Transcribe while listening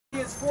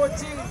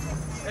Proverbs 14 and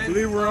I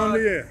believe we're on the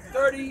air.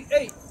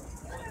 38.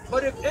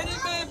 But if any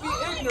man be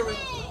ignorant,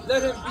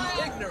 let him be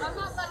ignorant.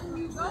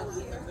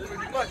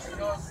 Pretty much, you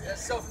know,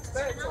 that's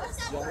self-explanatory.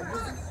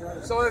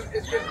 So if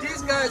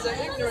these guys are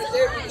ignorant,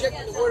 they're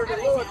rejecting the word of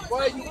the Lord,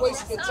 why are you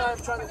wasting your time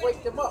trying to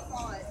wake them up?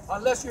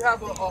 Unless you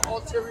have an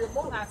ulterior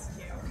motive.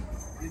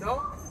 You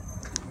know?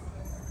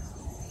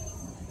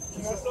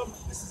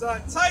 This is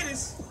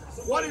Titus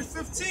 1 and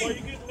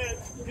 15.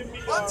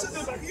 Unto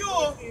the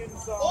pure,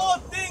 all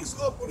things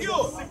are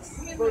pure.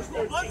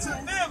 But unto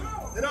them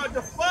that are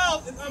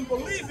defiled and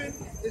unbelieving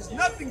is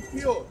nothing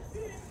pure.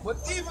 But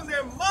even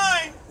their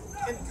mind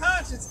and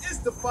conscience is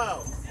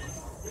defiled.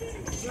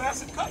 So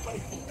that's a cut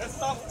right there. That's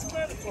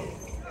self-explanatory.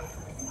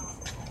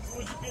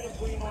 What you get it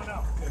bring on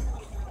out?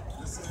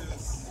 This is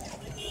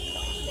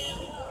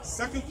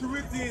 2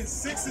 Corinthians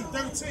 6 and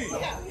 13.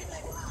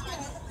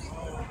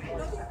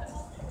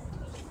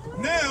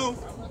 Now,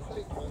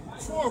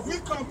 for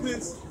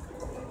recompense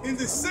in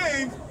the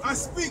same I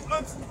speak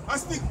as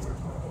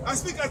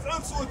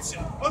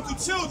unto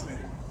children,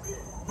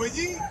 but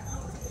ye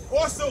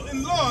also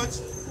enlarge.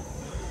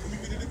 Let me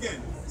read it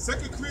again.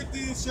 2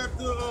 Corinthians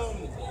chapter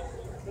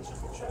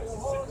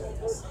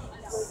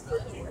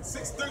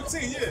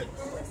 6:13. Yeah.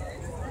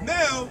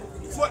 Now,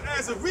 for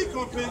as a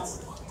recompense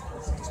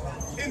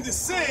in the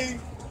same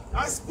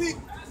I speak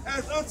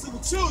as unto the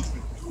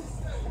children,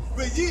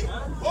 but ye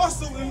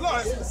also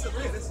enlarge.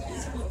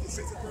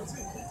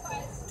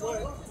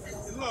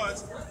 Enlarge.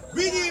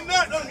 Be ye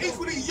not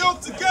unequally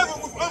yoked together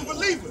with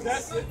unbelievers.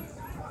 That's it.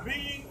 Be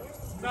ye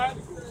not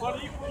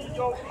unequally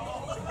yoked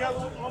together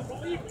with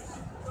unbelievers.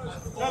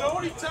 Now the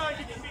only time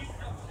you can be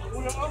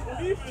with an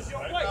unbeliever is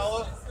your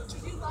wife.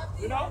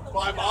 You know?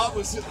 My mom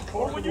was just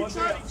or when you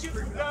try to get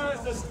the guys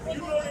that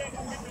you know they ain't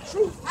gonna get the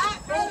truth,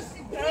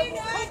 don't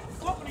have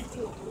company to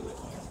them.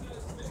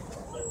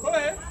 Go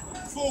ahead.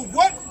 For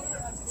what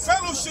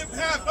fellowship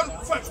have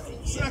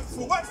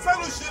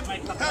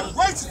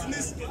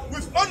righteousness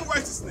with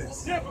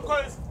unrighteousness? Yeah,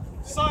 because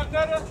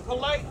Sarnetta,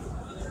 Polite,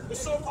 the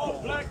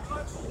so-called black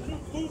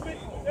movement,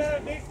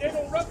 they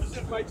don't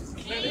represent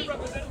righteousness, man. They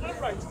represent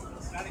unrighteousness.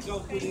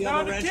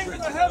 Now the kingdom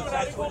of heaven,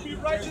 are they gonna be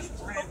righteous?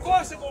 Of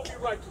course they're gonna be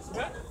righteous,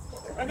 man.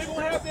 And they're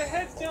gonna have their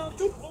heads down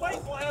too.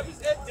 Polite gonna have his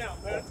head down,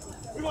 man.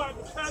 We're gonna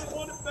have to pat him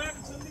on the back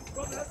and say,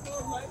 brother, that's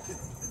all right.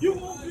 You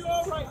gonna be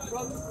all right,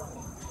 brother.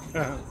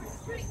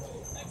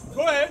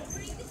 Go ahead.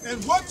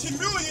 And what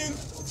communion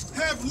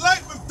have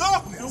light with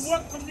darkness? And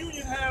what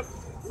communion have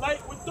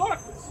light with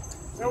darkness?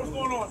 That's what's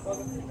going on,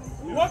 brother.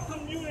 What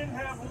communion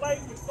have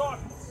light with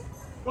darkness?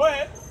 Go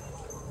ahead.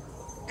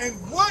 And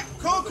what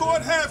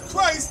concord have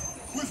Christ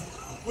with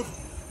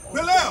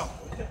Belial?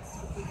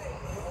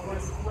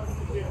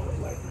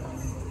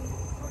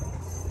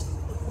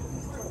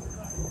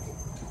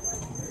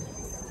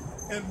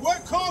 And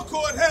what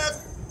concord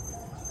have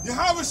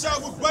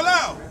Yahushua with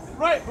Belial?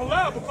 Right,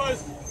 Belial,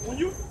 because when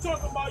you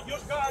talk about your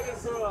God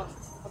as a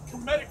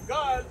Kemetic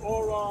God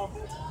or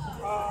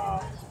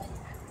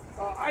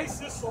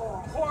Isis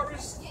or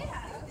Horus,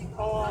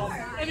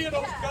 any of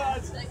those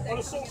gods of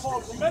the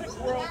so-called Kemetic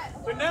world,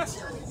 then that's,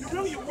 you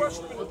really are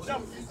worshiping the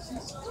devil.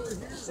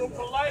 So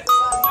Polite,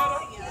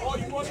 Sarnetta, all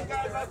you other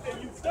guys out there,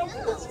 you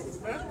devil worshipers,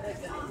 man.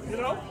 You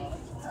know?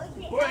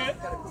 Go ahead.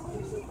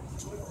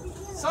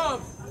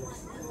 Psalm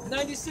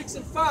 96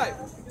 and 5.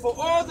 For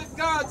all the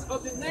gods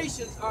of the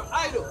nations are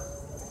idle,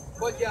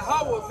 but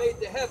Yahweh made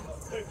the heaven.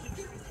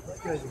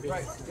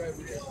 Right.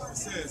 It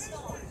says,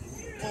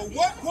 for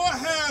what part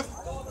have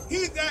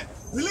he that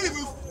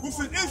believeth with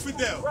an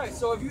infidel? Right.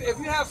 So if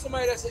you have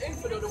somebody that's an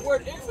infidel, the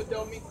word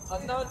infidel means a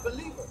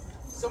non-believer,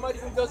 somebody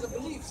who doesn't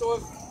believe. So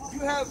if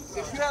you have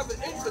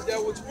an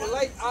infidel, which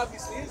Polite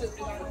obviously is an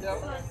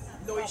infidel,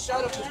 you know, he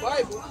shot up the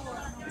Bible.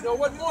 You know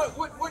what more?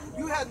 What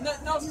you have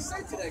nothing else to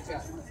say to that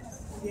guy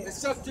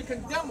except to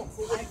condemn him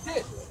for what he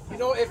did. You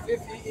know, if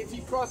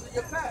he crosses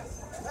your path.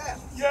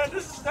 Yeah,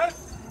 that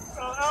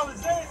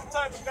Alexander is the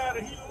type of guy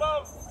that he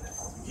loves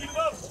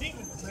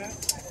demons, man.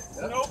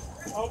 You know,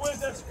 where's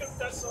that script?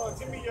 That's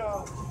give me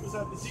was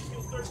that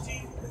Ezekiel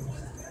 13?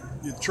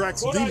 It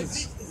tracks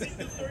demons.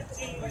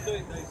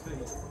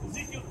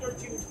 Ezekiel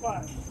 13 and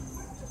 5.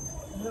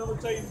 And then I'll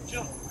tell you to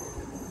jump.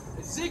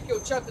 Ezekiel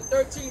chapter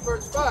 13,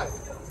 verse 5.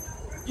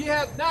 Ye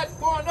have not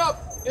gone up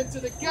into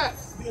the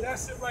gaps. Yeah,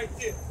 that's it right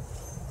there.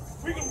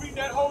 We can read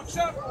that whole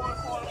chapter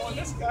on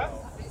this guy.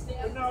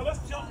 But now let's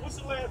jump. What's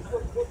the last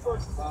verse? What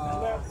verse is the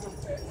last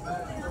verse?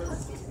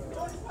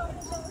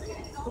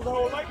 Because I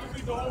would like to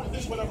read the whole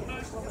thing, but I'm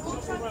not going to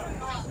jump around.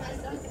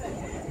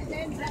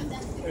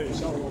 Hey,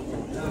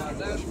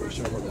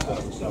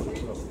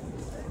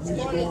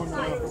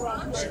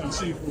 and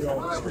see if we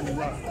all screen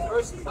live.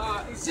 Verse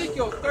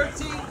Ezekiel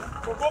 13.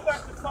 Well, go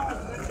back to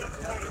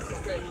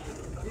 5. Okay.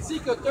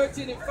 Ezekiel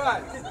 13 and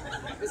 5.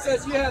 It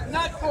says, you have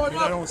not gone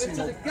up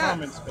into the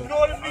gaps. You know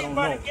what it means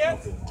by the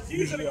gaps?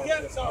 These are the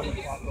gaps out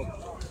here.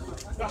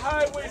 The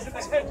highways and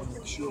the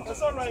hedges.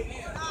 That's all right.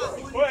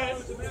 Go ahead.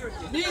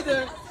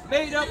 Neither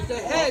made up the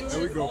hedge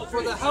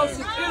for the house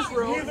of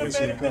Israel. Neither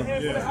made up the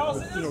hedge for the house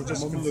of Israel.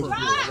 Just a little bit.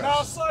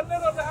 Now, son,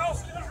 let up the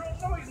house of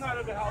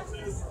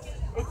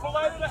Is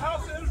polite in the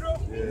house of Israel?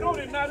 No,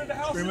 they're not in the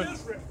house of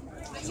Israel.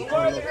 So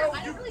why the hell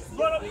would you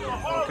run up to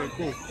Harlem? Okay,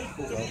 cool.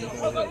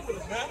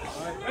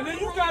 And then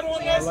you got on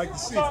that. I like to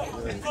see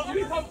because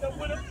we hooked up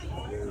with them.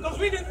 Because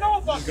we didn't know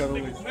about You these got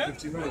only niggas, man.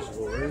 15 minutes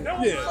ago, right? That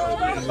was all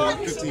right about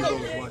we 15 should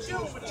votes be watching.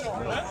 dealing with y'all,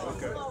 man.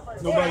 Okay.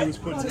 Nobody was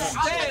putting To it out.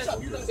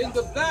 stand in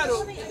the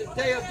battle in the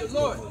day of the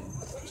Lord.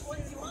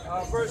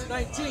 Verse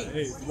 19.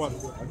 Hey, what?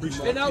 I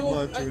appreciate And I will,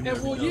 monitoring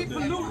and will ye every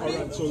now pollute and then. me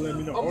All right, so let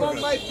me know.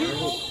 among my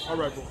people All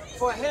right, bro.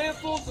 for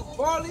handfuls of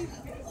barley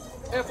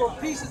and for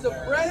pieces of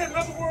In bread?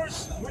 other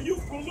words, when you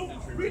pollute,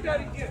 read that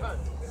again.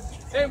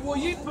 And will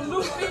ye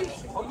pollute me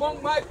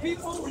among my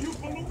people? When you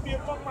pollute me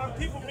among my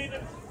people,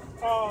 meaning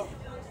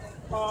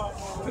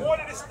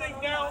water this thing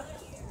down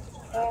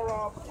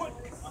or put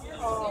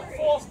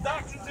false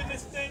doctrines in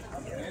this thing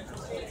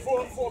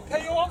for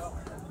payoff.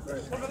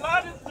 Because a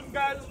lot of them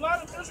guys, a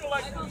lot of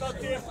Israelites out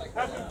there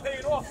have been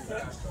paid off,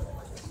 man.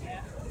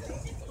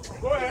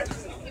 Go ahead.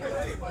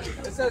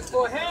 It says,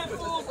 for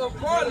handfuls of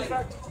barley,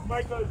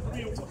 Micah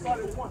 3,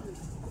 started 1.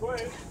 Go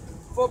ahead.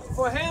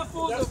 for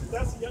handfuls of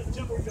That's General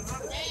Johannes.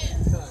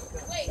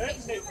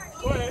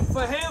 Go ahead.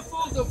 for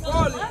handfuls of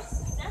barley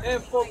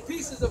and for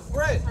pieces of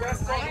bread.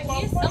 That's talking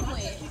about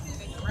money.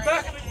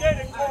 Back in the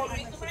day, they called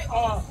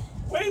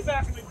it, way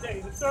back in the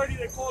day, the 30s,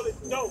 they called it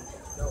dough.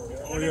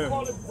 And they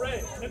call it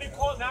bread. And now they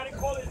call it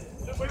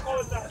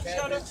now,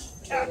 cheddar,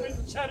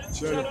 cabbage, cheddar.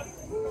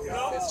 You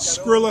know?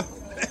 Skrilla.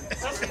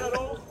 That's that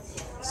old.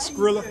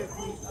 Skrilla.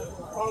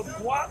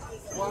 Guac.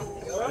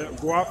 Yeah,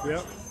 guap,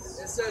 yeah.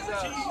 It says,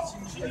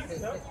 Cheese.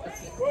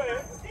 Go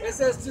ahead. it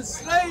says to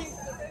slay.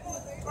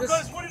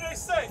 Because what do they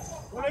say?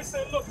 When they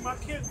say, look, my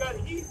kids got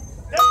to eat,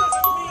 that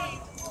doesn't mean,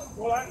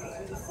 well,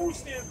 the food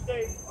stamp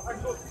day, I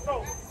go,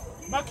 no.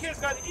 My kids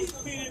got to eat,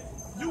 meaning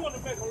you want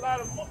to make a lot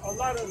of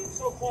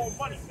so-called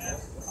money, man.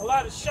 A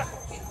lot of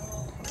shekels.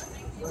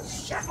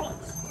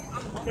 Shekels.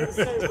 I'm going to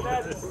say what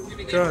that is.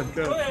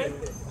 Go ahead.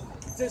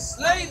 To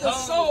slay the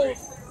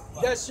souls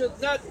that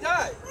should not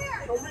die.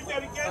 So read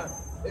that again.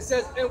 It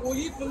says, and will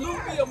ye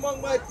pollute me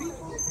among my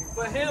people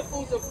for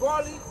handfuls of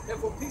barley and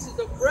for pieces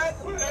of bread?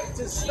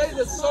 To slay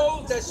the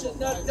souls that should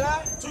not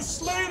die? To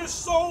slay the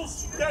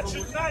souls that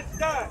should not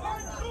die.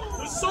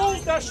 The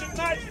souls that should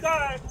not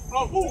die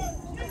are who?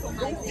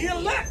 The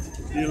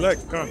elect. The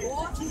elect, come.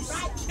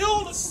 To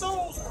kill the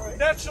souls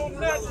that shall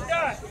not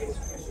die.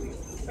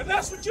 And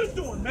that's what you're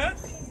doing, man.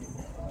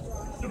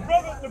 The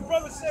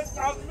brother said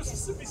out in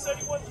Mississippi said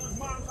he went to his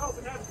mom's house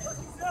and had a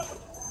turkey sandwich.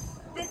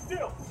 Big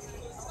deal.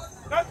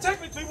 Now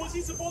technically, was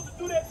he supposed to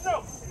do that?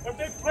 No. If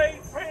they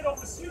prayed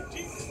over sweet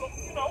Jesus,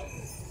 you know.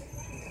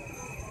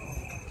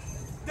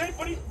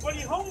 But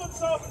he hung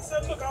himself and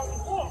said, look, I was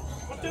wrong.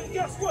 But then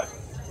guess what?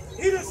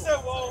 He didn't say,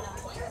 well,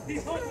 he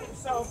hung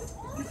himself,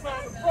 you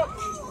found the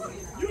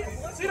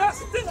brother. See, that's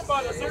the thing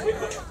about us.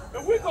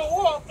 If we go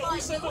off and we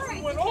say, look,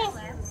 we went off,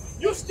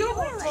 you still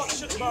won't talk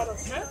shit about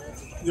us, man.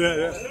 Yeah,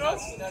 yeah. You know?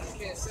 That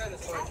can't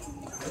satisfy.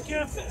 You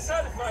can't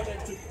satisfy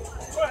that too.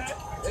 Go ahead.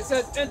 It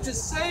says, and to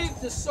save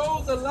the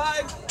souls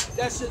alive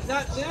that should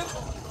not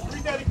live.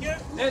 Read that again.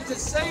 And to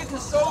save the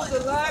souls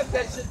alive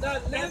that should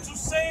not And live. to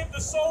save the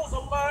souls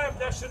alive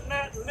that should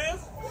not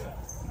live.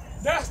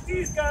 That's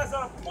these guys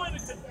are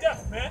appointed to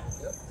death, man.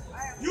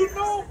 You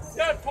know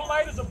that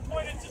Polite is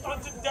appointed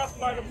unto death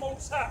by the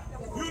Most High.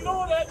 You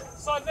know that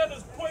Sarnetta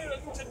is appointed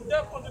to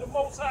death under the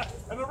Most High.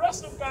 And the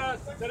rest of them guys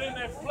that are in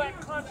that black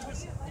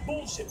conscious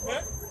bullshit,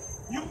 man.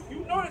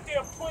 You know that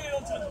they're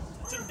appointed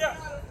to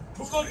death.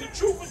 Because the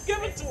truth was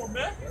given to them,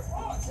 man.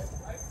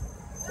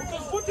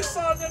 Because what did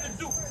Sarnetta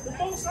do? The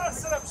Most High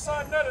set up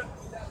Sarnetta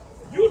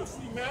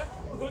beautifully, man.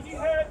 Because he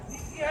had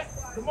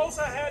the Most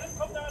High had him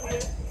come down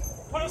here,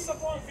 put us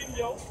up on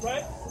video,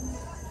 right?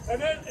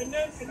 And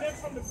then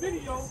from the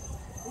video,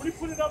 when he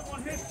put it up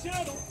on his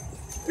channel,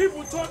 people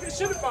were talking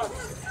shit about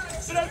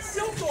it. So that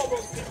sealed all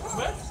those people,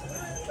 man.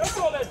 That's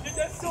all that did.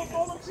 That sealed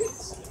all those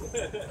people.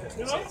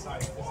 You know?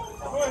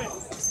 Go ahead.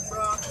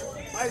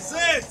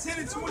 Isaiah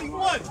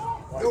 10:21.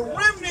 The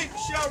remnant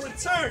shall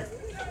return,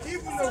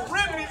 even the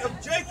remnant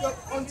of Jacob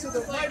unto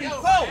the mighty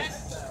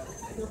post.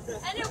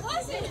 And it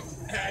wasn't.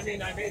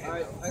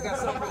 Alright, I got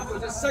something for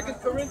this. 2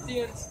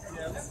 Corinthians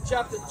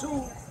chapter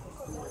 2,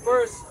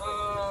 verse,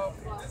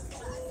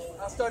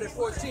 I'll start at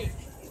 14.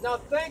 Now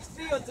thanks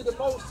be unto the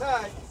Most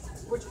High,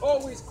 which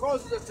always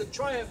causes us to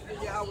triumph in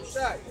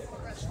Yahushua,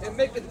 and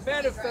maketh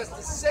manifest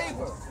the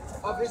savor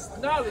of his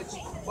knowledge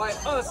by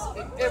us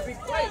in every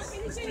place.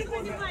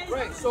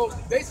 Right, so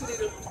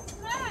basically,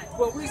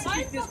 when we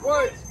speak this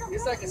word,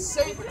 it's like a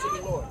savor to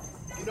the Lord.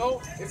 You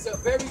know, it's a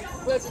very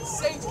pleasant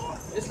savor.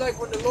 It's like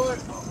when the Lord,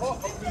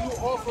 when you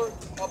offer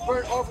a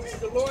burnt offering to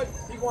the Lord,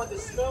 he wants to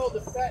smell the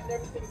fat and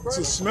everything burnt. It's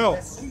a smell.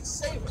 That sweet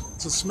savor.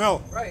 It's a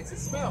smell. Right, it's a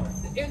smell.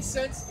 The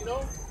incense, you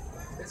know,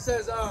 it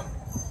says,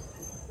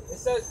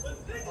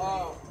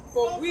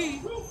 for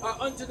we are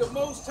unto the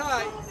Most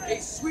High a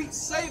sweet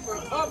savor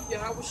of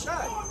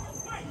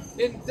Yahushua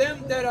in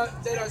them that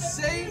are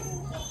saved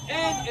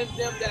and in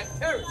them that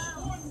perish.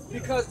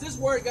 Because this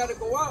word got to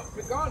go out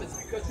regardless.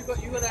 Because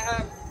you're going to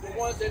have the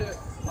ones that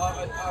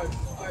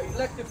are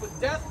elected for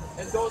death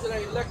and those that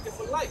are elected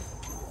for life,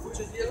 which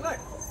is the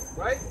elect,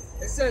 right?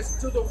 It says,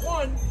 to the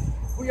one,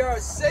 we are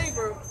a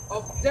savor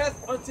of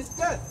death unto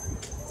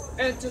death,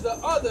 and to the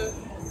other,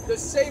 the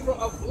savor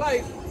of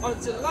life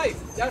unto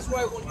life. That's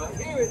why when you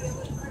hear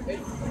it,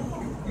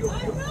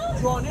 you're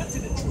drawn into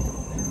the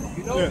truth,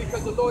 you know, Yeah.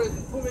 because the Lord is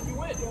pulling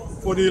you in.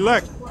 For the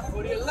elect.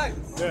 For the elect.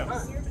 Yeah.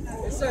 Right.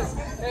 It says,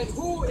 and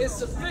who is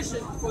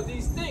sufficient for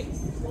these things?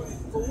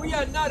 For we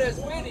are not as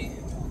many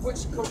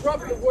which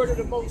corrupt the word of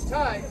the Most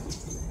High,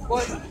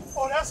 but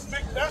Oh, that's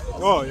big. That's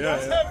yeah.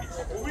 heavy.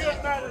 We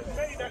are not as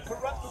many that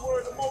corrupt the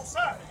word of the Most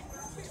High.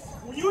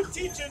 When you're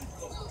teaching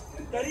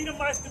that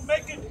Edomites can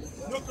make it,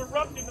 you're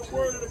corrupting the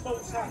word of the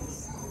Most High.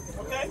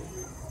 Okay?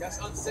 that's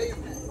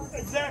unsavory.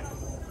 Exactly.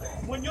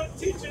 When you're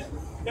teaching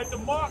that the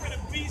mark of the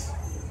beast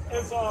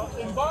is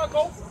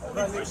embargo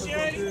in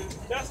Christianity,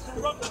 that's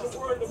corrupting the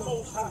word of the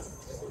Most High.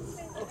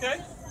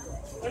 Okay?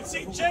 And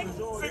see, Jake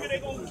figure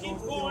they're going to keep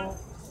going,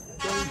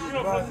 you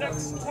know, for the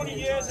next 20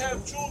 years,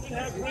 have children,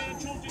 have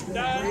grandchildren,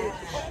 die,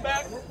 come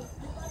back.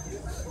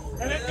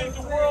 And they think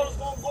the world is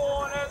going to go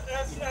on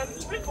as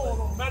it's been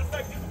going on. Matter of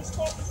fact, even the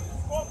scripture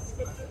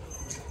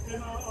in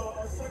 2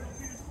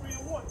 Peter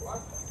 3:1.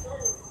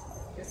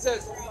 It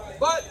says,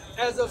 but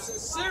as of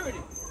sincerity,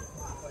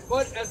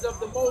 but as of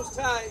the Most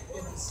High,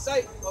 in the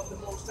sight of the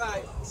Most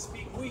High,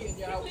 speak we in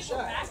Yahweh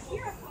Shai.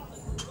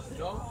 You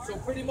know? So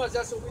pretty much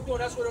that's what we're doing.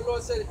 That's what the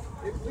Lord said.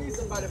 It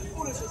pleased him by the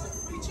foolishness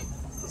of preaching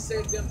to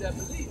save them that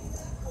believe.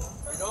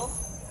 You know?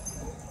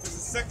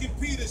 This is 2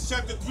 Peter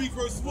chapter 3,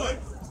 verse 1.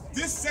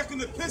 This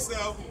second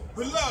epistle,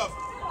 beloved,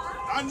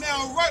 I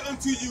now write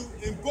unto you,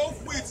 in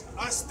both which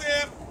I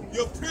stamp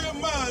your pure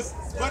minds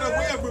by the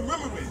way of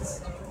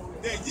remembrance,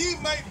 that ye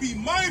might be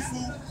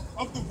mindful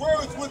of the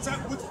words which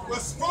were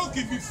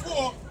spoken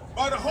before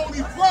by the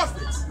holy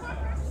prophets,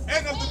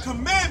 and of the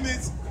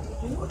commandments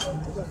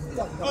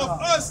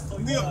of us,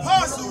 the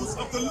apostles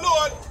of the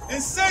Lord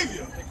and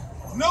Savior,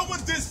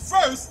 knowing this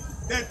first,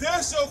 that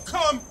there shall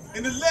come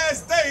in the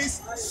last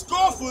days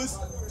scoffers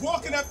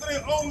walking after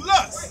their own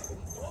lusts,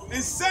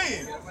 and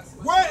saying,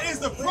 where is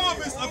the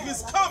promise of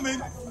his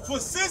coming? For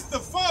since the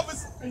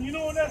fathers... And you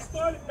know when that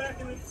started back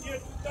in the year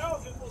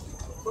 2000,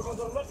 because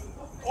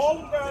all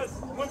the guys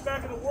went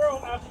back in the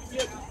world after the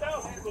year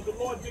 2000 because the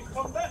Lord didn't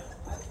come back.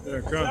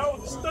 Yeah, So that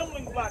was a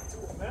stumbling block to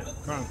him, man.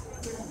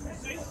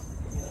 See?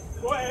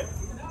 Go ahead.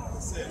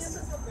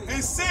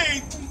 And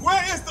saying,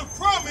 where is the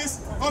promise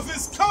of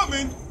his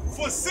coming?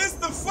 For since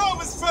the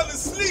fathers fell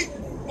asleep,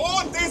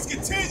 all things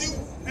continue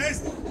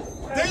as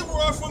they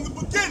were from the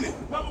beginning.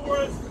 In other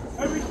words,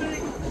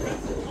 everything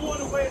is going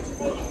the way it's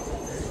supposed to.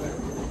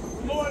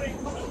 The Lord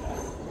ain't coming back.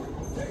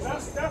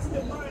 That's the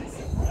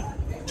mindset, man.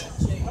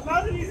 A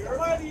lot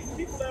of these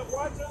people that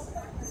watch us,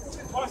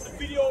 watch the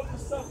videos and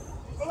stuff,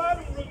 a lot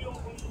of them really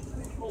don't believe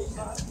in the Most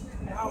High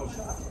and how it's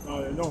shot. No,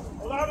 they don't.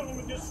 A lot of them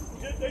are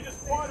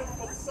just part of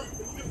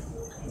something new.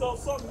 So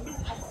something new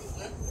comes,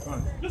 man.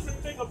 This is a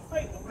thing of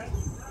faith, man.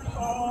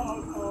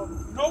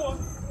 Noah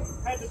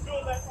had to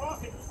build that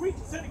ark and preach,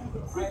 said he was a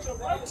preacher of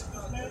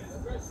righteousness, man,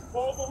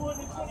 for over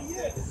 120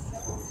 years.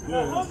 For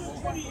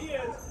 120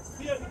 years,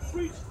 he had to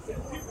preach and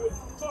people were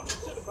talking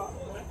shit about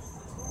him, man.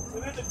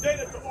 And then the day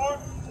that the ark,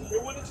 they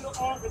went into the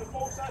ark and the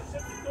Most High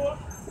shut the door,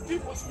 the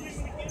people were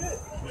screaming to get in.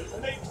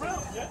 And they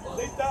drowned, yeah?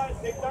 They died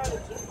of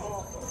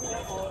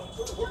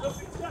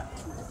horrific death.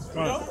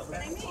 You know?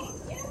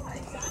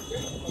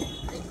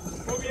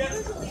 Where we at?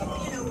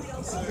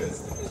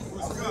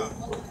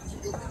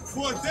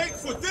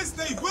 For this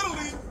they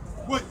willingly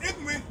were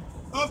ignorant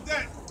of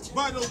that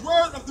by the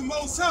word of the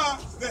Most High,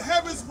 the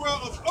heavens were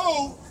of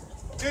old,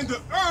 and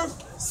the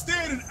earth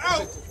standing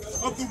out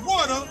of the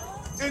water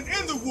and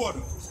in the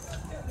water.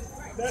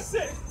 That's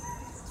it.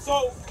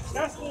 So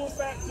that's going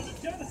back to the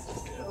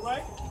Genesis, all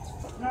right?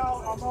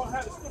 Now I'm gonna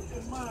have a scripture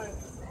in mind.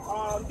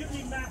 Give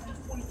me Matthew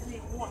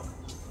 23:1.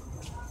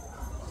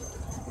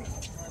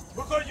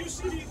 Because you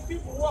see these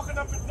people walking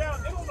up and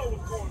down, they don't know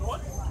what's going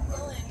on.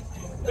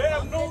 They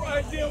have no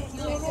idea what's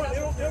going on. They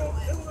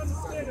don't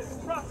understand that the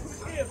prophet is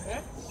here,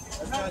 man.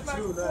 That's not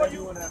true. No,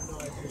 everyone has no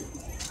idea.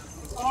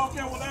 Oh,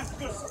 okay, well that's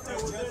good.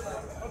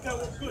 Okay,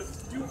 well good.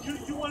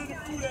 You wanted to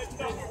do that,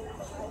 no.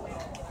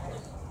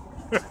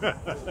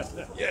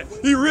 Yeah,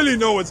 he really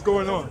know what's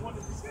going on. Hold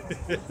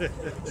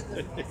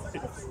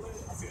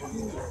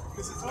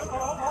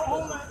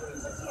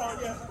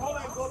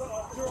on, go to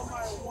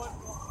Jeremiah 1,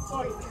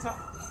 start at the top.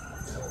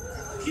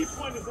 The key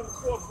point is in the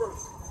 4th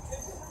verse.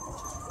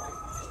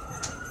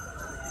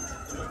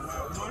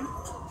 Jeremiah 1.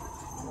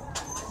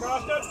 Now,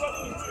 if that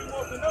brother was really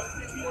walking up to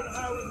you on the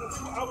highway,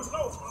 I would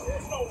know.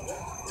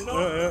 You know?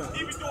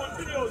 He be doing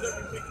videos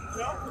every week,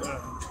 you know?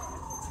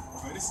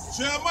 Right, this is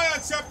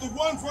Jeremiah chapter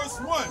 1, verse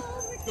 1.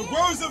 The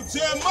words of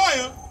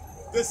Jeremiah,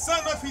 the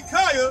son of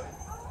Hilkiah,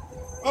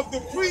 of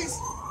the priests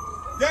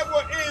that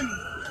were in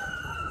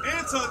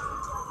Anathoth,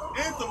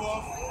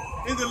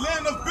 in the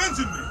land of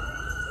Benjamin.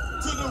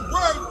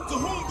 to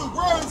whom the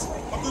words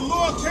of the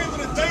Lord came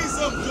in the days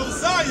of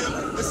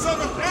Josiah, the son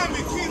of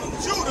Ammon, king of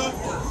Judah,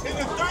 in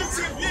the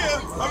 13th year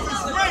of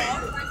his reign.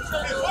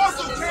 It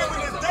also came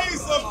in the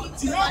days of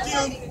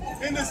Jehoiakim,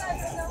 and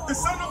the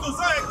son of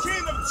Josiah,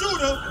 king of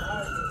Judah,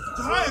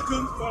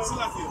 Jehoiakim,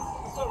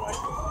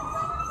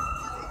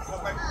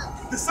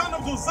 the son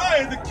of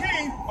Josiah, the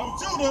king of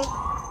Judah,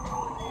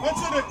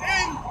 unto the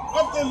end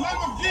of the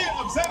 11th year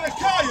of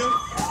Zedekiah,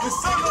 the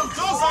son of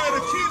Josiah,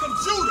 the king of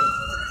Judah,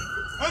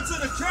 unto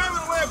the carrying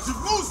away of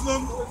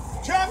Jerusalem,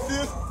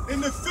 captive in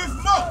the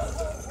 5th month.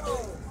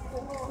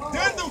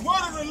 Then the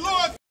word of the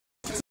Lord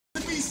to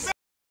me said,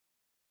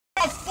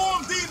 I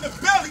formed thee in the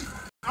belly,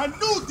 I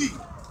knew thee.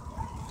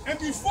 And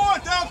before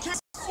thou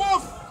camest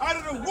forth out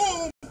of the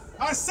womb,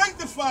 I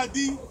sanctified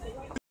thee,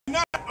 and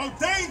I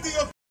ordained thee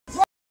a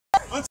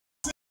prophet unto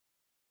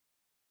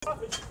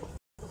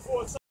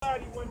before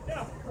society went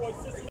down.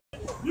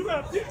 You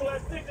got people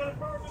that think that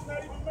America's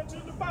not even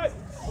mentioned in the Bible.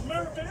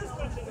 America is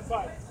mentioned in the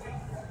Bible.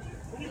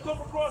 When you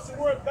come across the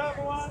word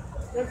Babylon,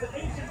 there's the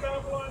ancient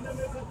Babylon, and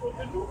there's the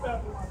new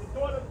Babylon, the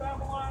daughter of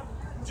Babylon,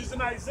 which is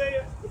in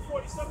Isaiah, the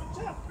 47th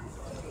chapter.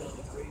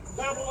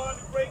 Babylon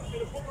the Great in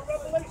the book of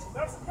Revelation.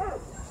 That's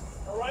America.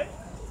 All right?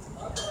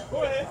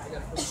 Go ahead.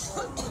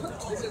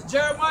 This is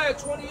Jeremiah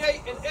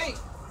 28 and 8.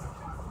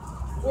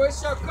 For it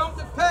shall come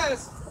to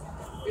pass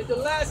in the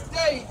last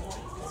day,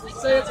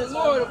 saith the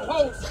Lord of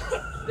hosts,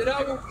 that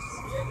I will.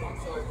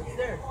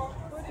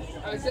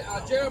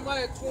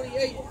 Jeremiah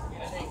 28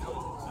 and 8.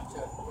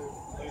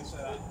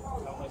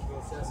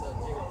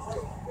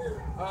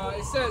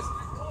 It says,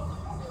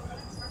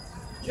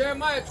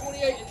 Jeremiah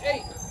 28 and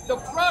 8. The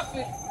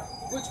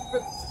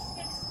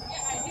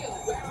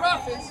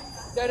prophets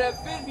that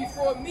have been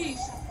before me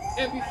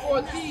and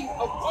before thee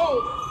of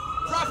old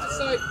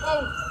prophesied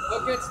both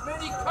against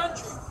many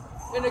countries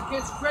and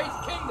against great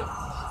kingdoms,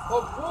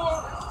 of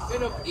war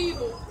and of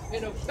evil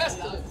and of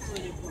pestilence.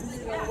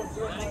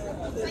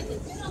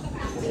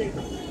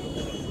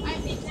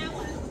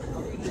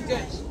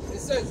 Again, it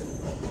says,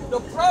 the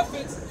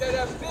prophets that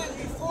have been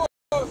before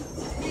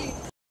me,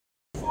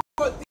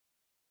 before thee,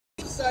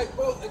 prophesied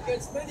both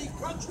against many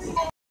countries,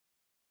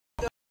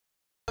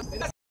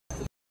 and that's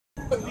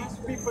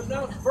be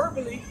pronounced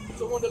verbally.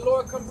 So when the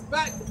Lord comes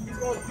back, He's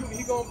going to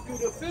do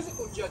the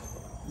physical judgment.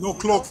 No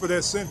cloak for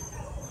their sin.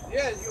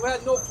 Yeah, you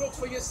had no cloak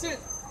for your sin.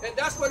 And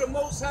that's where the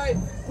Most High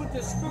put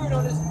the spirit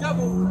on this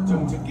devil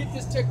to get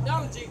this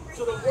technology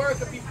so the word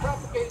can be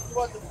propagated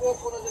throughout the four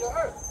corners of the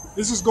earth.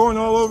 This is going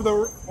all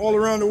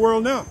around the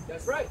world now.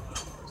 That's right.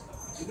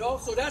 You know,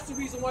 so that's the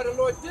reason why the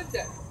Lord did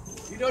that.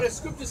 You know, the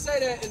scriptures say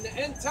that in the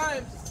end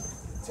times,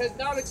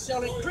 knowledge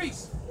shall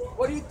increase.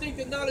 What do you think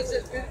the knowledge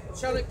that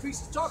shall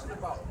increase is talking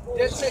about?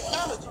 Their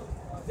technology.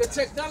 The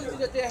technology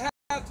that they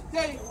have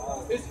today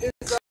is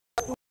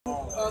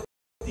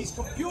these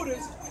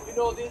computers, you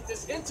know,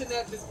 this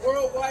internet, this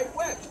World Wide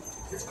Web.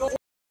 It's going to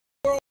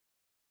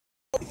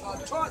be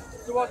taught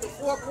throughout the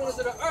four corners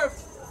of the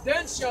earth,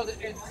 then shall the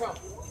end come.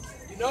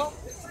 You know?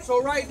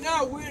 So right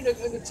now, we're in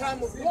the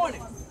time of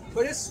warning.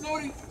 But it's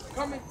slowly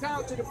coming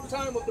down to the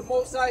time of the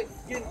Most High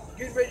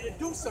getting ready to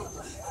do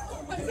something.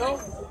 You know?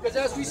 Because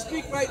as we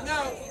speak right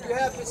now, you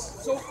have this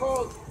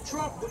so-called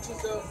Trump, which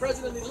is the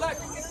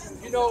president-elect,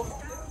 you know,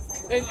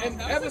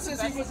 and ever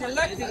since he was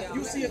elected,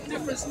 you see a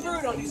different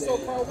spirit on these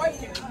so-called white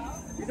people.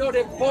 You know,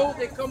 they're bold,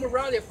 they come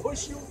around, they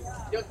push you,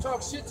 they'll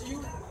talk shit to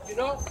you, you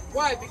know?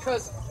 Why?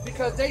 Because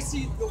they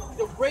see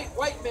the great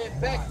white man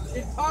back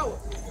in power,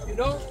 you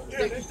know?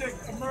 Yeah, they think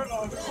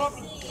Trump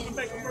is going to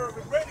make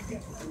America great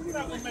again. He's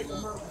not going to make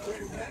America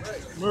great again.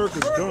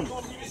 America's done.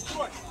 Going to be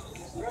destroyed.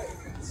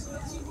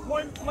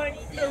 Point blank,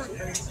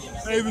 period.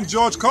 Even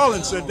George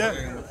Carlin said that.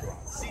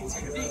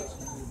 CTV.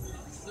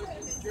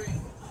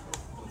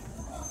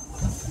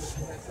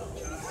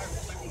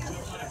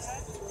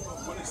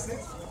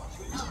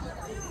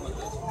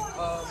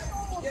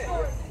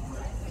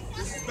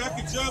 This is back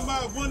in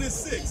Jeremiah 1 and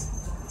 6.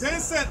 Then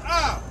said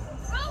I,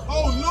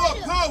 O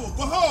Lord power,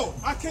 behold,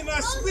 I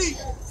cannot speak,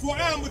 for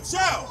I am a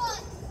child.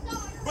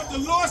 But the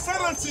Lord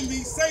said unto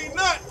me, say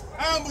not,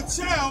 I am a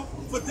child,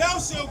 for thou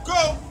shalt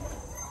go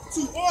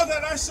to all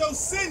that I shall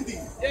send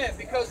thee. Yeah,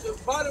 because the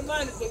bottom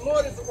line is the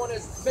Lord is the one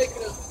that's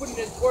making us, putting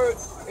His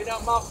words in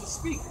our mouth to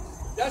speak.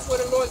 That's what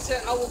the Lord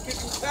said, I will give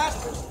you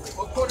pastors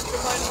according to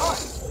mine heart,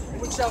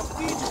 which shall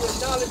feed you with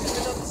knowledge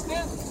and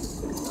understanding.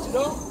 You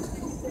know?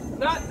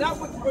 Not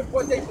with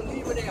what they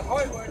believe in their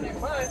heart or in their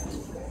mind.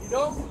 You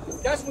know?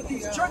 That's what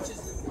these churches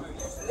do.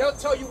 They'll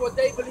tell you what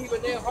they believe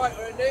in their heart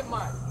or in their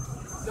mind.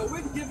 So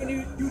we're giving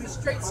you the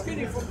straight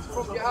skinny from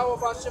Yahweh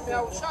Bashem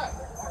Yahweh Shai.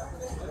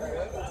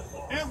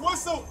 And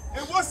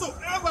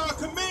whatsoever I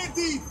command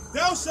thee,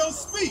 thou shalt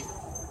speak.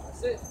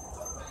 That's it.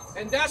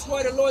 And that's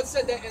why the Lord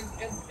said that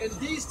in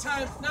these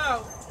times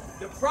now,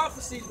 the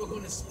prophecies were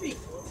going to speak.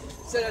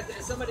 So that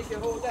somebody can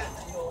hold that.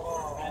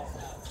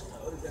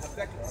 what is it,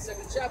 Habakkuk, the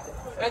 2nd chapter.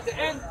 At the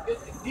end,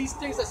 these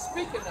things are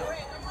speaking now.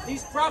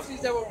 These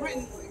prophecies that were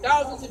written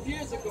thousands of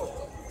years ago,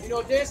 you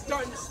know, they're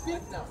starting to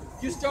speak now.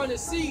 You're starting to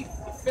see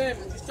the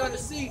famine. You're starting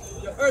to see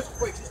the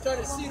earthquakes. You're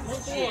starting to see the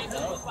storms,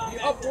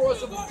 the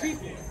uproars of the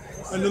people.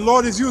 And the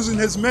Lord is using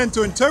his men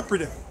to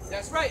interpret it.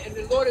 That's right, and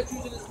the Lord is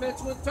using his men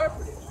to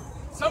interpret it.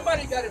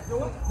 Somebody got to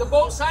do it. The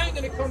Most High ain't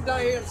going to come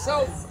down here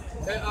himself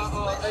and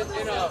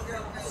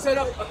set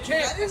up a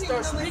camp and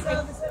start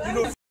speaking. You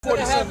know, for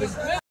to have his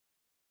men,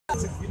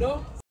 you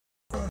know?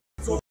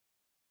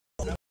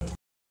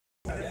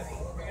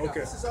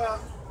 Okay. This is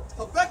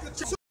Habakkuk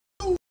 2.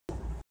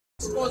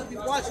 Supposed to be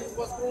watching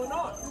what's going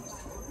on.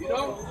 You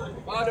know,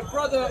 the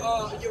brother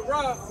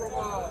Uriah from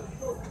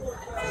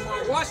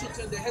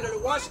Washington, the head of the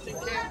Washington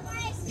camp,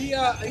 he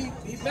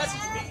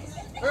messaged me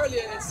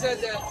earlier and said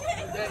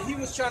that he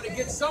was trying to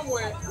get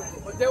somewhere,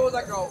 but there was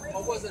like a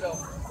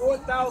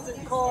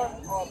 4,000 car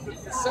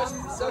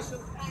procession,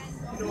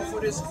 you know,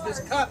 for this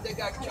cop that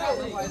got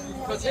killed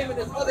because him and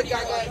this other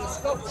guy got in a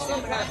scuffle.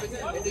 Something happened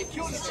and they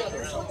killed each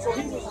other. So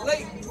he was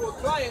late to a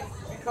client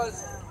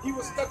because he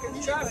was stuck in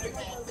traffic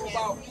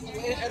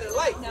at a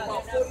light for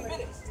about 40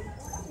 minutes.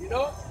 You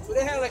know? So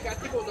they had like, I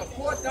think it was a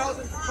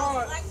 4,000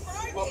 car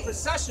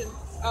procession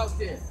out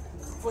there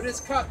for this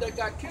cop that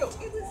got killed.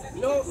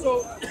 You know?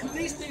 So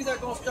these things are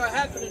going to start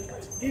happening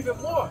even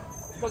more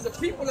because the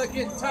people are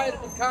getting tired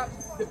of the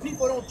cops. The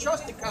people don't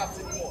trust the cops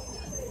anymore.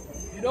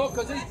 You know?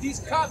 Because these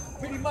cops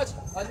pretty much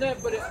are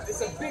nothing but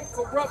it's a big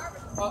corrupt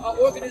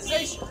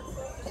organization.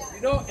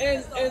 You know?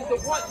 And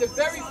the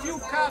very few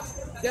cops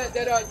that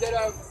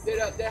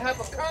have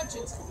a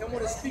conscience and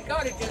want to speak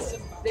out against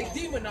them, they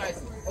demonize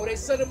them or they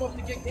set them up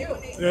to get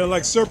killed. They're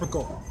like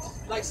Serpico.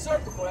 Like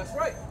Serpico, that's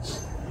right.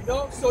 You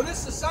know, so this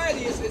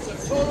society is a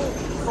total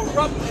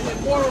corrupt and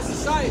immoral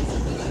society.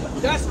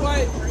 That's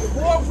why the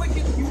more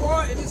wicked you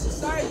are in this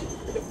society,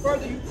 the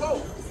further you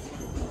go.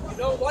 You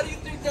know, why do you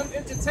think them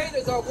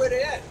entertainers are where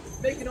they at,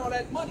 making all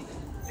that money?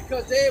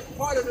 Because they're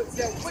part of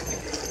their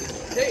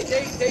wickedness. They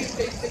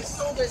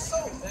sold their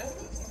soul, man.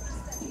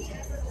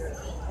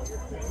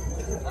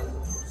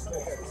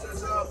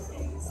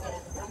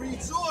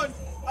 Reads on,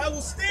 I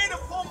will stand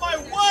upon my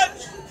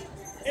watch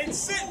and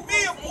set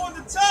me upon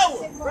the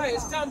tower. Right,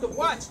 it's time to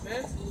watch,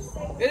 man.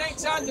 It ain't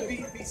time to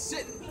be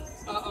sitting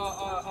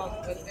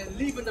and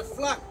leaving the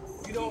flock,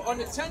 you know,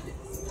 unattended.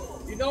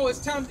 You know, it's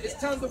time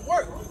to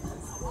work.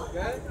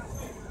 Okay?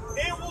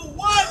 And will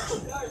watch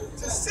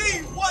to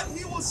see what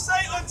he will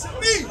say unto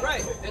me.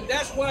 Right, and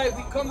that's why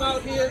we come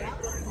out here,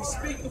 we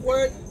speak the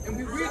word, and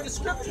we read the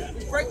scriptures.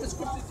 We break the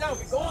scriptures down.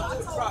 We go into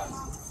the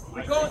prophets.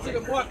 We go into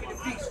the mark of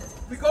the beast.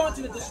 We go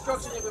into the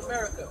destruction of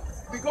America.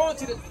 We go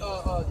into the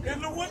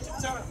in the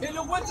wintertime. In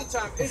the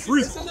wintertime, it's a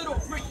little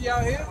pricky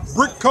out here.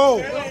 Brick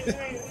cold.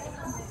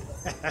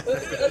 A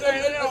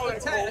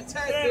tad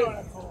bit,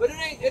 but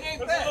it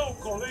ain't bad.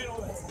 Local, No,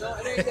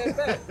 it ain't that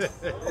bad.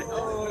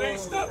 it ain't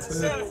stopping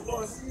Santa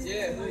Claus.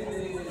 Yeah.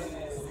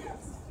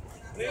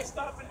 It ain't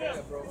stopping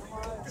them, bro.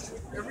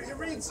 It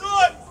reads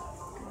on.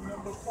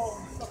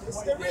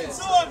 It reads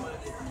on,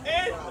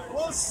 and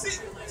will see,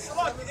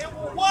 and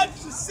will watch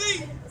to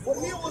see what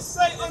he will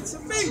say unto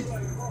me,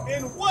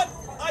 and what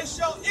I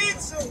shall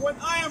answer when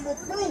I am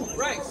reproved.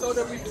 Right. So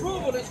the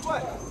reproval is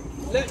what?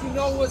 Let you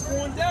know what's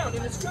going down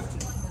in the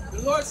scripture.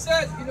 The Lord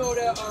said, you know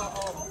that.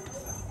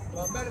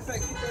 Matter of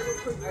fact, keep that real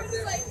quick.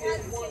 Right,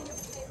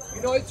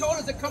 you know, He told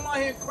us to come out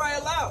here and cry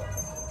aloud.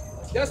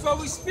 That's why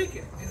we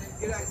speaking.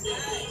 You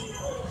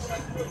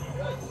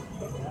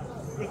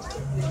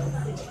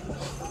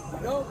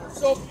know,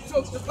 so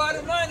the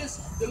bottom line is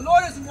the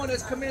Lord is the one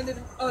that's commanded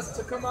us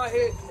to come out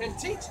here and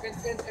teach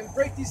and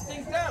break these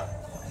things down.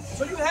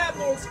 So you have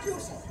no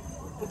excuses.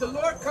 But the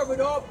Lord covered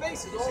all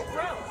bases, all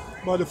ground.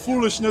 By the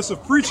foolishness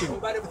of preaching.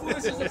 By the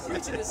foolishness of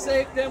preaching to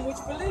save them which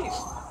believe.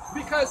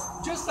 Because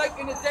just like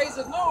in the days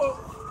of Noah,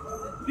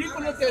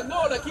 people looked at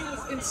Noah like he was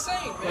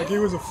insane, man. Like he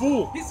was a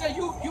fool. He said,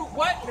 you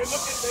what? They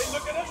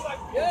look at us like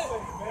yeah,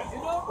 you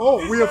know?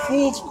 Oh, we are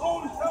fools.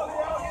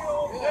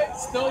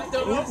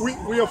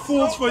 We are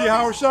fools for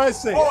Yahweh's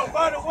sake. Oh,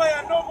 by the way,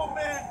 I know my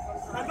man.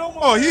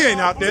 Oh, he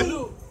ain't out there.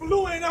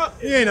 Blue ain't out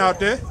there. He ain't out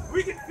there.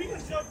 We can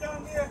jump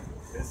down there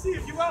and see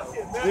if you out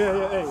here, man.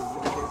 Yeah, hey.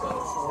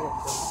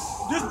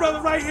 This brother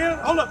right here,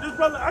 hold up, this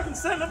brother, I can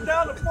send him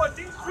down to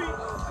 14th Street.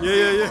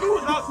 Yeah. He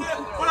was out there,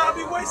 but I'll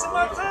be wasting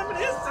my time and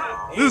his time.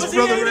 This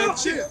brother right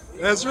here.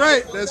 That's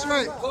right.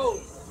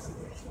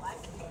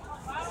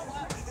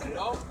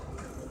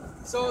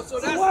 So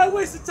that's why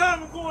waste the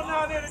time of going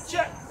down there to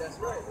check? That's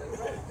right.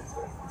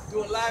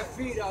 Do a live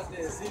feed out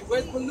there. See,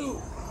 where's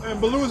Baloo? And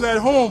Baloo's at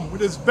home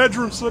with his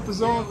bedroom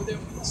slippers on,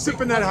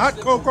 sipping that hot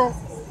cocoa.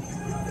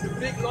 The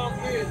big long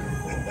beard.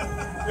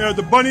 Yeah,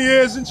 the bunny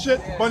ears and shit.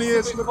 Yeah, bunny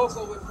ears sipping slippers.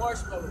 cocoa with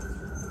marshmallows.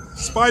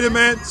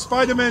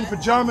 Spider-Man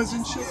pajamas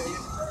and shit.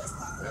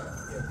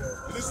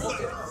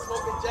 Smoking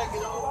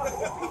jacket on.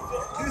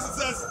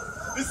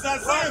 This is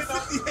Isaiah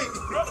 58.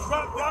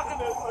 Rocking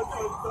the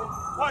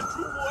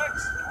quadruple X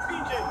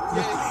PJ.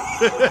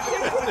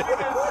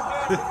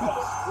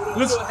 With a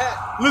little hat.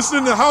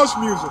 Listening to house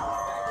music.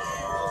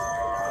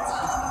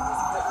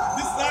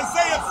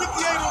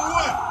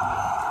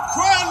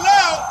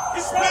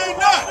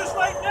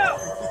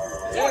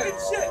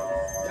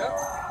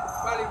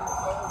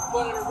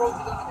 wrote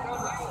it on the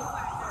comment.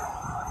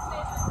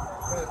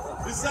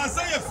 This is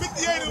Isaiah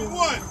 58 and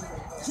 1.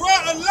 Cry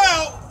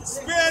aloud,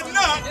 spare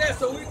not. Yeah,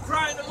 so we're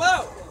crying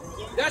aloud.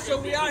 That's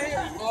what we out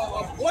here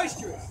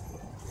boisterous.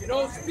 You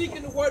know,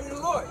 speaking the word of the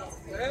Lord.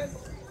 Man.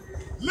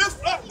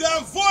 Lift up thy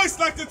voice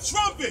like a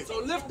trumpet.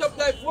 So lift up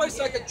that voice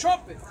like a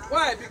trumpet.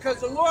 Why? Because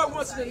the Lord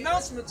wants an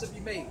announcement to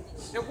be made.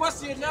 And what's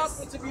the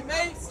announcement to be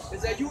made?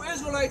 Is that you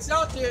Israelites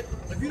out there,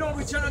 if you don't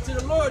return unto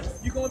the Lord,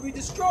 you're going to be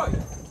destroyed.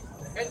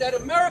 And that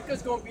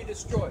America's going to be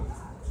destroyed.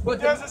 But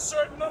there's a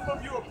certain number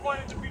of you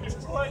appointed to be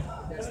destroyed,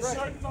 and a right.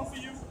 certain number of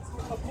you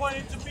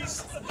appointed to be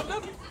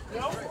delivered. You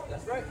know?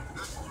 That's right.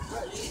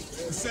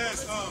 It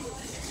says,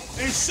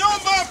 and show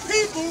my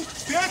people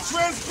their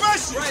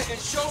transgression. Right, and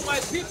show my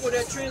people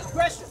their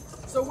transgression.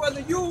 So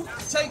whether you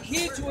take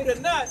heed to it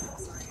or not,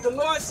 the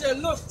Lord said,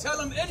 look, tell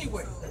them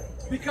anyway.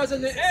 Because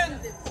in the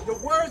end, the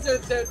words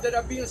that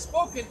are being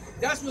spoken,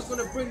 that's what's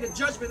going to bring the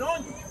judgment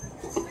on you.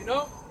 You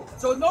know?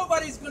 So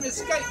nobody's going to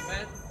escape,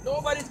 man.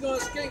 Nobody's going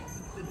to escape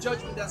the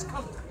judgment that's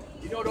coming.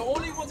 You know, the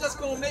only ones that's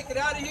going to make it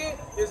out of here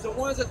is the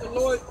ones that the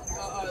Lord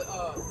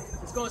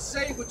is going to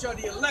save, which are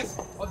the elect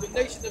of the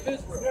nation of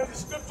Israel. There's a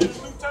scripture in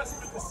the New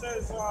Testament that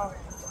says,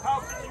 how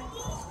can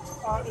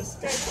you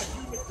escape if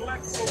you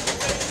neglect so great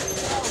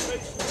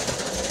salvation?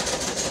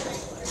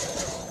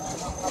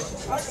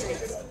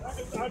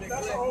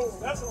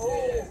 That's a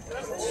whole.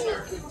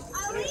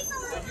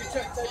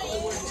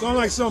 Sound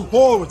like something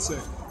Paul would say.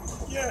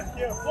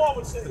 Yeah, Paul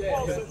would say.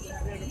 Paul would say.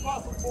 Yeah, the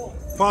Apostle Paul.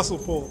 Apostle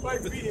Paul.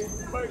 Might be it.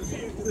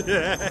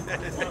 Yeah.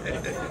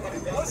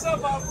 What's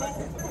up, Abu?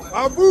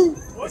 Abu.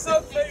 What's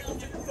up, David?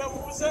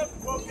 What's up?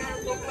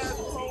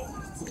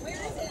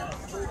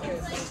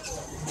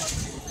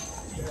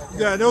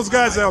 Yeah, those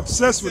guys are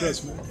obsessed with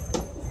us, man.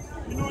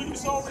 You know, you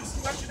saw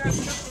respecting that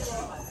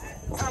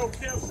scripture, Harold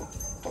Campbell.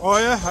 Oh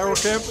yeah, Harold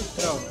Campbell?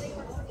 No.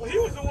 Well, he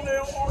was the one that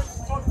always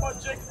talked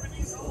about Jacob and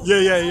Esau. Yeah,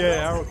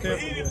 Harold But Campbell.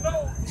 he didn't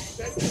know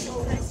that Esau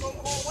was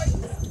so-called white.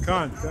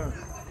 Con.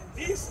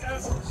 He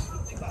says,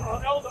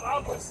 Elder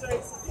Albert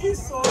says,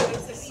 Esau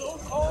is a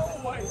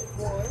so-called white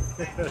boy.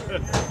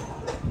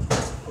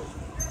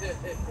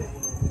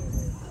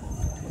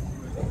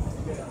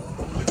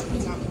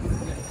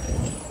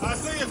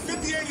 Isaiah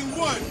 58 and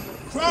 1.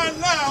 Cry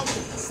loud,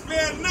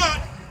 spare not.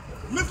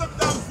 Lift up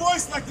thy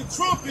voice like a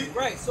trumpet.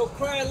 Right, so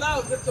cry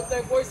loud, lift up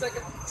that voice like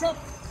a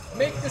trumpet.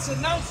 Make this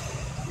announcement.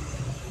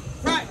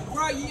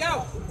 Cry ye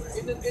out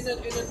in the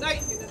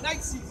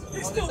night season.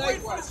 They still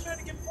waiting for this man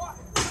to get fired.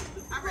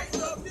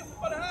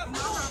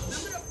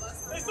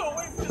 They still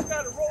waiting for this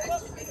guy to roll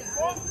up.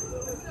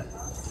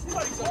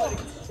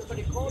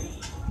 Somebody called him.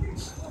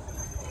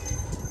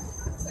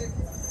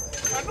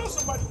 I know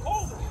somebody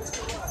called him.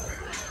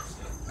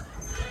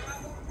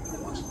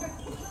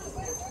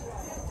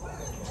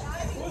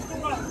 What's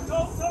going on?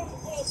 Tell him to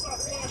call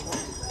something.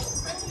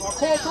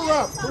 Call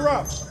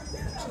Corrupt.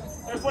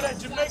 And for that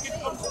Jamaican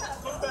come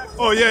back.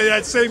 Oh yeah,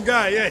 that same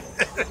guy, yeah.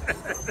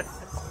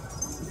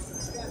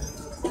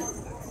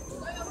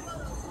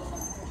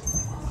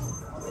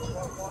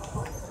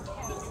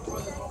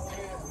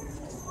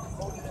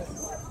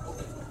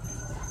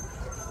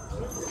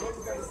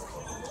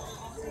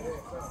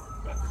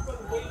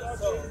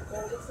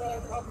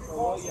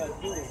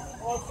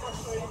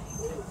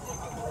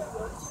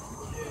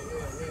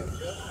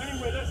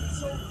 Anyway,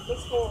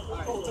 let's go.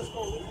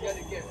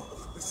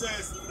 It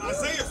says,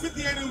 Isaiah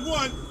 58 and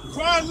 1,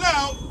 cry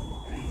loud,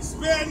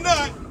 spare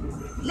not,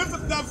 lift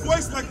up thy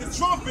voice like a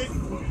trumpet,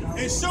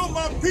 and show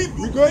my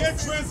people their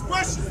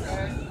transgression.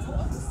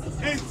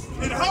 And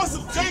in the house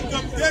of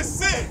Jacob their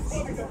sin.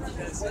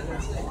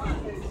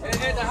 And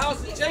in the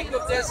house of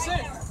Jacob their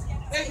sin.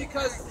 And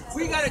because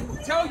we got to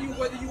tell you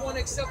whether you want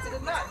to accept it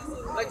or not.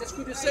 Like the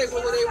scripture say,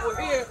 whether they were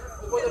here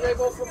or whether they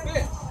were from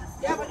there.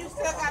 Yeah, but you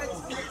still got it.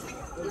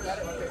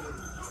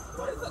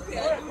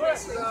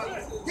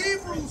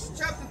 Hebrews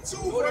chapter 2,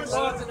 Put verse the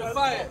logs in the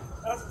fire.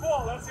 That's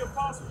Paul. That's the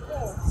Apostle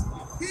Paul.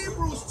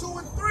 Hebrews 2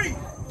 and 3.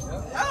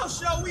 How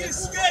shall we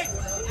escape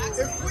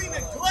if we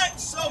neglect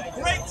so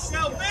great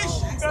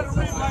salvation? You gotta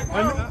read like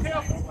Harold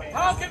careful.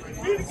 How can we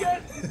read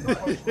again?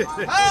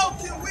 How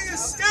can we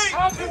escape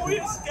How can we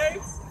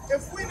escape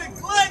if we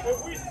neglect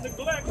if we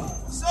neglect?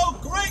 so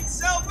great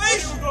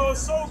salvation? You go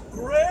so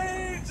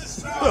great to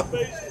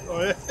salvation.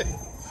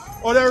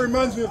 Oh, that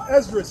reminds me of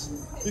Ezra.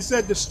 He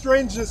said the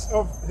strangest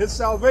of his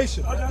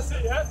salvation. Oh, that's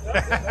it. Yeah,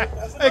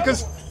 that's Hey,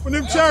 because when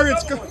them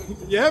chariots come,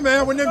 yeah,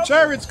 man, when them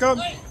chariots come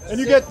and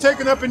you get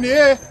taken up in the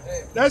air,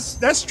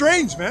 that's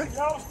strange, man.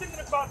 Yeah, I was thinking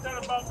about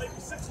that about maybe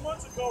 6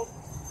 months ago.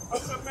 I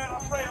said, man, I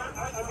pray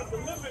I get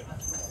delivered.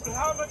 But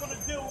how am I going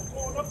to deal with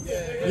going up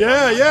there?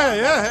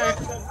 Yeah.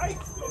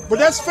 But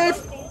that's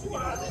faith.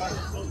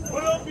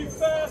 But it'll be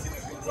fast.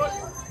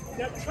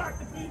 That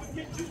tractor beam will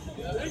get you.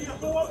 Then you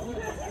go up and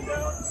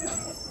down.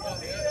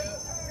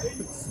 Then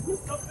you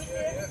swoop up in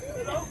there.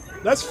 You know?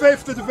 That's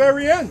faith to the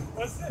very end.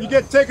 You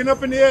get taken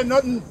up in the air,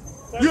 nothing.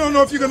 You don't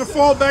know if you're going to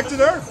fall back to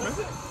the earth, man.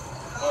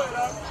 Go ahead,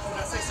 Al.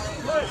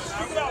 Go ahead.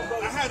 Speak it out,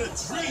 brother. had a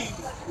dream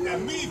that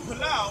me and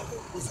Palau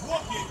was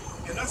walking,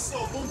 and I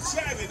saw Boom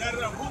Chavin. Out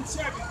of that Boom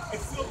Chavin, it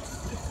filled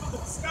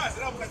the skies,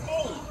 and I was like,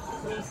 oh,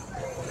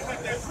 I had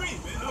that dream,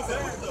 man. I was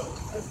like, what the?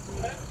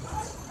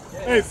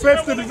 Hey,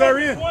 fifth to the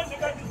very end. They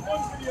got this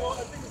one video,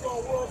 I think it's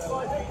on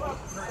Worldwide Hip Hop,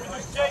 with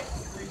this Jake,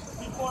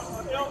 he fought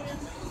on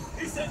aliens.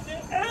 He said,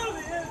 they're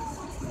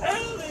aliens,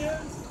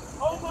 aliens.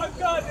 Oh my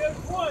God, there's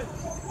one,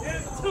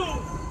 there's two,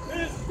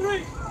 there's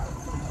three,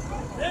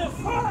 there's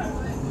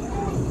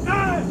 5,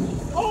 9.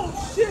 Oh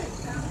shit,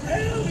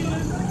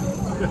 aliens.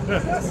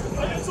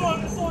 It's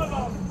on YouTube,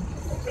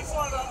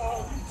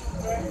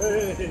 man.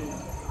 Hey.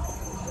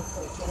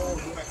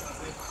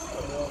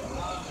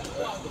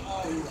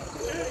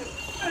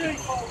 It ain't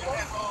called, bro.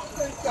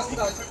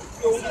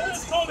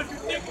 It's called if you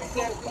think it's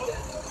called, bro.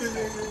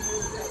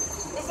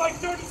 It's like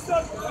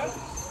 37, man.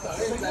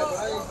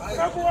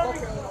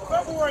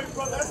 February,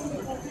 brother. That's what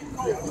we're going to keep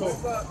calling.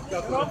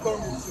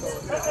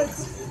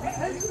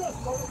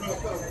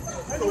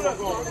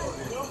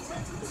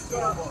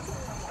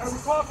 Are we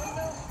coughing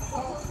now?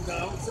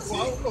 No,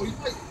 well, I don't know.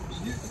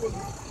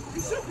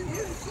 You should be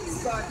here.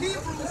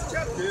 Hebrews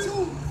chapter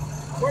 2,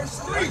 verse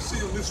 3.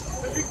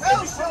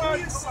 How shall we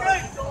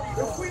escape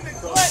if we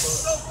neglect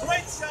so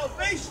great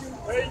salvation,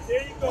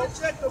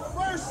 which at the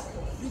first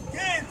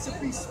began to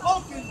be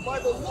spoken by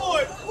the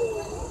Lord,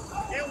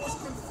 and was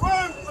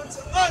confirmed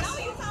unto us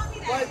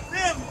by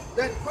them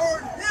that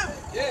heard him?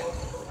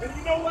 And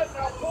you know what?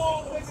 Now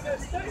Paul makes that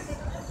statement.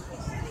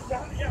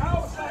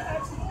 Yahweh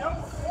actually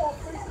dealt with Paul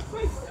face to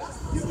face.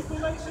 You the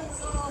Galatians,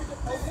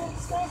 one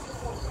starts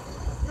with one.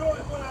 You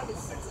only went out of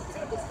 6 and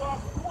 10, but start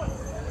with 1.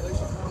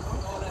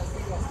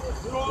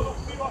 We all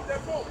beat off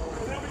that rope.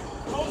 And then we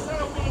most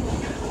time we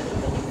get it.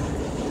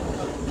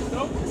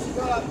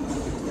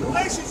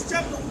 Galatians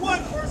chapter 1,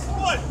 verse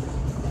 1.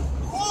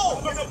 Paul,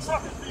 Look at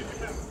truckers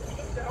leaving now.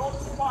 All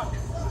this pocket.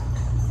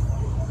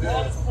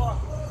 All this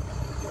pocket.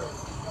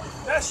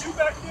 That's you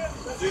back there?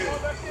 That's you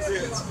back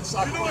there? You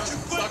know what you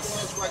could do?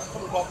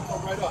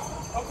 come right up.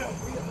 Okay.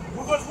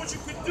 Because what you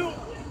could do.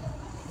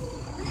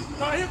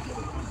 Now here.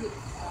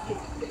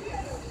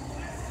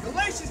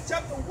 Galatians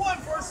chapter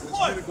 1, verse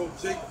 1.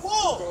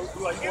 Paul,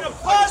 an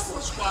apostle,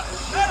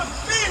 not of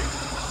men,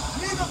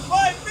 neither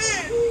by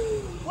men,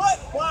 but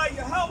by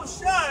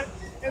Yahweh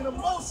and the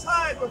Most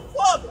High, the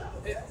Father.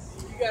 You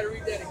got to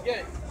read that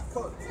again.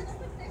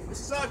 This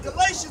is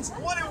Galatians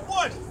 1 and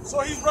 1. So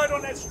he's right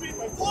on that street.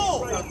 Like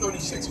Paul, an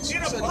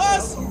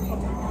apostle,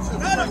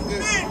 not of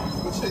men,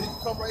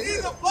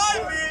 neither by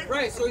men.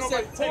 Right, so he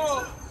said,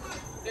 Paul,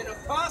 an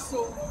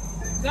apostle,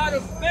 not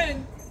of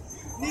men,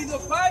 neither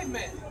by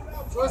men.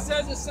 So it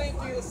says the same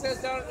thing it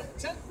says down in the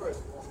 10th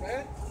verse,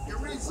 okay? It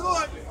reads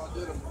on,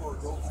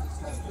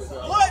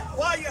 but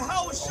by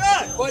Yahweh.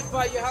 But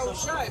by Yahweh.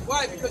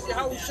 Why? Because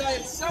Yahweh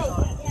himself,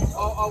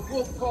 a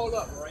wolf called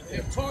up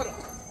and taught him.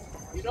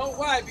 You know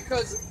why?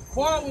 Because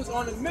Paul was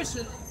on a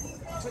mission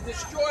to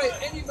destroy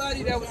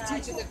anybody that was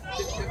teaching the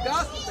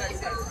gospel back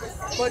then.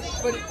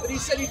 But he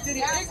said he did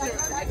it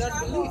ignorantly and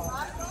unbelief.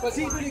 Because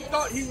he really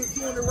thought he was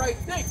doing the right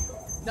thing.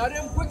 Now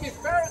them wicked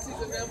Pharisees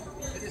and them,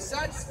 and the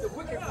Sadducees, the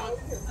wicked ones,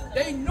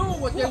 they knew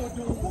what they were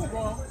doing was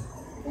wrong.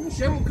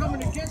 They were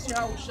coming against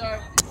Yahweh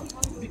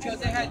because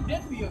they had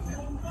envy of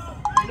him.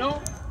 You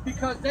know?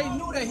 Because they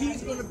knew that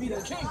he's going to be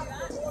the king.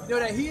 You know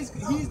that he's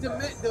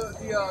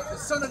the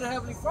son of the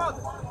Heavenly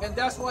Father. And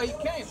that's why he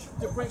came,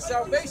 to bring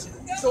salvation.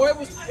 So it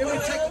would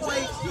take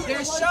away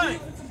their shine.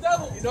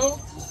 You know?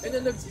 And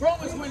then the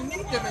Romans wouldn't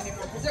need them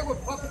anymore because they were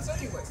puppets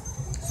anyway.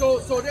 So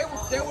what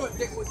they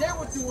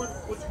were doing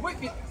was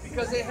wicked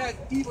because they had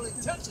evil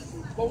intentions.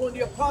 But when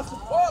the Apostle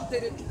Paul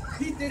did it,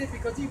 he did it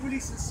because he really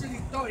sincerely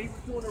thought he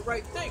was doing the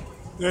right thing.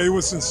 Yeah, he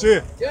was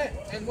sincere. Yeah,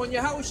 and when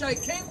Yahweh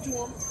came to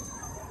him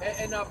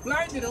and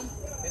blinded him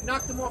and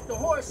knocked him off the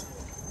horse,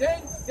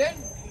 then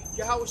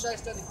Yahweh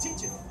started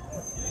teaching,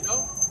 you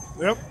know?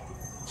 Yep.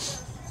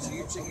 So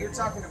you're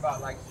talking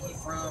about like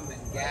Ephraim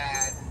and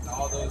Gad and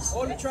all those.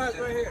 All the tribes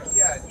right here.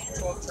 Yeah,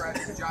 12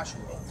 tribes of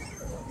Joshua,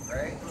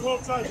 right?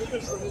 12 tribes of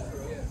Israel.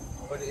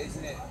 But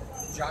isn't it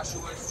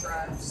Joshua's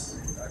tribes?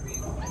 I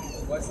mean,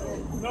 wasn't it?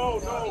 No.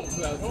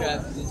 12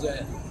 tribes of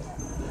Israel.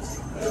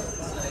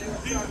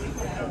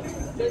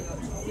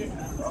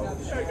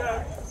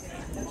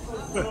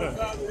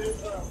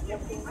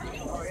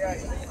 Oh yeah.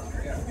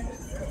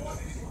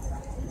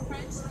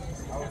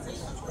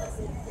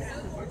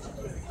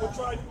 What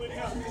tribe you in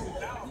now?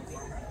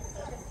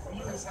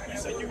 You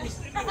said you was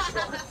in this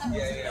tribe.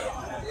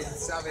 Yeah. In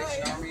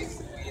Salvation Army, we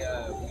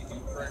do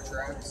prayer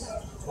tribes.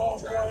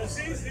 12 tribes.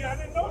 See, I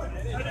didn't know that.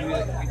 We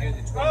do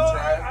the 12 I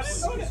tribes.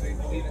 didn't know that. We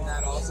believe in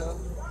that also.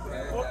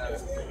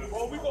 And,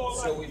 Well, we go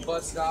so we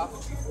bust off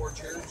before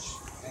church,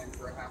 and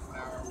for half an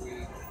hour we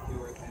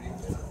do our thing.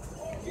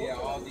 Yeah,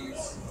 all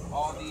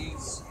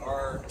these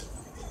are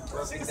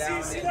broken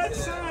down See that into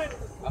sign?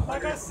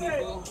 Like I 100 said,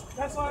 people.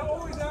 that's why I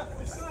always ask for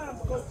the sign,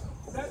 because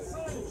that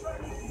sign is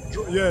trying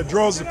to. Yeah, it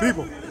draws the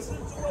people.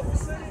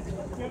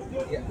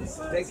 Yeah,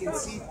 they can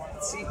see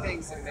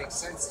things that make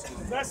sense to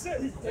them. That's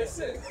it. That's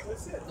it.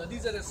 That's it. Now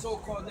these are the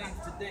so-called names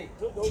today.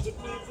 Those are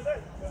names today.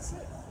 That's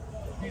it.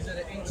 These are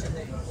the ancient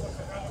names.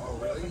 Oh,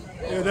 really?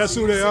 Yeah, that's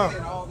who they are.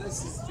 And all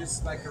this is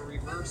just like a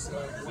reverse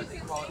of what they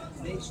call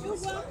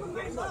nations.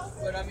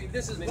 But I mean,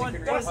 this is one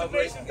That's the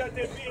republic. nation that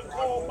they're being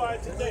called by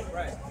today,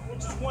 Right.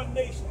 which is one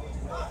nation.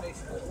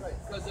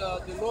 Because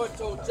the Lord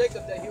told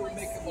Jacob that he would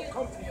make him a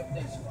company of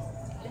nations.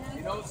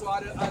 You know, so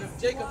out of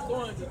Jacob's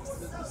loins, the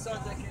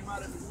sons that came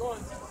out of his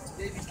loins,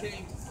 they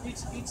became,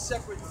 each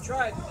separate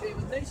tribe became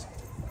a nation.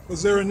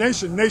 Because they're a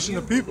nation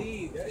of people.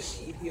 Believe that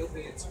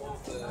Ethiopia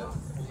told the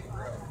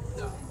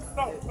No.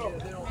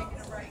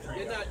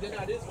 They're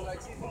not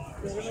Israelites either.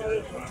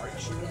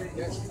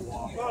 Yes.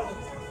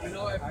 You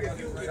know, if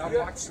I've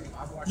watched them.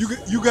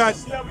 You got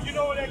Yeah, but you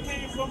know where that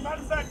came from.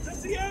 Matter of fact,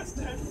 since he asked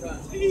that,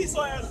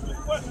 Esau asked the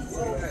question.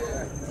 So,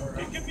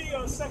 it could be 2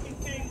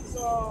 Kings, 2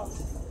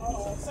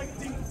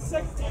 Kings, I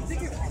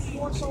think it's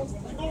 4, so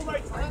you go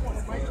right to the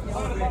point.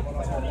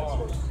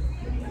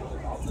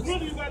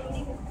 Really, you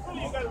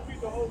gotta read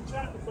the whole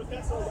chapter, but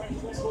that's all right.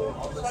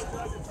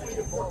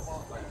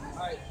 All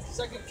right,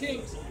 2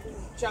 Kings,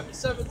 chapter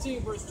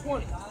 17, verse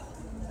 20.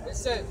 It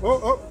says,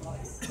 your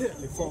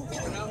phone.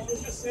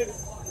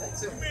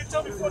 You mean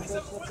tell me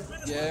 47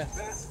 minutes? yeah.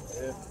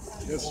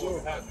 Yes, sir.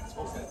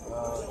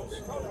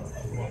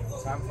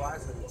 Time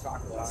flies when you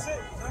talk a lot. That's it.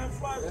 Time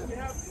flies when we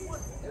have fun.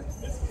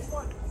 This is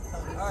fun.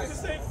 All right.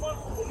 This ain't fun.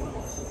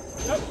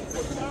 Yep.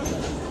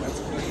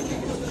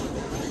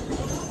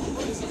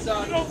 This is,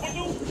 You know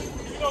Baloo?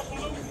 You know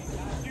Baloo?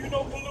 Do you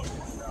know Baloo?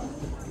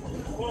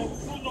 Well,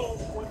 you know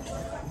what?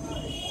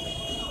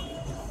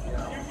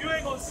 You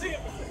ain't gonna see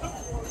him if you look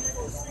for him. You ain't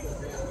gonna see him.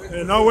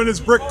 And not when it's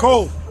brick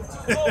cold.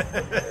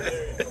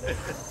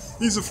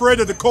 He's afraid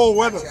of the cold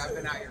weather. See, I've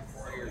been out here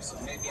 4 years, so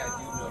maybe I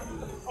do know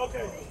Baloo.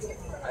 Okay.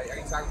 Are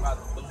you talking about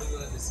the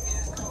Baloo of the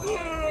skin?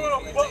 No.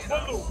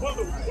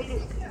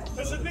 Baloo.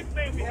 There's a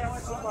nickname we have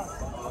for somebody.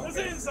 It's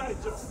an inside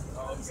joke.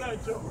 Inside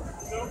joke.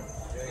 You know?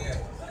 Yeah.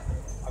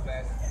 My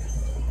bad.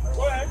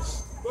 Go ahead.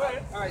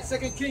 all right, 2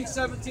 Kings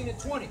 17 and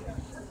 20.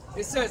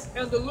 It says,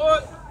 and the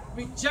Lord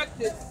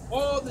rejected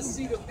all the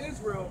seed of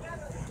Israel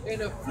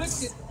and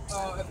afflicted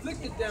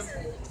them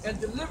and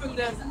delivered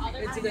them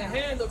into the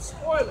hand of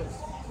spoilers.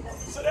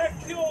 So that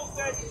kills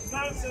that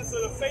nonsense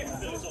of the faith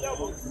of the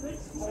devil.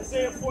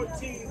 Isaiah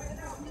 14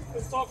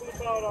 is talking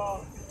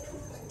about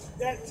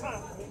that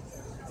time of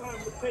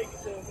the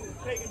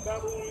pagan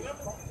Babylonian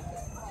Empire.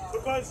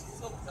 Because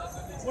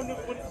when the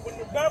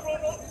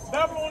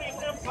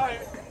Babylonian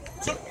Empire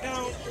took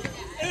down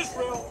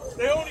Israel,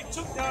 they only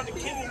took down the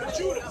kingdom of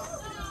Judah.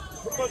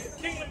 Because the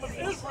kingdom of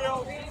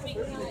Israel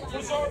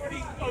was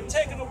already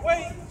taken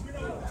away,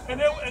 and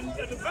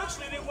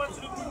eventually they went to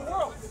the New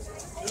World.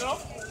 You know,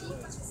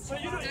 so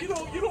you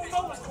don't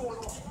know what's going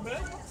on,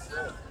 man.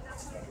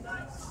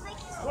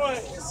 Go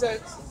ahead. It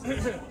says,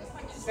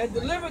 and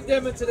delivered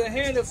them into the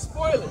hand of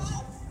spoilers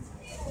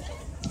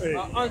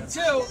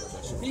until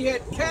he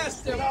had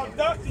cast them. Now,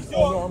 Dr.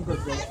 York,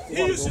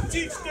 he used to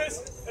teach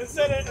this and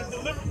said it and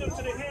delivered them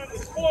to the hand of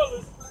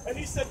spoilers, and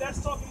he said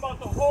that's talking about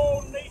the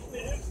whole nation of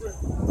Israel.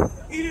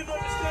 He didn't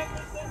understand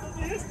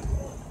the history.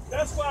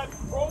 That's why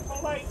Bro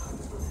Polite,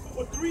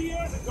 for 3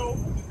 years ago,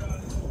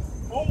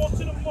 almost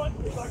to the month,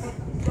 it was like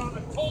around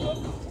October,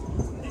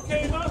 he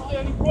came out there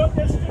and he brought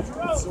that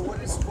scripture out. So what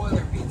does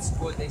spoiler mean?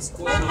 They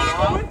spoiled the I'm going to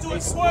law? go into They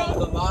it. spoiled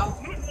the law?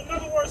 In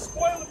other words,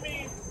 spoiler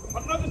means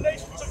another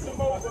nation took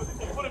them over and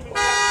put them in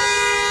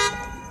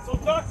captivity. So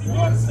Dr.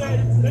 York said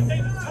that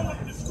they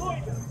totally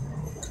destroyed them.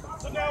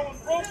 So now when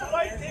Bro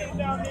Polite came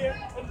down here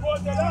and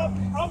brought that out,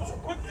 I was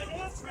quick to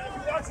answer it. If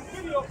you watch the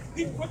video,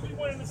 he quickly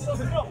went into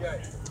something else.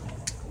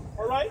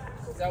 All right?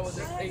 That was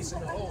an ace in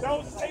the hole. That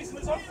was the case in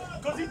his home.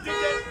 Because he did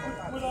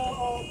that with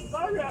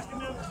Zyriak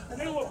and them, and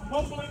they were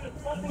mumbling and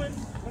fumbling.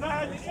 And I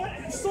had to get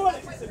it. He saw it.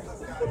 He said,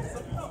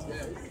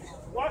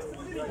 watch the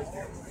video.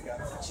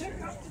 Check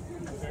out the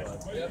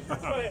video. Go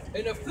ahead.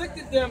 And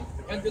afflicted them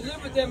and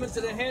delivered them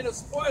into the hand of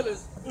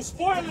spoilers. The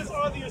spoilers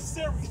are the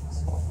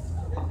Assyrians.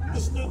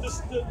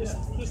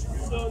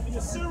 The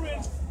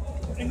Assyrians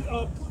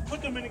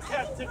put them in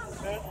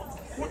captivity, man,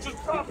 which was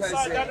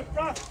prophesied by the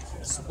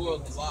prophets.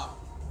 Spoiled the law.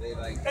 They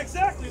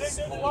Exactly. They just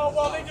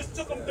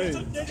took them. They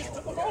just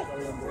took them over.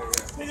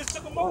 They just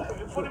took them over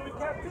and put them in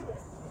captivity.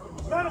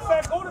 Matter of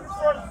fact, go to the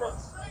first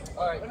verse.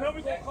 All right. And then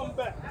we're gonna come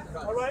back.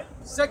 All right.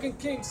 2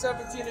 Kings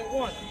 17 and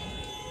 1.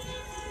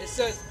 It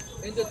says,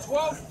 in the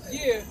 12th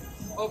year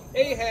of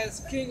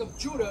Ahaz, king of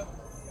Judah,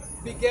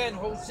 began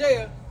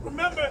Hosea.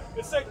 Remember,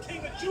 it said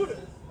king of Judah.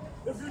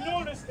 If you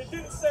notice, it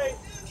didn't say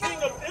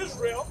king of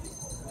Israel,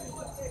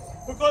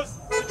 because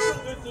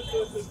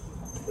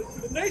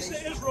the nation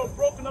of Israel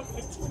broken up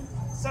into 2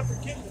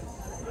 separate kingdoms.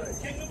 The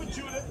kingdom of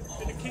Judah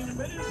and the kingdom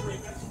of Israel.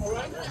 All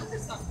right?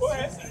 Go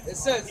ahead. It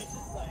says,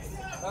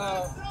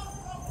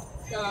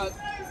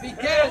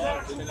 began.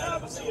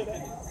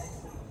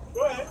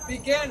 Go ahead.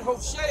 began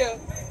Hoshea,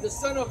 the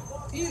son of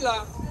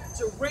Elah,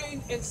 to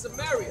reign in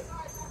Samaria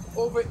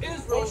over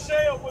Israel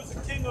Hoshea was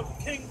the king of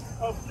Israel.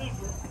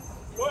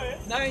 Go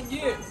ahead. 9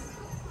 years.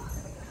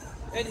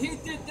 And he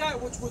did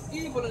that which was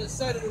evil in the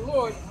sight of the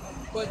Lord,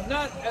 but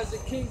not as the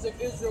kings of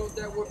Israel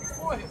that were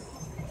before him.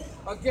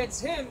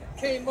 Against him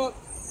came up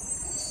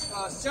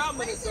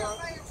Shalmaneser,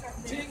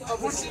 king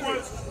of Which Assyria.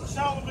 was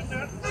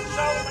Shalmaneser,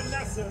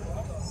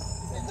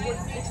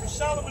 which was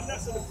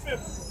Shalmaneser the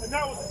fifth, and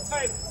that was the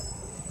title.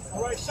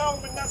 All right,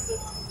 Shalmaneser,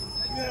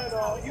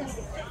 he was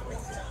the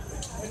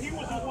fifth, and he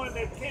was the one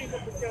that came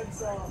up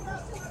against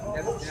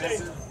Hoshea.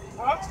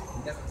 Huh?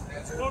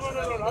 No,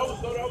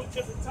 that was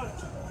different time.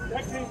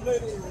 That came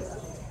later.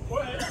 Go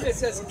ahead. It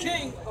says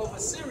king of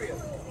Assyria.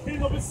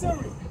 King of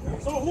Assyria.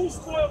 So who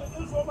spoiled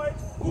the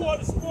Israelites? Who are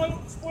the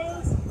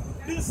spoilers?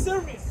 The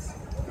Assyrians.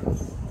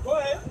 Go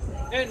ahead.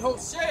 And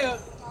Hoshea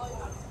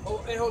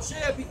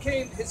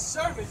became his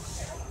servant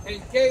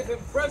and gave him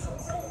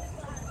presents.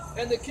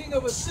 And the king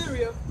of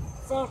Assyria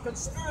found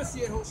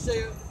conspiracy in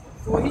Hoshea,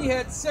 for he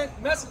had sent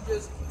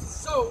messengers to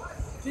So,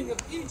 king of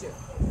Egypt,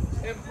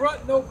 and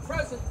brought no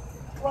present.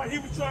 Right, he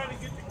was trying to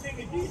get the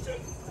king of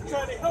Egypt to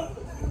try to help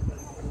him.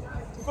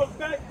 Because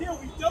back then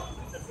we dealt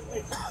with the different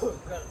nations.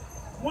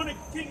 One of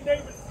King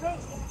David's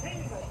sons was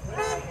Canaanite,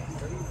 right?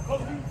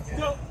 Because we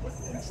dealt with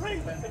and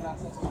trade with them.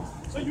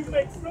 So you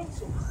make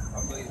friendships. I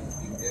believe in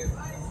King David.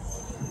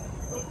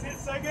 So 10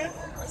 seconds.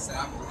 I said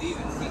I believe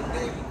in King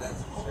David.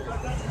 That's for sure.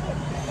 That's good.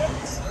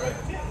 That's a great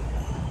king.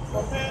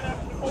 A man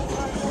after the Most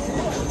High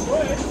God. Go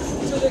ahead.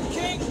 To the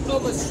king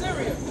of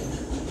Assyria,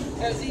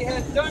 as he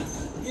had done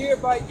year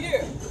by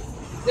year.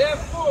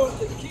 Therefore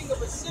the king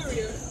of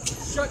Assyria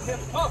shut him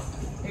up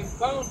and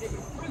bound him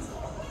in prison.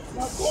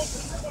 Now go to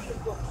the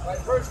 20th book. Right,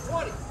 verse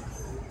 20.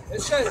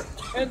 It says,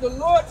 and the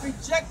Lord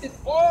rejected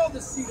all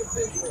the seed of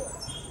Israel,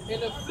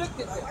 and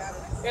afflicted them,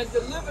 and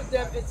delivered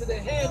them into the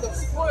hand of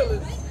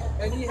spoilers,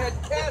 and he had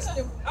cast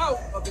them out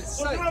of his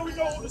So sight. now we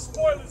know who the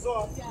spoilers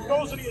are.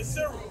 Those are the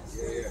Assyrians.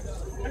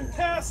 And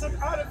cast them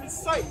out of his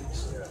sight.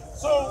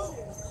 So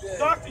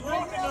Dr.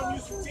 York and them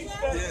used to teach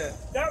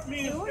that that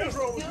means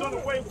Israel was done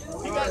away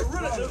with. He got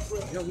rid of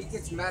Israel. You know, he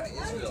gets mad at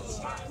Israel.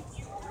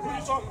 Who are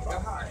you talking about?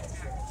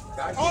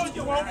 God Oh, used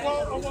you to want get well,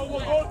 mad at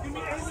go, give me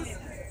Amos.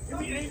 Give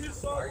me Amos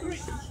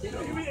 3.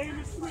 Give me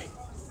Amos 3.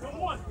 Go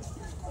 1.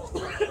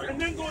 And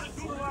then go to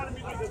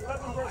Deuteronomy 11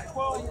 verse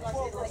 12,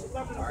 12 verse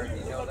 11, and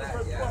You know 11 that?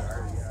 verse Yeah, 12.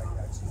 I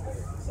got you.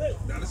 That's it.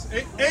 Now this is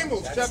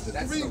Amos chapter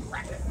That's 3. the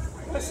racket.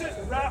 That's it.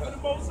 The wrath of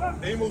the Most High.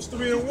 Amos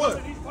 3 and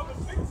 1. He's coming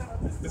big time.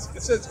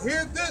 It says,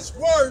 hear this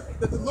word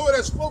that the Lord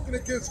has spoken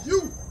against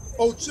you,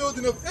 O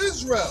children of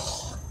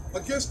Israel,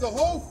 against the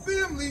whole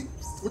family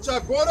which I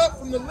brought up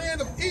from the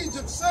land of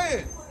Egypt,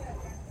 saying,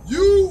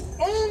 you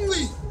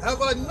only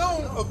have I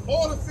known of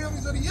all the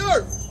families of the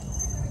earth.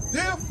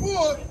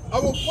 Therefore, I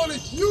will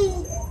punish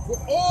you for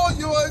all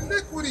your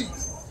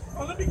iniquities.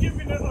 Well, let me give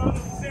you an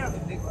example.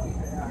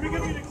 Let me give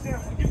you an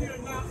example. Give you an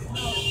example.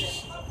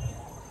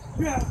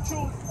 You have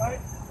children, right?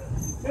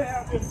 They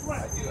have their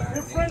friends.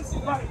 Their friends,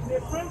 right?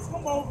 Their friends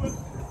come over.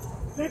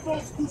 They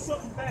both do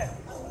something bad.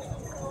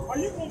 Are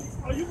you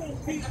gonna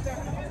beat that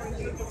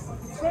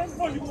friend,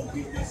 or are you gonna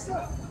beat your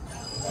son?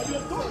 Or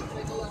your daughter?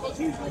 Because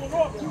he's going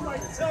off. You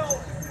might tell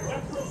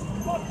that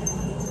person's mother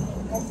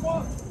or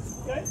father.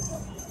 Okay?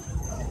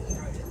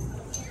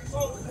 So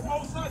the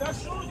Most High, that's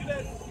showing you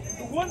that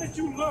the one that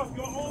you love,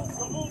 your own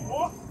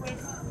offspring,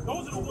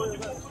 those are the ones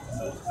you're going to put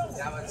yourself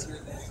down. Now let's hear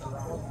this.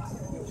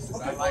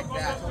 I like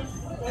that.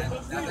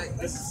 Now that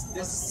this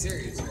is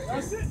serious right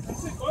That's here. it.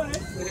 That's it. Go ahead.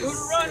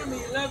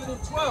 Deuteronomy 11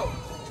 and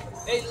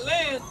 12. A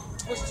land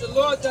which the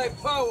Lord thy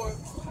power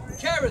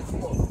careth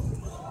for.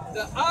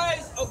 The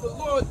eyes of the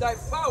Lord thy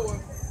power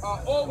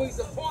are always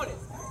upon it.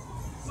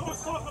 So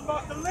it's talking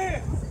about the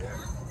land.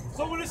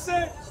 So when it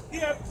said he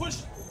had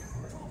pushed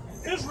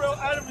Israel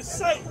out of his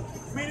sight,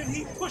 meaning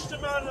he pushed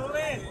them out of the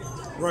land.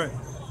 Right.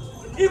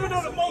 Even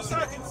though the Most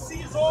High can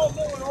see is all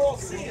knowing, all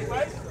seeing,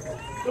 right?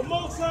 The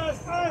Most High's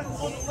eyes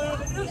was on the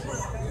land of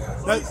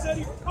Israel. So he said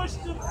he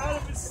pushed them out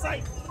of his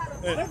sight.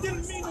 That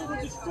didn't mean they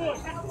were destroyed.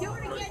 Do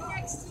it again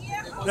next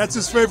year. That's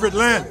his favorite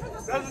land.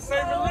 That's his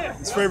favorite land.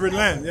 His favorite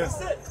land, yeah.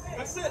 That's it.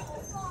 That's it.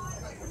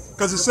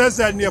 Because it says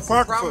that in the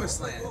Apocrypha.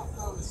 Promised land.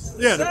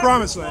 Yeah, the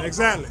promised land.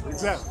 Exactly.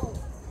 Exactly.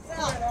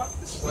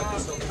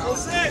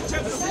 Hosea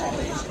chapter 4.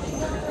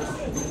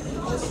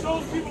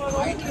 Those people are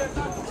over there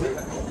not to be.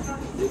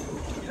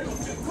 They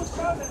don't get pushed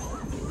out there.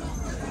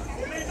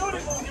 And they know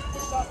they're going to get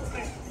pushed out the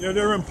land. Yeah,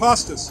 they're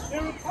imposters.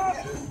 They're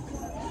impossible.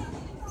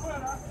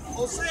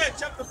 Hosea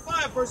chapter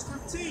 5 verse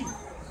 15.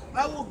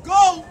 I will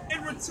go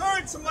and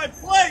return to my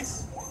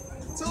place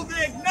till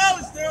they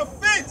acknowledge their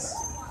offense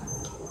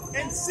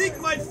and seek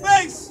my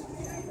face.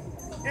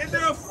 In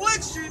their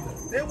affliction,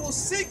 they will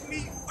seek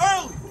me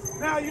early.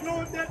 Now, you know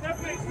what?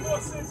 That makes more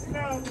sense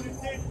now than it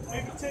did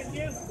maybe 10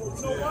 years ago.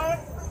 You know why?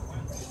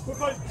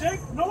 Because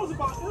Jake knows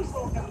about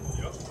Israel now.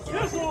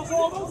 Israel's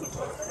all over the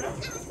place.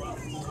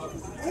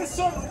 Right? There's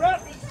certain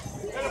rappers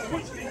that are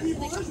pushing the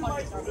Hebrew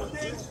Israelites, but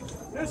then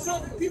there's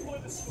certain people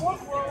in the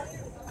sport world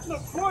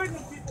Look, Floyd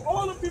and people,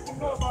 all the people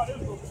know about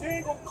Israel. They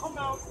ain't gonna come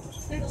out.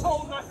 They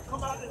told not to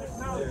come out and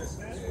acknowledge it,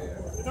 man.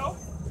 You know?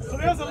 So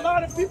there's a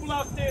lot of people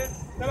out there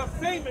that are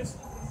famous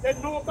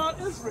that know about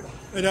Israel.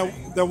 And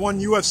that one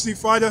UFC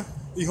fighter,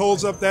 he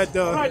holds up that.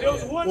 Right, there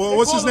was one. Well,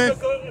 what's his name?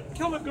 The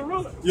Killer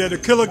Gorilla. Yeah, the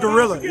Killer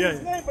Gorilla. I forget Yeah.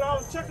 his name, but I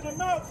was checking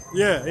him out.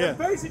 Yeah, yeah. And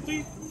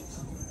basically,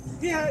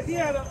 he had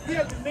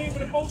the name of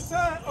the Most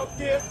High up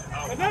there,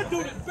 and that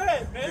dude is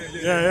bad, man.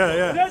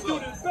 Yeah. That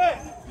dude is bad.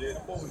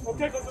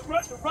 Okay, because the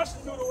Russian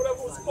dude or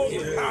whatever was supposed to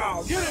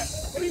get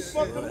it, and he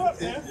fucked him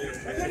up, man.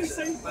 And then he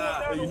said he's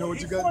going down. You know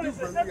what you got to do,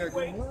 brother? You got to go.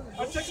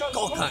 I checked out his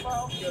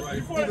profile.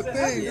 Before he was a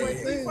heavyweight,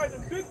 he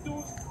fighting big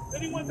dudes.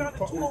 Then he went down to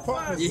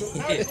 205. So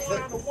now he's going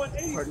down to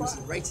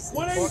 185.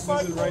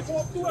 185 is going to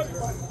walk through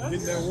everybody, man.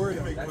 Getting that word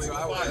to make money.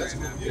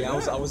 Yeah,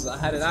 I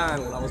had it on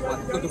when I was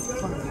looking for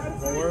fun.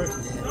 That word?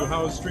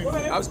 How was streaming?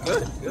 I was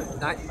good.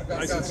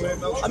 Nice and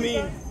slow. I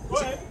mean,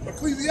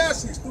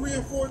 Ecclesiastes 3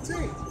 and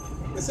 14.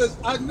 It says,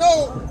 I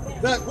know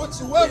that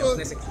whatsoever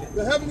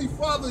the Heavenly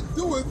Father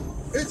doeth,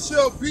 it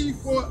shall be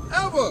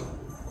forever.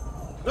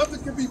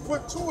 Nothing can be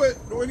put to it,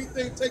 nor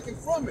anything taken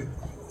from it.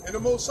 And the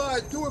Most High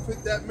doeth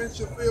it, that men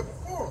shall fear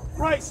before him.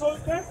 Right, so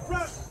that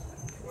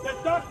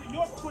Dr.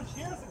 York pushed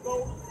years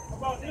ago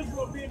about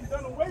Israel being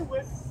done away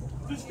with,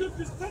 the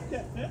scriptures cut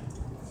that, man.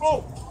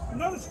 Oh,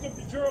 another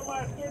scripture,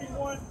 Jeremiah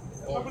 31,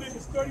 I believe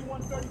it's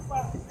 31,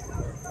 35.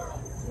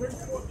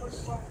 34,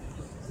 35.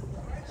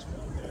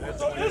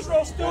 So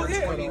Israel's still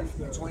here.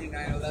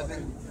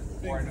 29:11.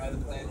 Or in other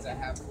plans I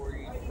have for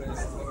you because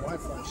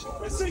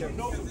That's it, you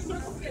know,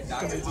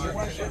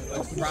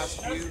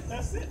 prosecute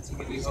that's it. to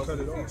give you hope.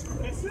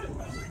 That's it.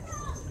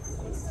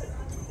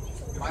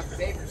 My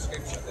favorite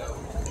scripture though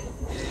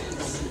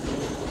is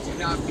do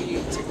not be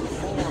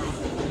conformed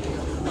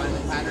by the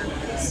pattern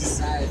of this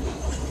society,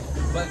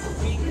 but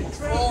be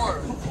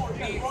conformed,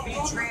 be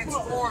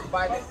transformed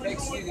by the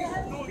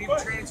be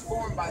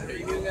transformed by the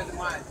renewing of the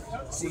mind,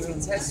 so you can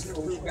test and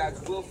approve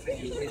God's will for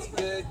you, His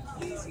good,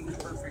 pleasing,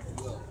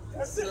 perfect will.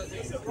 So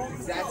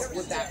that's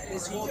what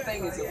this whole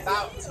thing is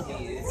about to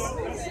me. Is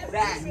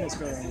that means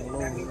that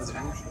I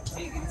have to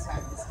dig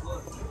inside this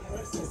book.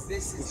 Because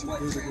this is what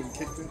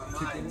transforms my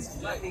mind.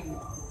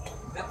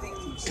 Nothing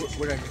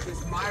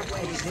because my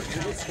ways, this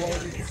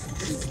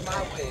is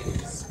my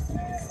ways.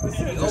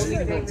 The only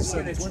thing that's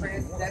going to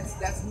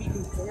that's me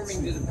conforming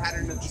to the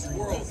pattern of this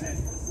world.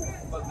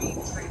 But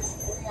being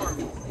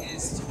transformed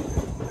is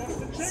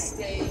to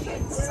stay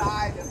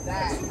inside of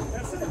that,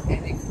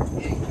 and it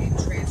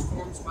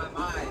transforms my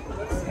mind,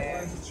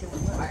 and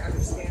I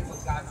understand what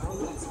God's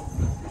will is.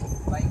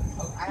 Like,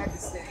 I have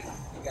this thing,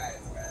 you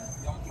guys,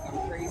 don't think I'm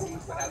crazy,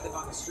 but I live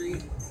on the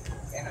street,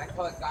 and I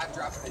call it God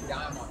dropping a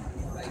dime on me.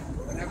 Like,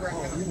 whenever I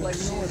have a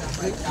question, I'm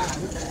like, God,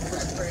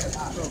 I pray a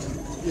lot.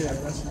 Yeah,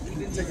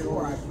 even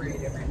before I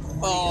prayed every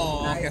morning.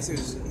 Oh, I guess it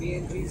was. Me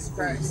and Jesus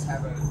Christ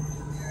have a.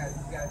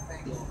 You gotta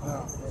thank him.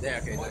 Yeah,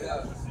 okay.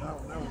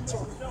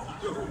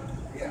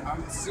 Yeah,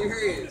 I'm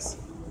serious.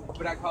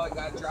 But I call it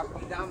God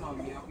dropping a dime on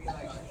me. I'll be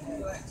like,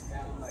 relax,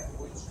 man. I'm like,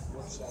 what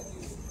should I do?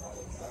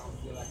 I don't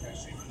feel like I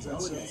should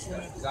do this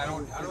stuff. Because I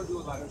don't do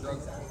a lot of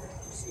drugs out here.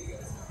 So you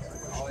guys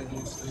know. All I do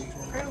is street.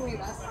 Apparently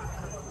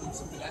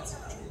that's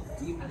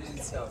demon in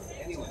itself.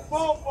 Anyway.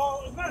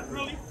 Well, not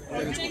really.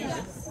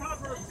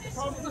 Proverbs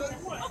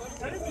 31.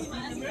 That is a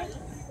demon, man.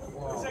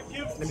 Let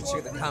me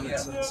check the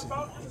comments.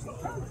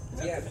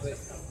 Yeah, but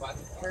about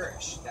to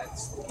perish.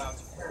 That's about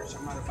to perish.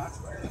 I'm not about to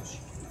perish.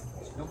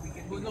 Nobody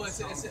can do it. It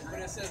says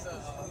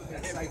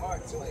heavy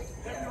heart.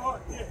 Heavy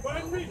heart. Yeah, go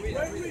ahead and read it. Go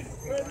ahead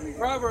and read it.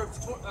 Proverbs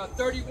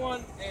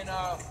 31 and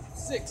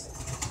 6.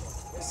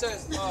 It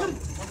says, I'm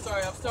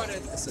sorry, I'm starting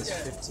at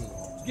 15.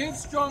 Give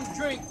strong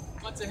drink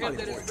unto him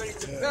that is ready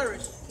to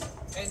perish,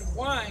 and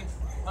wine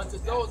unto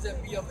those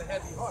that be of a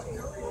heavy heart.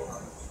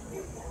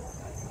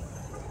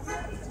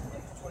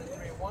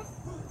 23 and 1.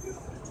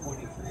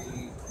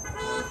 23.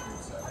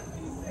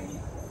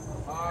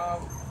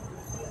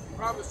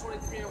 Proverbs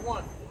 23 and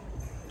 1.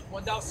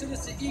 When thou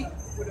sittest to eat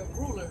with a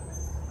ruler,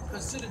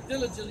 consider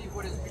diligently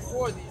what is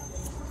before thee,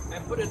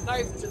 and put a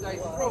knife to thy I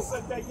throat.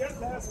 said that yet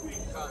last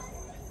week.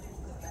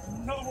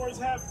 In other words,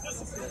 have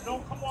discipline.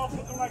 Don't come off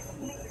looking like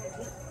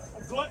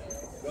a glutton.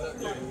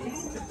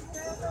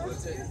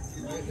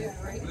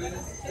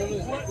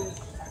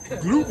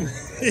 Gluten.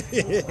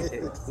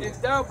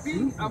 If thou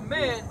be a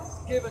man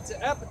given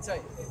to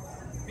appetite,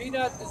 be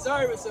not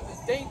desirous of his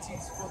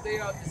dainties, for they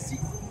are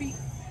deceitful meat.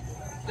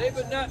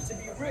 Labor not to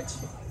be rich,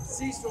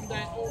 cease from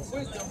thine own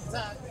wisdom.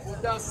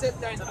 Wilt thou set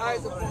thine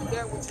eyes upon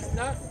that which is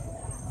not?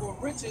 For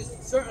riches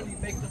certainly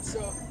make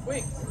themselves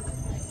wings.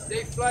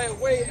 They fly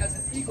away as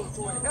an eagle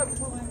toward heaven.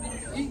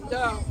 Eat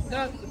thou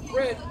not the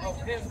bread of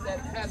him that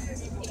hath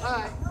an evil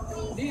eye,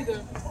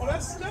 neither. Well,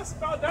 that's a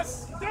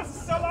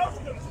sellout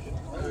scripture.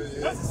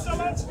 That's a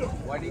sellout scripture.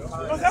 Why do you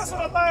call Because that's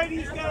what a lot of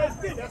these guys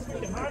did. That's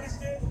what Johannes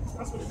did.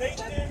 That's what Nate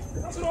did.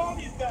 That's what all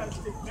these guys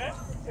did, man.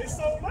 They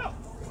sold out.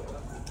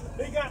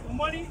 They got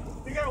money.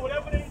 They got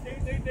whatever they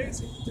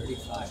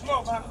 35.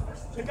 No,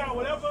 they got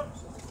whatever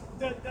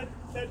that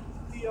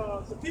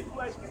the people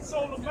that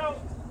sold them out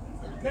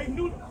They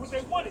knew what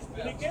they wanted,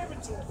 and they gave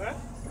it to them, man.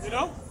 You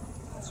know?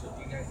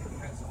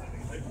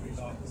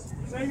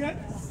 Say again?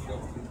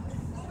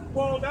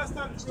 Well, that's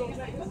not the real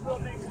name. The real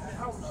name is the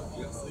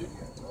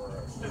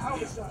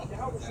Hawashai.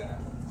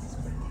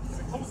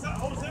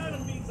 Hosanna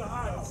means a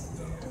higher.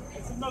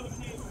 It's another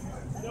king,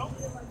 you know?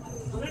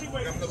 But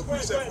anyway, got another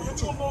precept for you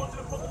too.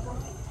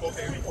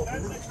 Okay.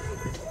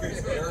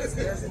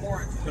 There's more.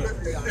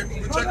 Hey,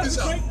 but check this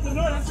out.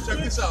 Check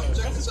this out.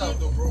 Check this out,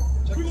 though, bro.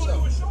 Check this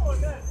out.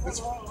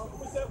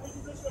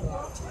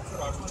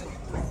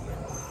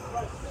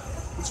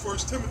 It's 1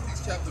 Timothy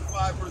chapter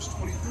 5, verse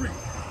 23.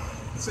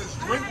 It says,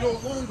 drink no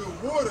longer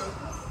water,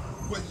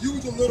 but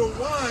use a little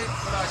wine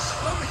for thy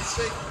stomach's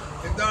sake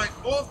and thine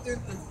often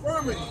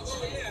infirmities.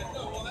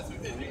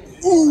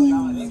 Ooh.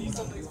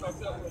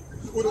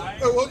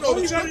 Well, no,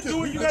 the scriptures,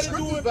 you gotta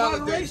do it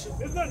moderation.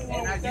 There's nothing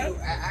wrong with that.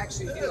 I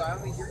actually do. I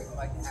only drink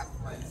like half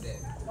a pint a day.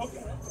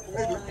 Okay.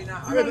 Really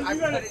not. I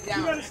cut it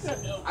down.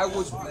 I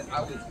was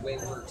way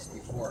worse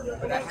before,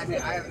 but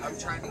I'm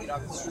trying to get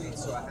off the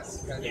streets, so I have to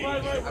cut it.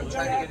 I'm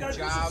trying to get a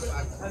job.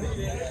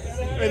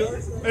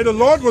 Hey, the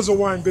Lord was a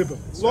wine bibber.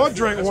 The Lord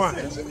drank wine.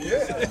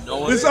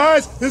 His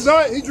eyes,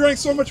 he drank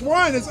so much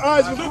wine, his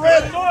eyes was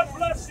red. Lord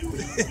bless you.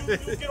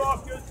 You get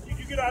off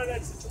you get out of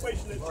that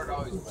situation. Lord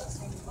always bless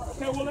me.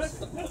 Okay, well that's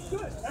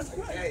good. That's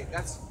good. Hey,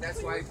 that's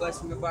why he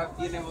blessed me about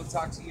being able to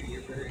talk to you.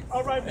 You're very.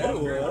 All right, bro.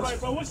 All right,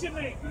 bro. What's your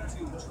name?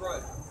 Troy.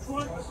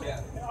 Troy?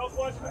 Yeah. I was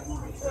watching the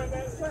movie Troy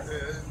last night.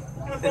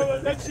 Yeah, brother,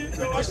 that shit,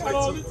 though, I got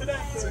all into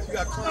that. Since you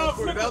got clowns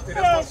put it out there,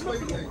 that's my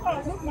slave name.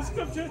 Look the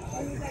scripture. I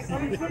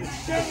mean,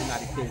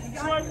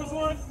 Troy was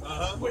on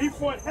where he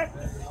fought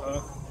Hector.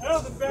 That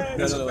was a bad.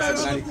 That's a bad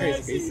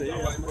scene. I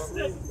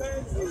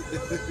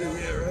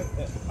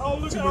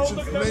was looking Too much at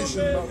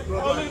information about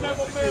brother. my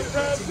man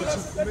Brad. Too much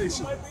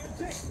information.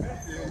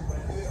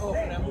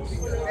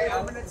 Hey,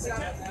 I'm gonna tell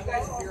you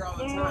guys are here all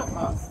the time,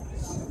 huh?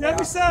 Yeah,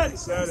 every Saturday.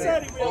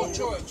 Saturday, man. Oh,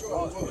 Troy.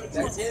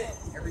 That's it.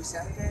 Every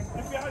Saturday.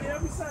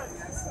 Every Saturday.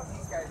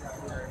 These guys out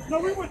here. No,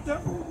 we with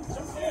them.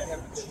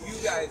 You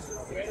guys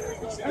are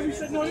Every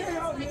Saturday. No, you're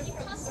out here.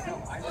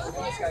 I know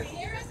these guys.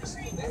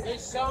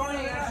 There's so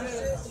many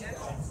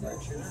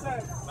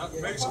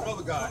Maybe some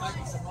other guys.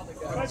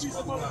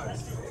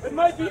 It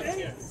might be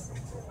 8.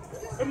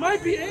 It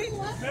might be 8,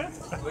 man.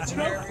 But you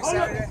here every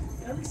Saturday?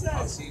 Every Saturday.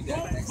 I'll see you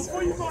guys next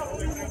Before you go, let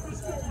me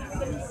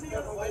see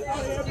us out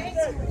here every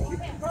day.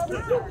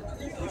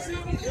 You see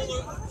me?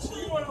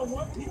 You want to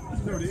want people?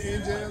 You know the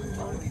angel?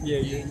 Yeah.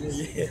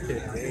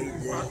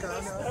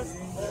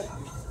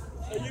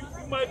 You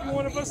might be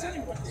one of us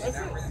anyway. That's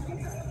it.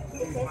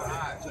 Okay.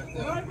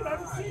 All right, but I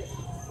can see it.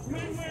 You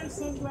ain't wearing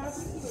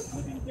sunglasses.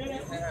 You're looking dead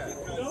at me.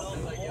 You know?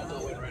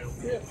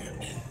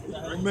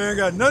 That man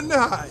got nothing to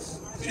hide.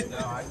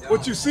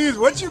 What you see is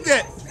what you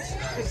get.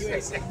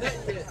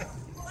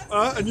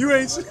 And you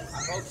ain't seen. I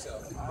hope so.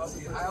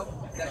 I hope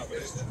that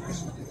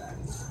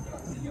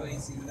you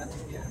ain't seen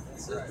nothing yet.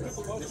 That's right. This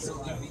is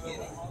the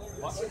beginning.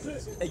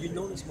 Hey, you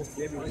notice most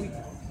every week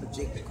the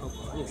Jake that comes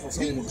from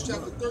Hebrews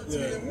chapter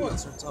 13 and 1.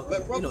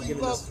 Let brotherly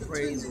love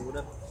praise or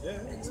continue, whatever.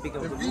 And speak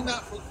of and the be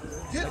not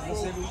forgetful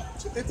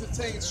to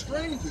entertain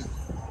strangers,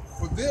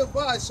 for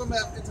thereby some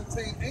have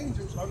entertained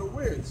angels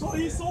unawares. So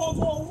he saw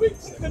all week.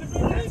 He could have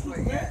been angels, man.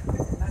 I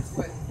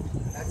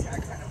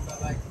kind of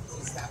felt like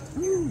just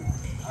happened.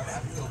 I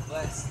feel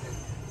blessed that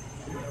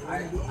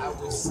I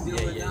was still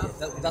enough.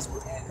 That's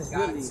what, because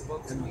God really,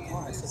 spoke to in me the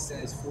car, and it just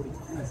says said, 40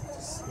 degrees.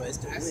 But it's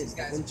the ask wind, these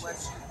the guys a wind chill.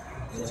 question.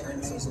 Yeah,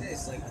 Turn so this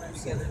it's like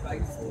together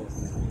like Well,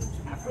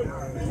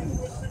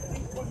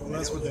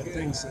 that's what that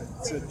thing said.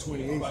 It said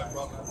 28.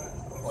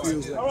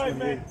 Feels like All right, 28.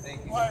 man.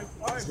 All right,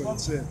 That's what it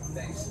said.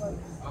 thanks.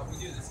 We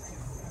do this.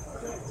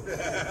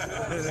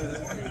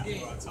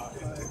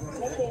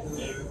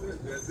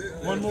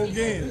 One more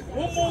game.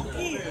 One more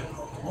key.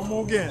 One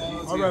more game.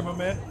 All right, my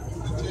man.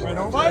 Right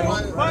on. Buy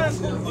us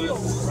a deal.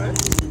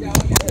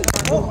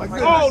 Oh, my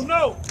goodness. Oh,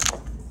 no.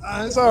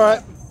 It's all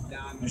right.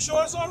 You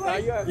sure it's all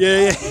right? Yeah.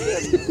 You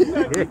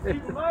gotta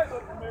keep your eyes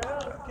open, man. The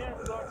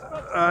cameras are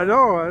expensive. I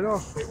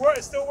know.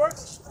 It still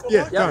works? Still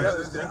Yeah, works?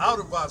 come. The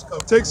outer box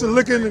cover. Takes a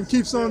licking and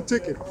keeps on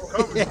ticking.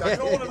 You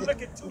don't want to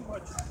lick it too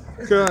much.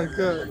 Good.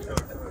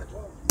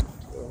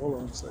 Hold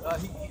on a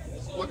second.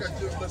 Look at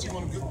you, unless you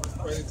want to get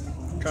right into it.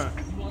 Okay.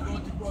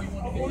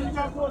 Oh, you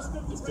got more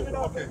stuff to bring it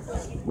up. Okay.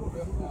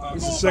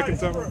 This is the second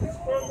time.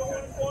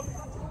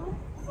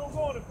 Don't go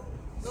on it.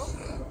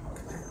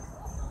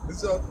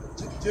 It's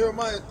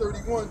Jeremiah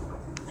 31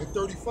 and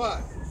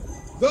 35.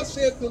 Thus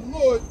saith the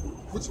Lord,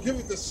 which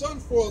giveth the sun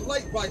for a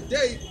light by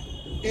day,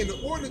 and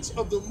the ordinance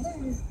of the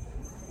moon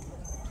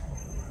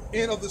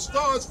and of the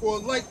stars for a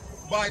light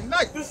by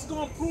night. This is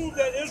going to prove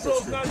that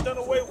Israel's not done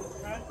away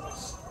with, man.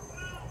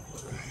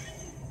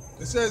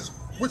 It says,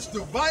 which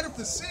divideth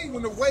the sea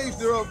when the waves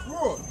thereof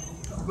roar.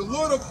 The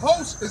Lord of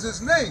hosts is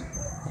his name.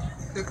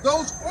 If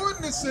those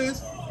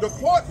ordinances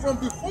depart from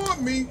before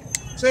me,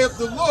 saith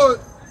the Lord,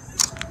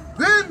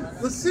 then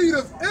the seed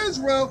of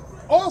Israel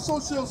also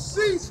shall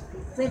cease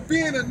from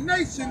being a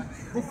nation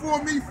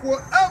before me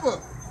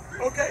forever.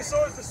 Okay,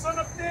 so is the sun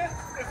up there?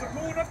 Is the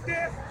moon up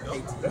there?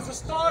 Is the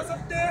stars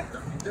up there?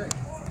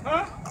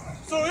 Huh?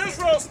 So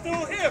Israel's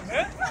still here,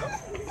 man.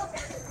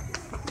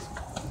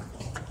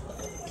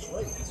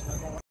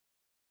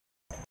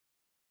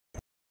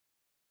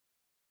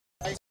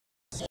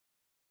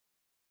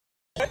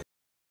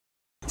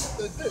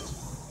 Says this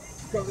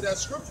because of that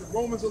scripture,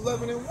 Romans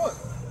 11:1.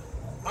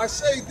 I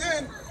say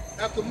then,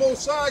 after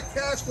Mosiah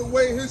cast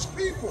away his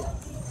people,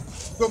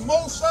 the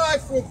Mosiah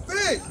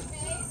forbid,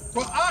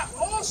 for I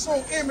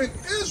also am an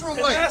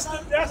Israelite.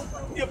 And that's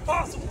the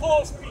Apostle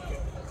Paul speaking.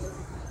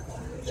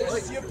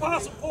 The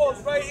Apostle Paul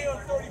is right here on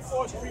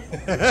 34th Street.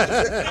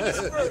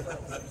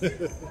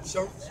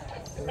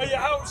 Hey,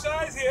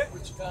 Yahushua is here.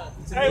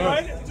 Hey,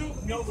 right?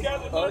 You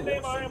gathered my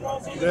name, I am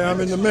also. Yeah, I'm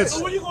in the midst.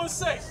 So what are you going to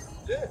say?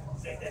 Yeah.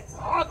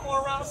 I'm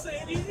going around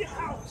saying these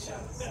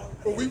Yahushua.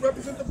 But we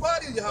represent the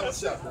body of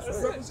Yahushua. We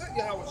represent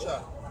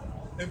Yahushua.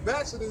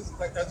 Ambassadors,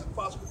 like as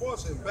Apostle Paul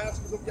said,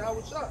 ambassadors of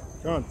Yahushua.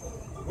 Come on.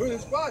 We're in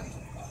his body.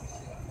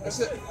 That's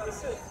it. Hey,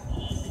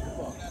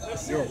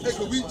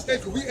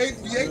 we ate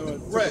the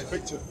bread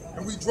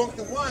and we drunk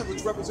the wine,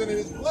 which represented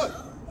his blood.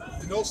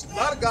 You know, a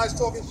lot of guys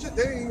talking shit,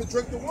 they didn't even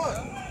drink the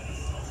wine.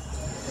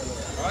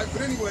 All right,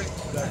 but anyway,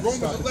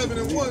 Romans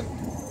 11:1,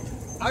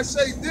 I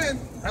say then,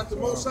 after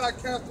Mosiah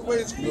cast away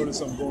his people,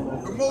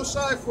 the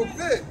Mosiah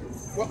forbid,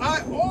 for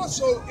I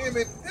also am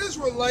an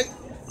Israelite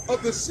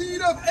of the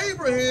seed of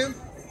Abraham,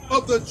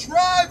 of the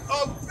tribe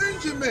of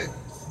Benjamin.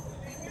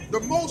 The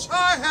Most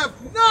High have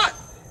not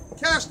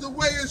cast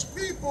away his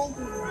people,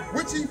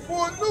 which he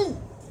foreknew.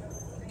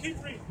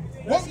 Keep reading.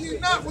 What ye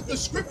not what the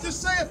scripture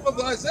saith of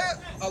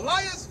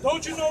Elias?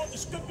 Don't you know what the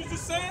scriptures are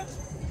saying?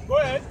 Go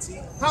ahead.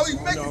 How he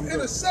maketh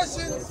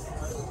intercession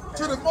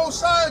to the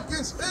Most High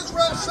against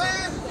Israel,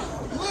 saying,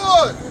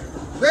 Lord,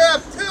 they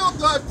have killed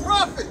thy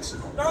prophets.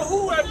 Now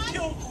who have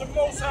killed the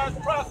Most High's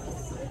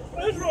prophets?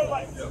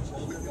 Israelites.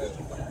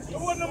 It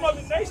wasn't no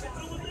other nation,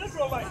 it was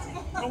Israelites.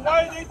 And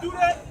why did they do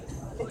that?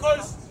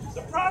 Because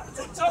the prophets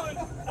were telling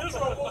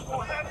Israel what was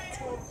going to happen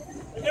to them,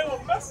 and they were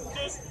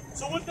messengers.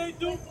 So what they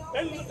do,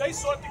 they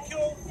sought to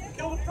kill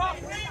the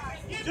prophets.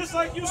 Just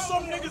like you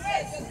some niggas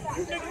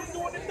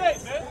doing today,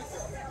 man.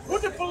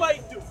 What did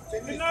Polite do?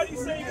 And now he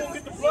say he gonna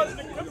get the blood and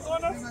the crips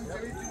on us?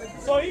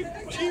 So he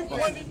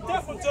wanted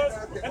death with us,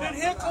 and then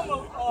here come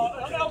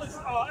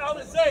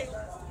Alizé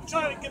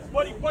trying to get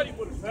buddy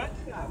with him, man.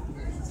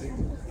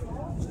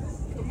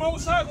 The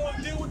Most High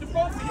gonna deal with the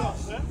both of y'all,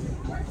 man,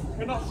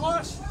 in a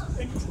harsh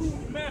and cruel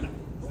manner.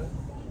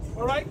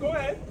 All right, go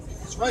ahead.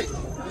 That's right.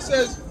 It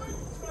says,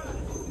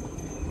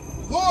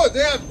 Lord,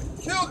 they have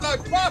killed thy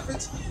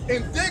prophets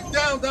and digged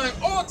down thine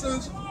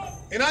altars,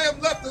 and I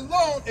am left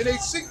alone, and they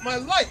seek my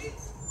life.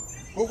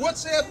 But what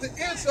saith the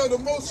answer of the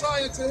Most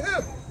High unto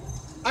him?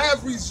 I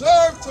have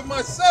reserved to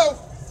myself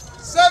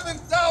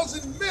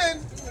 7,000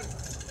 men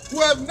who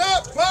have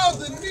not bowed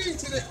the knee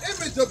to the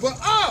image of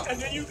Baal.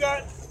 And then you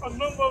got a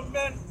number of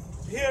men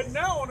here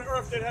now on the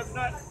earth that have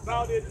not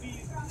bowed their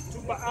knees to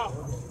Baal.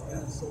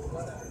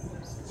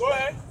 Go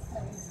ahead.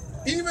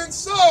 Even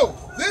so,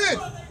 then,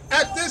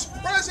 at this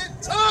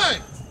present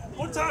time.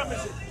 What time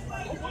is it?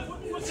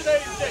 What's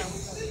today's date?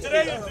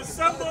 Today is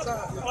December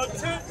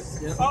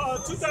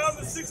 10th,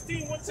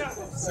 2016. What time?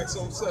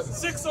 6:07.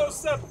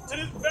 6:07. To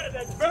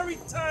that very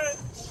time,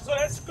 so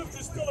that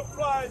scripture still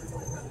applies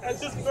at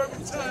this very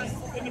time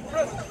in the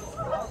present.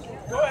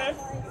 Go ahead.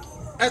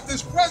 At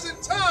this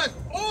present time,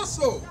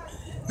 also,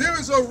 there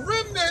is a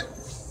remnant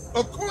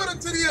according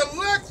to the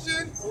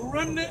election. A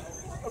remnant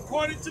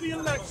according to the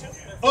election.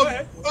 Go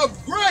ahead.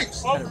 Of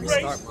grace. Of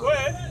grace. Go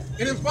ahead.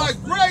 And if by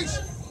grace,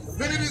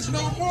 then it is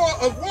no more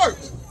of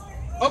works.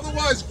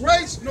 Otherwise,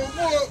 grace, no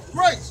more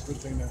grace.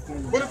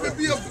 But if it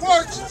be of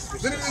works,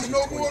 then it is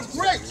no more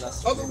grace.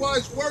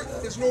 Otherwise, work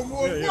is no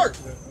more work.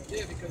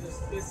 Yeah, because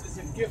it's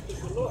a gift of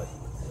the Lord.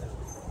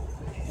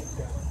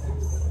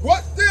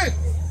 What then?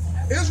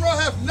 Israel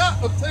have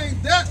not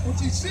obtained that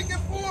which he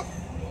seeketh for,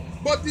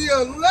 but the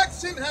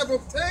election have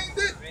obtained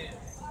it.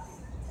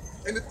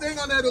 And the thing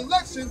on that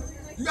election,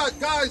 you got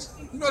guys,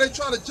 you know, they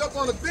try to jump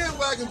on the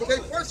bandwagon, but they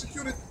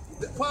persecuted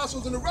the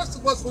apostles and the rest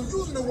of us for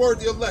using the word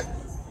the elect.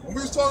 When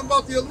we was talking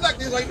about the elect,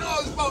 they're like, no,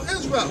 it's about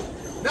Israel.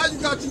 Now you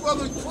got you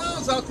other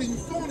clowns out there, you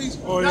phonies.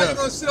 Now you're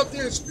going to sit up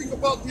there and speak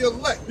about the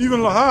elect. Even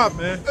Lahab,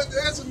 man.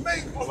 That's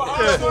amazing.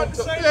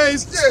 Yeah,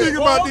 he's speaking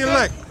about the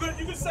elect. But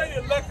you can say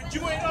the elect, but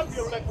you ain't of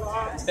the elect,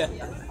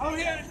 Lahab. I'm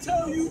here to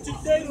tell you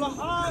today,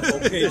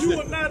 Lahab, you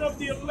are not of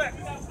the elect.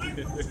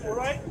 All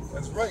right?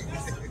 That's right.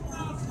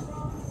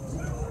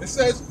 It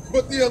says,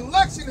 but the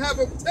election have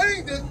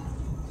obtained it,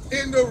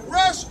 and the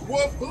rest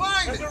were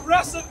blinded. And the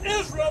rest of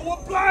Israel were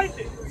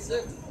blinded.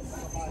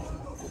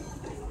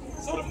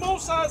 So the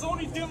Most High is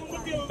only dealing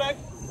with the elect,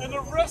 and the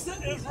rest of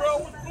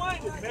Israel was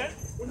blinded, man.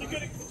 When you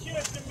get a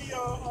chance, give me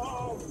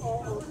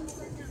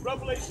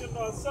Revelation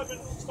 7,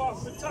 start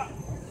from the top.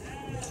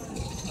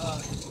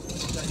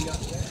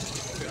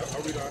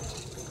 I'll read on.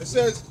 It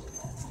says,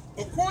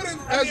 according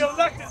as the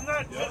elect is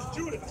not just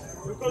Judah,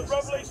 because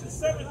Revelation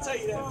 7 tell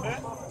you that,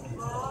 man.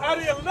 Out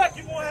of the elect,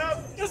 you're going to have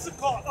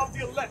Issachar of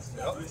the elect.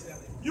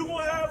 You're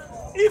going to have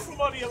Ephraim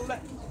of the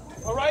elect.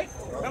 All right?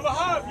 And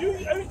Lahab,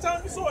 every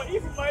time you saw an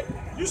Ephraimite,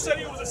 you said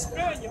he was a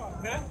Spaniard,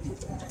 man.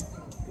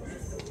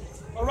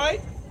 All right?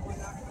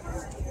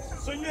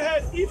 So you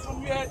had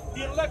Ephraim, you had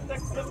the elect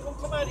that's going to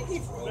come out of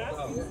Ephraim, man.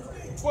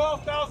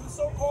 12,000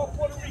 so-called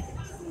Puerto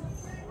Ricans.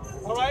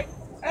 All right?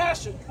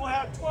 Asher, you're going to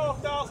have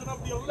 12,000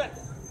 of the elect.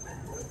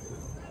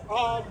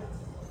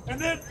 And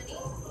then,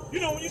 you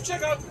know, when you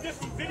check out the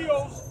different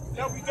videos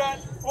that we got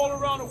all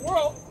around the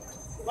world,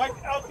 like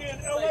out there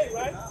in LA,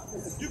 right?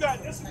 You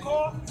got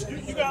Issachar,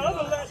 you got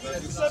other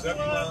Latin,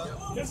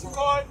 Zebulon,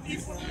 Issachar,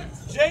 Ephraim,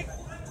 Jake,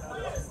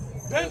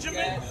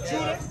 Benjamin,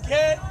 Judah,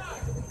 Gad,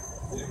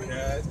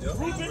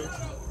 Reuben.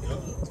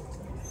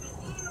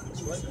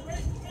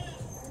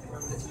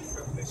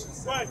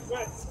 Right.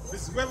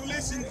 This is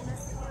Revelation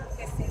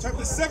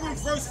chapter 7,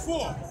 verse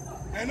 4.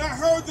 And I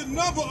heard the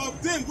number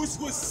of them which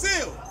was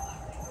sealed.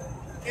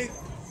 And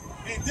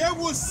there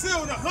was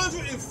sealed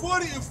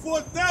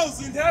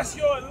 144,000. That's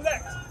your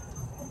elect.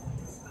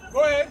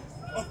 Go ahead.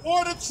 Of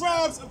all the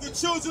tribes of the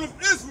children of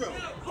Israel.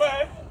 Go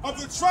ahead. Of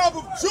the tribe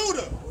of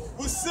Judah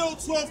was sealed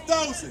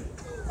 12,000.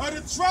 Of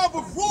the tribe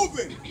of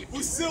Reuben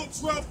was sealed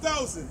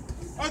 12,000.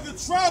 Of the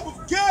tribe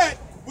of Gad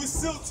was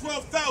sealed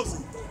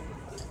 12,000.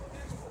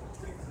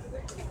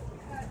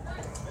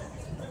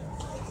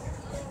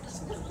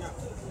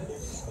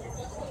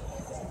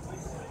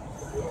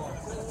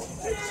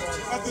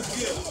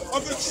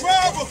 Of the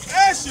tribe of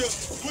Asher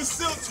was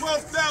sealed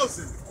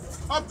 12,000.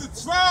 Of the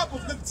tribe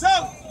of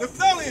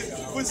Naphtali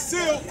was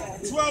sealed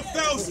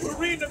 12,000. We're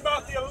reading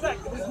about the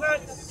elect. It's not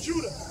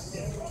Judah.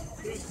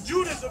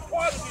 Judah's a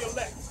part of the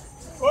elect.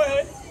 Go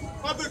ahead.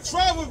 Of the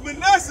tribe of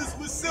Manasseh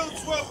was sealed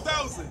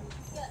 12,000.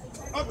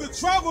 Of the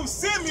tribe of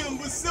Simeon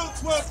was sealed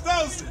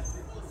 12,000.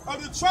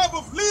 Of the tribe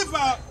of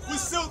Levi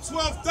was sealed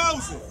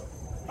 12,000.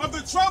 Of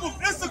the tribe of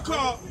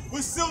Issachar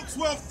was sealed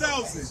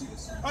 12,000.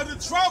 Of the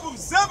tribe of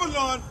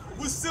Zebulon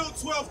was sealed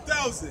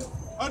 12,000.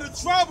 Of the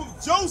tribe of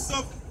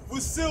Joseph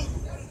was sealed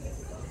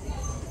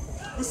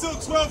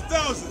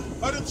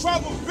 12,000. Of the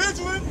tribe of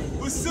Benjamin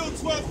was sealed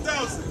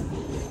 12,000.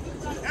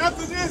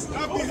 After this,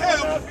 I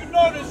beheld. Now, if you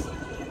notice,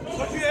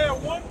 but you had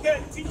one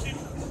cat teaching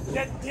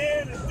that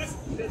Dan is this,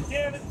 that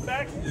Dan is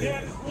back, and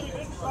Dan is really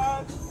this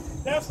tribe.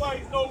 That's why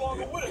he's no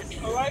longer with us.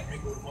 All right.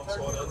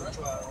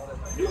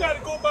 You got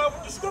to go by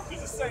what the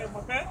scriptures are saying,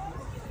 my man.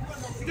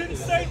 You didn't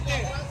say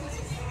Dan.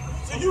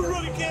 So you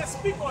really can't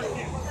speak on it.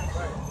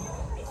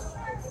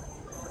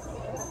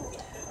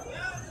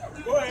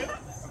 Go ahead.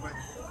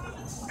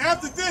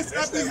 After this,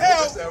 I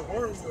beheld.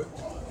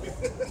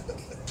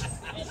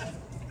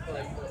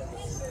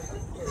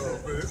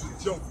 This is a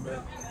joke,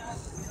 man.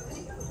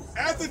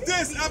 After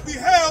this, I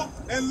beheld,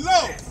 and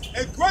lo,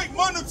 a great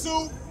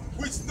multitude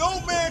which no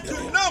man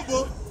could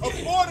number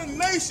of all the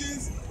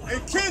nations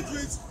and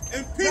kindreds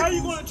and peoples. Now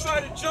you're going to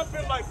try to jump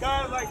in like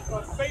guys like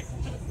Faith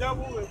to the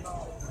Devil and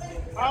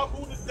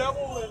Albu the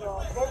Devil and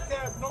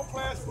vocab, no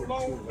class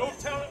alone, no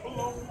talent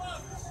alone.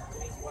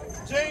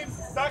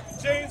 Dr.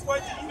 James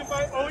White, the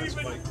Edomite, or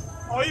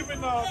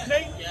even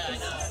Nate,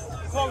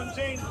 call him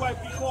James White,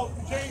 we call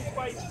him James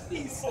White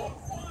Esau.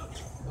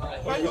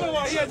 But you know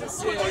why he had to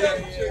switch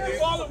that?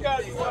 All them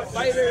guys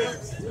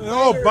They're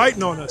all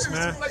biting on us,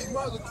 man.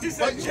 He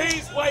said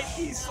James White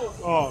Esau.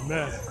 Oh,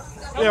 man.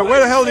 Yeah, where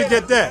the hell did he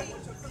get that?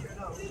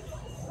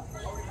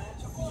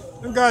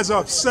 Them guys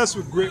are obsessed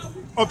with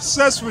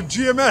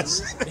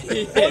GMS.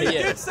 He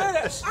did say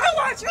that. I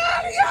watch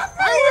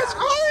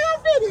all your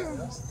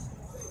videos.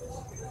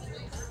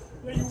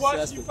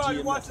 You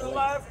probably watching a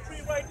live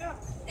stream right now.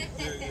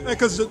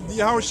 Because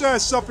Yahushua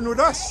is supping with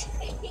us.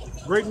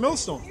 Great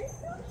Millstone.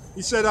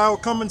 He said, I'll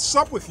come and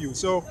sup with you.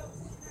 So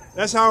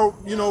that's how,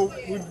 you know,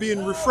 we're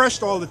being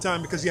refreshed all the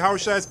time, because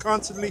Yahushua is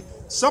constantly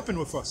supping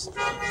with us.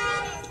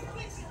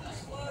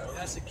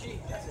 That's the key.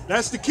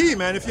 That's the key,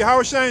 man. If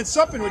Yahushua ain't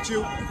supping with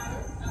you,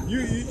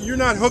 you're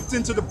not hooked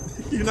into the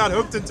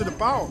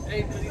power.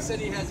 Hey, but he said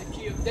he has a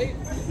key of David.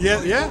 Yeah.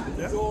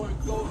 The door and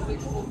close the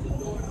door.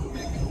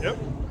 Yep.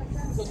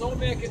 So no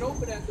man can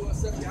open that door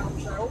except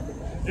Yahushua open it.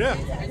 Yeah.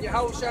 And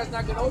Yahushua is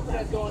not going to open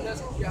that door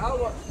unless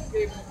Yahweh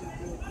gave him the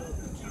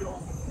key to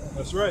open it.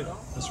 That's right.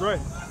 That's right.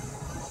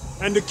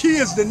 And the key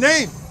is the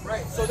name.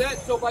 Right. So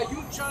by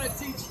you trying to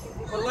teach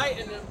polite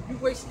and them, you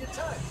wasting your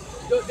time.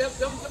 Them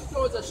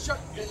doors are shut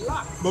and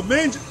locked. But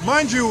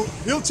mind you,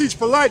 he'll teach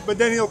polite, but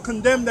then he'll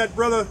condemn that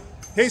brother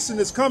Hasten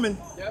is coming.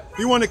 Yep.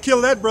 He want to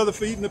kill that brother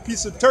for eating a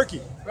piece of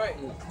turkey. Right.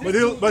 But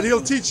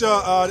he'll teach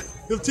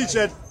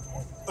that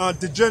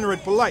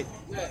degenerate polite,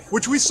 Yeah.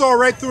 which we saw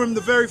right through him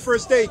the very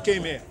first day he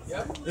came here.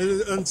 Yep.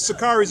 And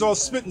Sakari's all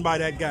smitten by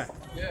that guy.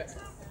 Yeah.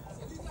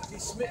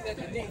 He's smitten at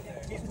the knee.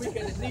 He's weak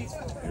at the knees.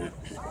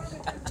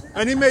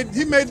 And he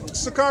made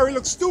Sakari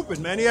look stupid,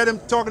 man. He had him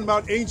talking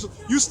about angels.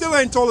 You still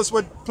ain't told us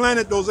what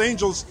planet those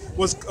angels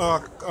was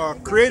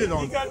created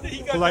on. He got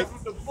Polite. that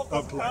from the book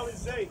of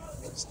Alizé.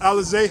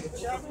 Alizé,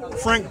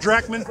 Frank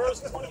Drachman.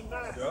 Verse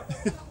 29.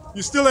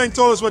 You still ain't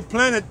told us what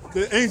planet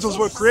the angels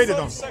were created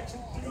on.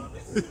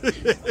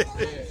 The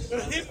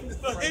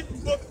hidden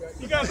book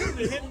You got to read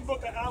the hidden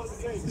book of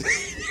Alexander.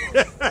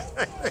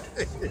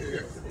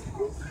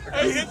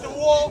 Hey, hit the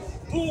wall,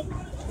 boom.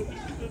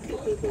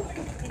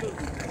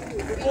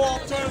 The wall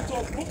turns into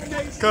a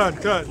bookcase.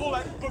 Cut. Pull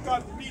that book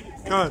out immediately.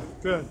 Cut.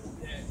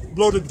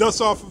 Blow the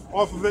dust off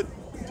of it.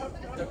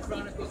 The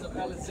Chronicles of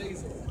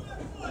Alexander.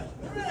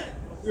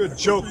 You're a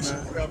joke, man.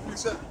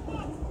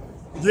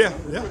 Yeah.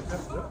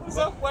 What's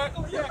up,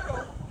 Wacko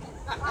Yakko?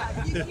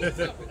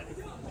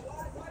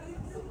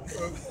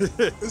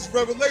 This is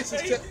Revelation.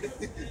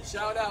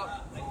 Shout out.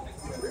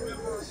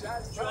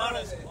 I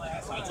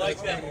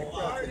like that a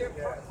lot.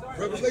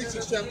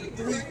 Revelation chapter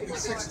 3 and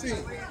 16,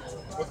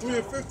 or 3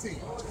 and 15.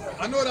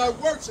 I know thy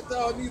works that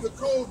thou art neither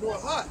cold nor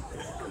hot.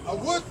 I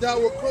would thou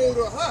were cold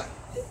or hot.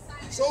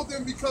 So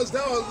then, because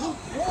thou art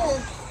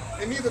lukewarm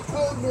and neither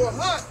cold nor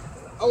hot,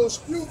 I will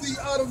spew thee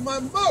out of my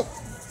mouth.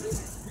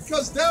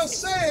 Because thou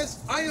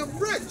sayest, I am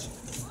rich,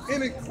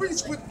 and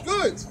increase with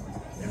goods,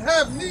 and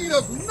have need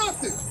of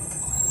nothing,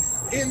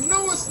 and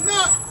knowest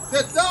not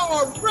that thou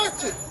art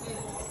wretched,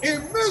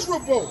 and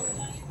miserable,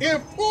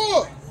 and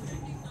poor.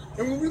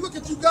 And when we look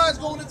at you guys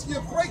going into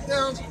your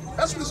breakdowns,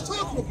 that's what it's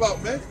talking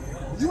about, man.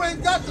 You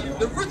ain't got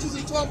the riches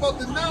is talking about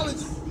the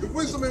knowledge, the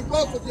wisdom and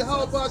wealth of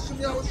Yahweh Hashem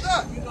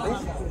Yahushua,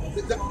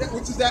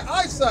 which is that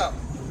eyesight.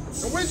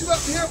 And where'd you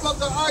have to hear about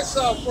the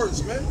eyesight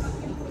first, man?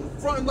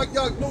 Fronting like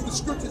y'all know the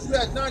scriptures, you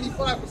had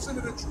 95%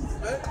 of the truth,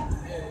 man.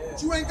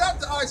 But you ain't got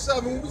the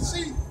eyesight. When we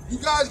see you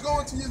guys go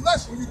into your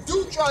lesson, you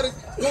do try to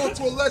go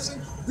into a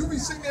lesson, you be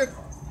sitting there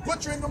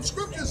butchering them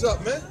scriptures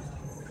up, man.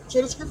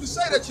 So the scriptures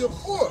say that you're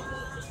poor.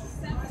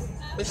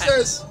 It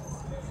says,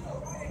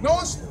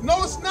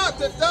 knowest not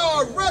that thou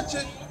art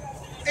wretched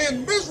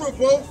and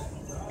miserable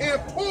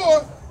and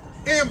poor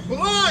and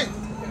blind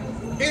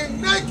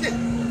and naked.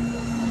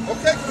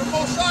 Okay, for the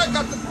Most High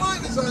got the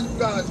blinders on you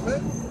guys,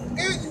 man.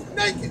 And you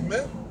naked,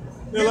 man.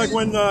 Yeah, like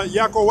when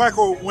Yakko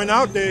Wacko went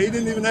out there, he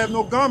didn't even have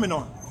no garment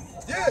on.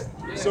 Yeah.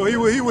 So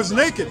he was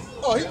naked.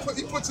 Oh, he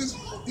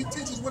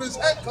teaches with his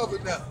head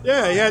covered now.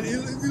 Yeah, he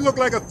looked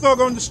like a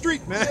thug on the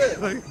street, man. Yeah.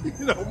 Like,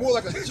 you know. Or more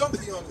like a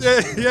junkie on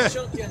the street. Yeah.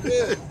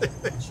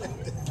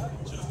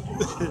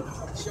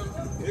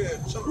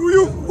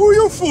 Who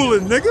you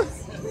fooling, nigga?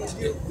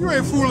 You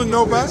ain't fooling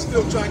nobody. He's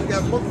still trying to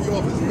get that monkey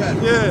off his back.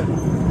 Yeah.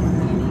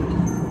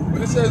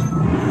 But it says,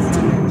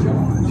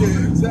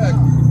 yeah,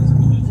 exactly.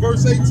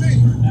 Verse 18.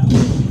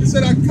 It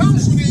said, I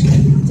counsel thee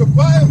to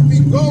buy of me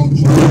gold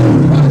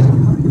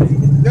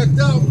that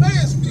thou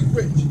mayest be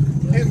rich,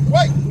 and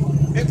white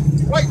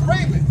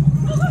raiment,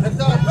 that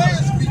thou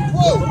mayest be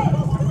clothed,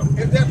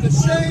 and that the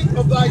shame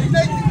of thy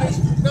nakedness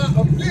do not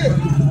appear,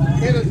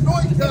 and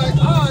anoint thy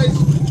eyes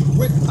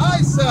with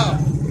eye salve,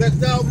 that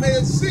thou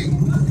mayest see.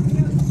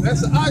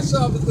 That's the eye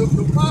salve that the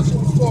apostle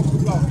was talking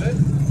about, man.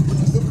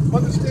 Which is the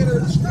understanding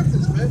of the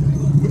scriptures, man.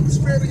 With the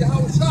spirit of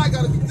Yahweh Shai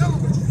got to be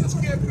dealing with you. You just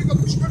can't pick up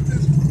the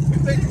scriptures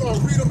and think you're going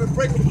to read them and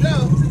break them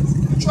down.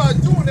 You try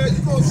doing that,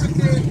 you're going to sit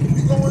there and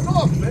be going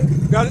off, man.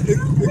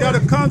 You got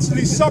to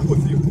constantly sup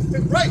with you.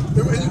 Right.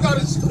 And you got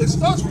to, it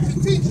starts with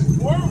your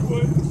teaching.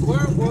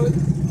 Wormwood.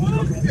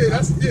 Yeah,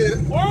 that's it. Yeah.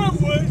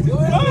 Wormwood.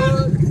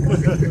 Oh,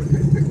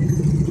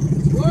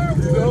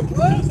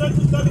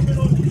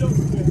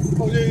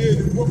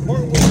 yeah.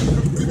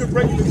 We've been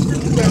breaking the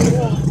scriptures that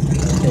long.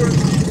 According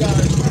to these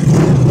guys.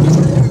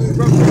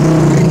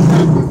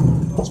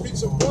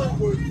 Speaks of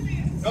wormwood.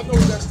 Y'all know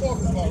what that's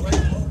talking about,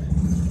 right?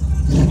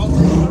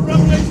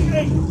 Revelation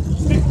 8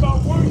 speaks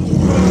about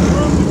wormwood.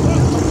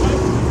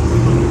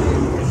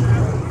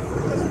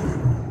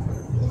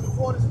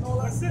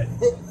 That's it.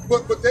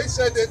 But they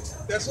said that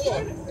that's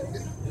all.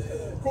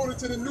 According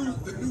to the new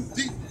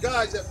deep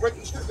guys that break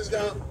the scriptures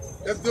down,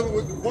 that's dealing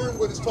with the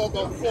wormwood is talking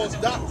about false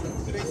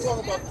doctrines. It ain't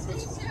talking about the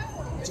business.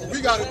 So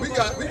we got it.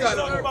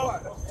 Babylon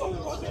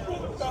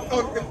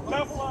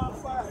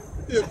 5.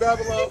 Yeah,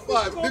 Babylon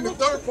 5. Then the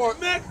third part.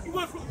 You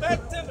went from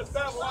Mac 10 to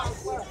Babylon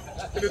 5.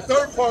 And the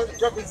third part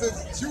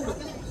represents Judah.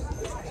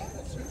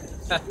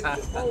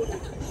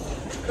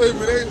 Hey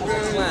man,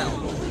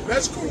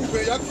 that's cool,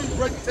 man. Y'all keep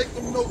breaking, take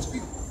them notes,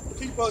 keep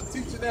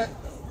teaching that.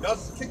 Y'all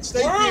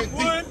stay being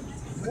deep.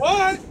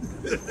 What?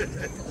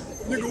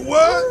 Nigga,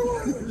 what?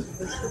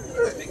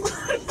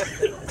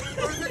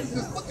 Niggas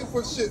just looking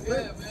for shit,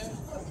 man. Yeah, man.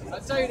 I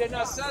tell you, they're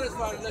not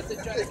satisfied unless they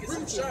try to get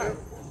some shine.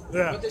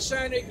 Yeah. But the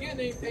shine they're getting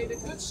ain't a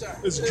good shine.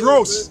 It's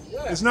dross.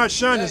 Yeah. It's not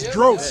shine, it's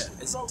dross.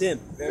 Yeah, it's dim.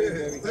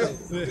 Very dim.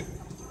 Yeah. Hey,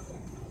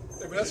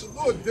 but that's the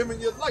Lord dimming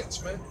your lights,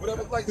 man.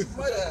 Whatever lights you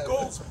might have.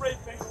 Gold spray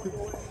paint on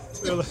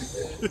your head.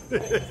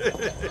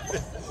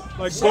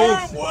 Like gold.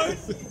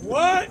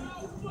 What?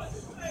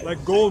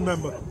 Like gold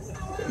member.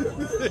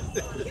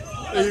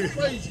 That's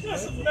crazy,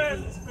 That's man. a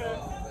madness, man.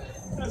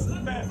 That's a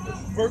madness.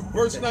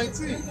 Verse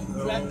 19.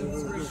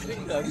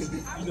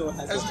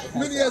 As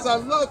many as I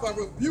love, I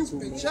rebuke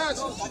and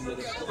chasten. Be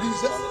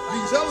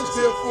zealous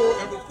therefore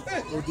and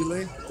repent. No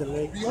delay.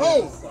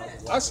 Behold,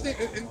 I stand,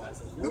 and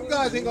them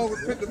guys ain't gonna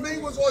repent. The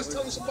main ones always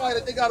telling somebody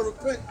that they gotta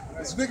repent.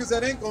 It's niggas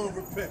that ain't gonna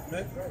repent,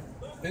 man.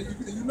 And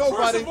you know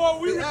why First of all,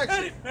 we they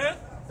action. repented, man.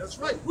 That's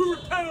right. We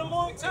repented a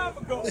long time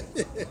ago.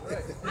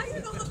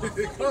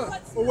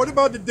 Well, what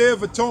about the Day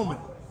of Atonement?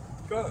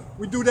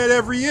 We do that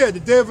every year. The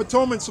Day of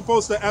Atonement is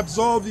supposed to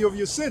absolve you of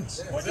your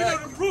sins. Well, you know,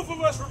 the proof of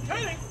us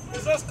repenting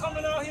is us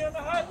coming out here in the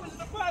highways and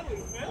the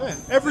byways, man. Yeah,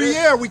 every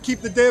year we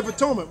keep the Day of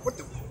Atonement.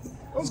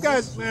 Those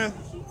guys, man.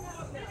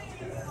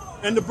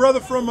 And the brother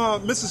from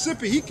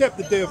Mississippi, he kept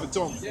the Day of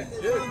Atonement.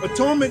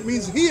 Atonement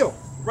means heal.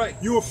 Right.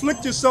 You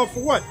afflict yourself for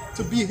what?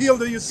 To be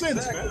healed of your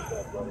sins, man.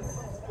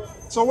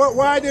 So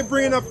why are they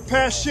bringing up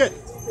past shit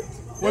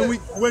when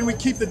we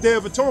keep the Day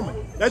of Atonement?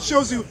 That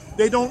shows you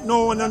they don't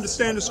know and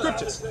understand the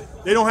scriptures.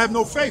 They don't have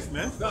no faith,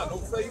 man. No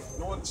faith,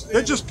 no understanding.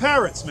 They're just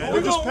parrots, man.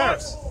 They're just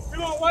parrots. We're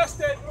going to watch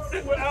that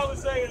thing with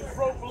Alizé and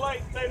Bro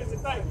Polite later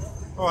tonight.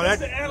 Oh,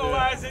 just to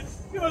analyze it.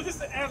 You know, just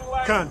to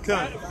analyze it.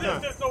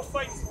 There's no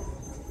fight.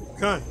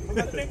 I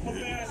think my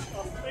man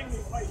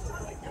Bingley fights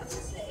tonight.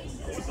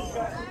 What's he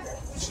got?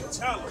 So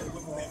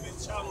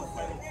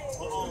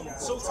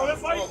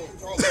if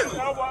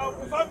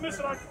I miss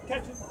it, I can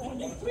catch it on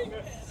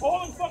YouTube. All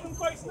them fucking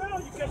fights now,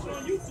 you catch it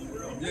on YouTube.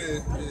 Yeah,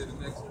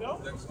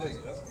 the next day.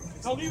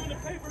 Don't even the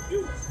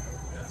pay-per-view.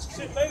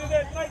 Shit, later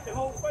that night, the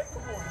whole fight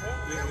come on,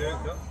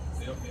 man.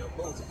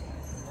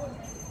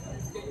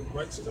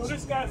 Right. So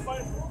this guy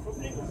fighting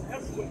from England,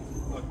 heavyweight.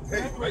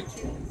 Right.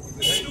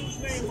 His dude's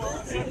name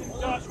Anthony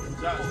Joshua.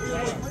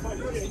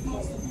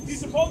 He's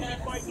supposed to be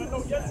fighting. I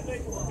know yesterday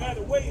was a guy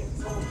to weigh in.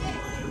 So,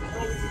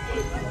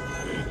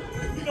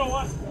 you know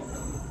us.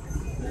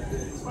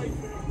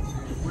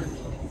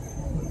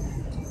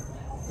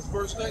 It's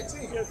verse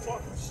 19. Yeah,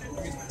 talking shit.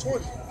 I mean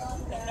 20.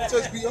 It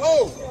says,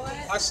 "Behold,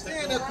 I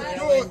stand at the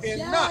door and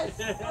knock.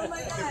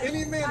 If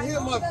any man hear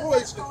my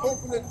voice and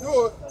open the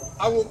door,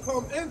 I will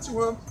come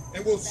into him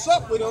and will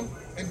sup with him,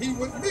 and he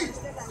with me."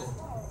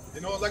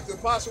 You know, like the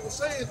apostle was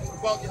saying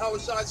about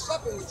Yahushua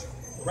supping with you.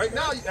 Right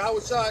now,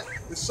 Yahushua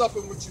is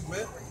supping with you,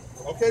 man.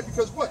 Okay,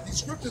 because what? These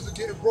scriptures are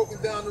getting broken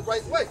down the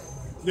right way.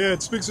 Yeah,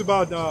 it speaks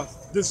about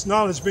this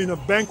knowledge being a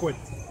banquet.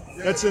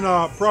 That's in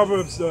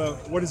Proverbs,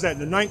 what is that,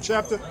 the 9th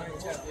chapter?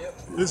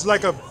 It's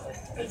like a...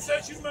 And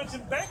since you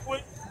mentioned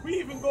banquet, we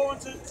even go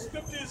into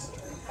scriptures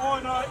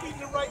on eating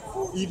the right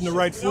food. Eating the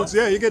right foods,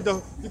 yeah, you get the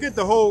whole... You get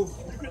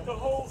the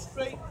whole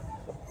straight...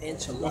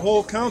 The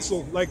whole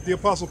counsel, like the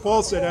Apostle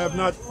Paul said, I have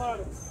not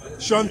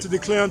shunned to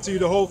declare unto you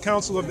the whole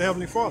counsel of the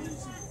Heavenly Father.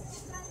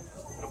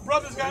 The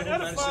brothers got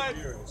edified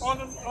on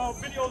the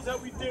videos that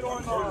we did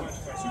on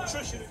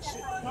nutrition and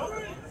shit. No?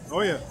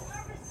 Oh, yeah.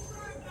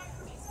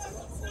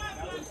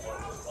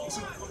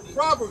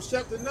 Proverbs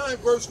chapter 9,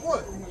 verse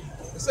 1.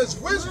 It says,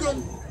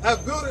 "Wisdom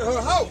hath builded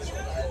her house.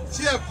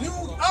 She hath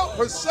hewn out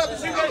her 7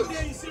 pillars."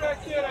 You see right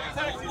there, that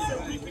taxi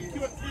said we can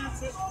cure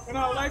cancer in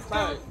our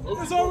lifetime.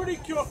 There's already a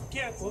cure for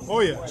cancer.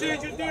 Oh, yeah.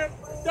 Change your damn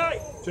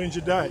diet. Change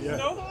your diet, yeah. You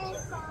know?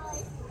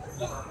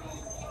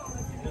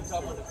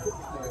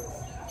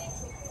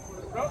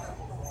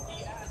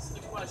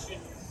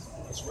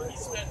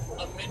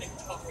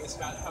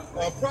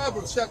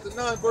 Proverbs chapter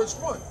 9, verse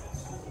 1.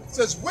 It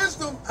says,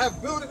 "Wisdom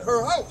hath builded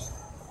her house.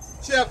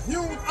 She hath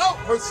hewn out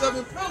her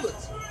 7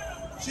 pillars.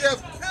 She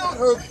hath killed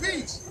her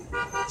beasts.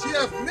 She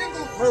hath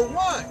mingled her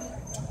wine.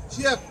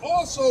 She hath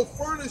also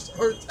furnished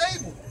her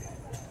table.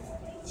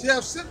 She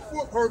hath sent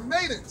forth her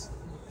maidens.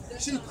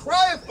 She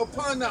crieth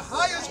upon the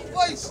highest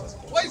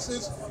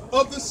places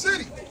of the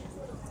city."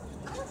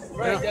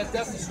 Right,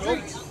 that's the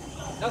streets.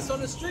 That's on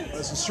the streets.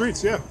 That's the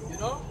streets, yeah. You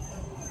know?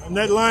 And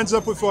that lines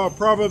up with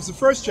Proverbs, the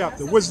 1st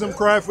chapter. Wisdom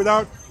crieth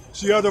without,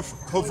 she uttereth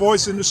her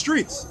voice in the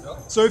streets.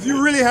 So if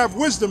you really have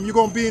wisdom, you're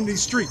going to be in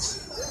these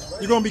streets.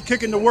 You're going to be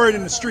kicking the word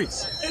in the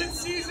streets. In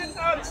season,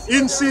 out of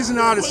season. In season,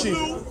 out of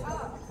season.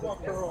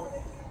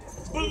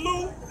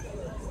 Baloo.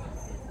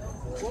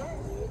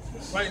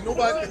 Right,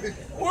 nobody.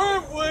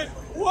 Wormwood.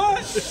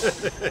 What?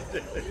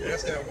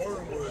 That's that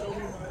wormwood.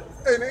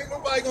 Hey, ain't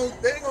nobody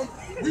gonna. They ain't gonna.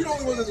 We the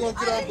only ones that's gonna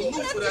get on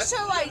Baloo for that.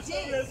 Show ID.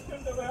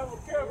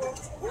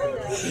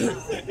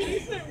 He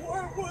said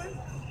wormwood.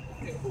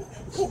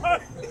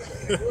 What?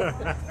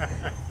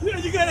 Yeah,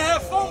 you gotta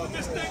have fun with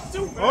this thing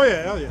too, man. Oh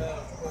yeah, hell yeah.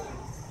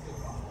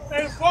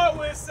 And the part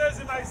where it says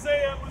in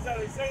Isaiah, was that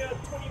Isaiah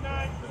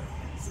 29,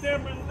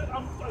 stammering,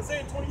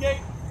 Isaiah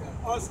 28,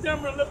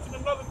 stammering lifting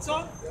another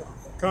tongue.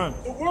 Come.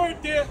 The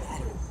word there,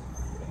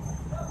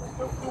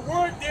 the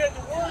word there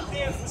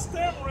for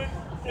stammering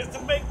is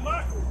to make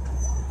mockery,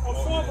 a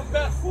form of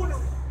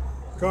buffoonery.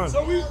 Come.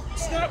 So we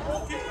snap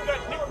on people,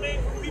 got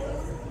nicknames for people,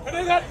 and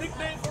they got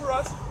nicknames for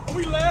us, and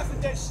we laugh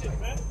at that shit,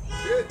 man.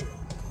 Yeah.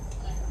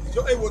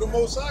 So, hey, well, the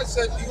Most High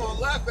said He's gonna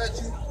laugh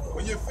at you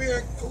when your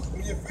fear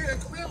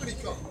and calamity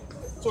come.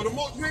 So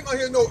you ain't gonna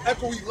hear no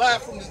echoey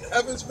laugh from the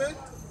heavens, man.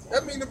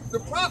 That mean the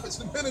prophets,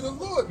 the men of the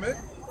Lord, man.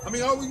 I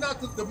mean, are we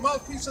not the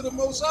mouthpiece of the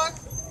Most High?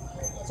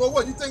 So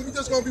what? You think we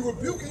just gonna be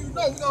rebuking you?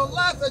 No, we gonna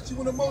laugh at you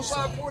when the Most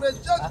High pour that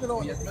judgment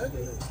on you, man.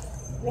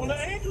 Well, the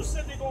angels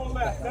said they're gonna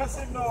laugh. That's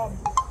in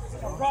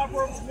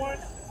Proverbs 1,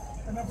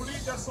 and I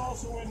believe that's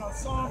also in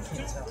Psalms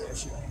 2.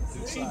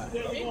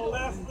 They're gonna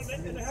laugh.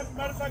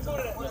 Matter of fact, go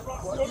to that. Go to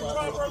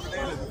Proverbs 1.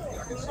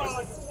 It's around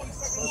like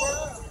 22nd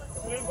verse,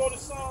 and then go to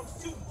Psalms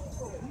 2.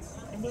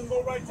 And then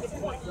go right to the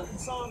point in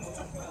Psalms 2.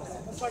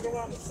 That's like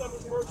around the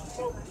 7th verse or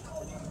so.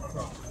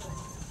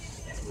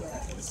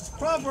 This is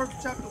Proverbs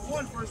chapter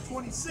 1, verse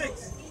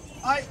 26.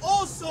 I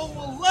also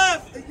will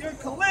laugh at your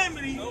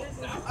calamity.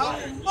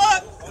 I will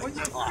mock when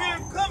your fear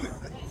cometh.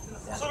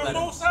 So the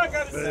Most High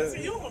got a sense of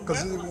humor,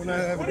 Because man. when I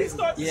have When he it,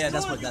 starts Yeah,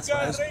 that's destroying what- you that's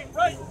guys ain't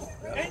right,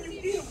 and you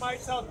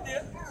Edomites out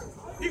there,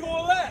 he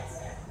gonna laugh.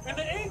 And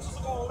the angels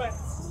are gonna laugh.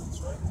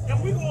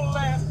 And we gonna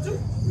laugh too.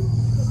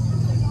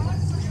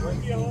 We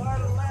get a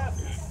lot of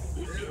laughing.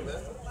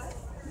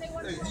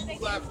 Hey, he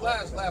laugh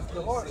last, laugh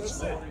the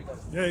hardest.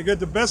 yeah, you get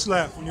the best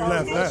laugh when you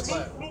laugh last.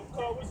 Luke,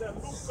 what's that?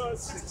 Luke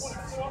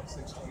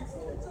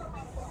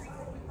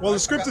 6:24. Well, the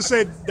scripture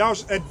said,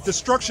 "At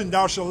destruction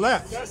thou shalt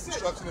laugh." That's it.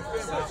 Destruction and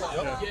famine.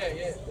 Yep. Yeah.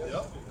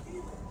 Yep.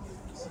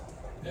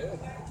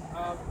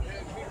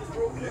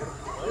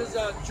 This is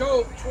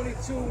Job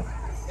 22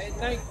 and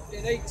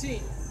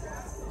 18.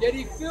 Yet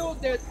he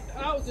filled their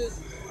houses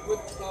with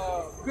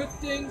good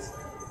things,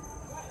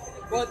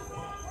 but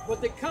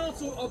the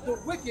counsel of the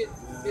wicked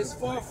is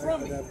far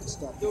from me.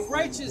 The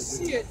righteous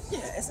see it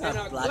it's and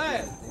not are black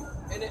glad, or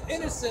and the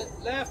innocent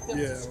laugh them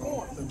Yeah, to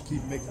scorn. them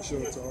keep making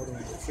sure it's all on the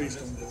face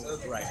don't go.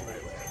 Right.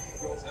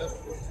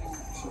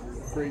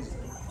 Crazy.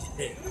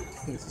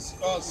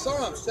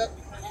 Psalms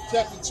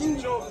chapter 2.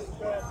 Job is a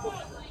bad book.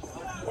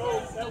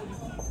 Oh, that was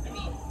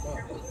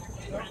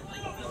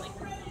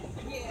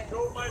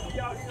Job might be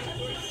out here in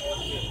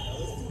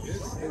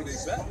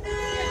 34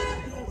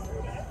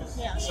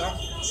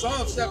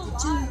 Psalms chapter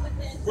 2,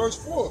 verse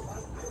 4.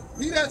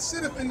 He that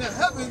sitteth in the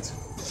heavens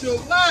shall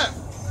laugh.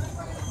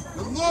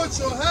 The Lord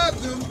shall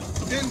have them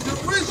in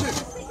derision.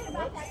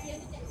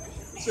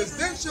 It says,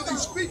 then shall he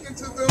speak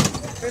unto them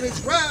in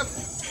his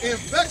wrath and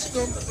vex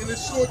them in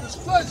his sore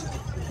displeasure.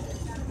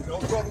 You know,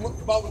 talking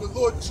about when the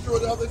Lord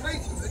destroyed the other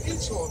nations and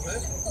Esau,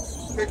 man.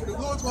 Okay, but the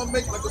Lord's gonna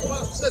make, like the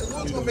Bible said, the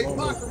Lord's gonna make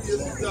mockery of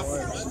these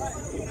devils, man.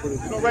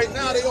 You know, right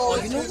now they all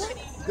in this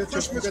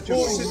Christmas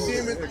bullshit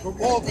demon,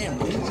 all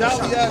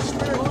jolly ass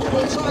spirit. The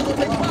Lord's gonna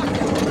make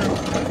mockery of them.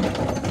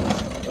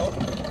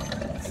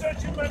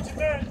 Since you mentioned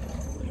that,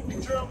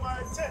 in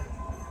Jeremiah 10,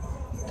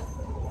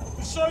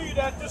 to show you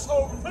that this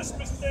whole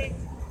Christmas thing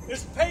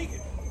is pagan.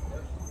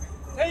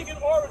 Pagan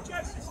origin.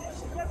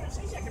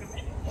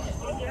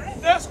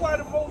 That's why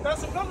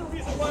that's another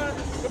reason why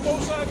the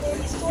Most High going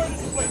to destroy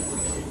this place.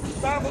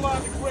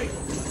 Babylon the Great,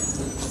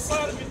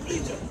 Sodom and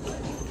Egypt,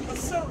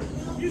 Assyria.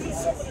 These are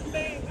some of the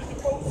names that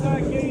the Most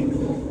High gave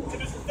to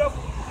this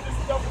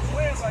devil's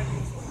land like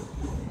this.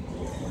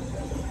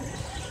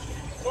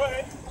 Go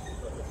ahead.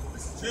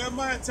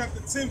 Jeremiah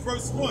chapter 10,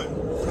 verse 1.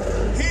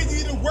 Hear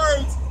ye the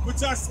words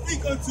which I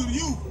speak unto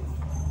you,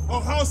 O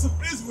house of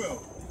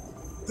Israel.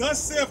 Thus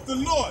saith the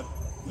Lord,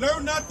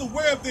 learn not the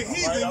way of the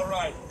heathen,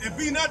 and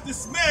be not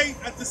dismayed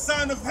at the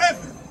sign of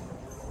heaven.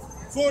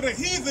 For the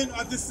heathen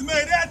are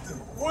dismayed at them.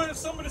 What are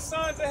some of the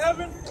signs of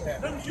heaven?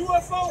 Them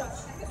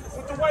UFOs.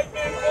 What the white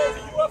man calls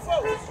the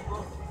UFOs.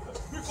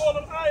 We call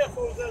them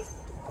IFOs, as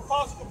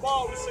Apostle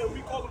Ball would say.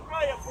 We call them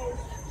IFOs,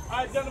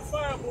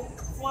 identifiable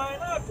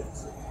flying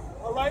objects.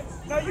 All right.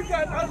 Now you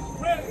got, I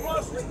read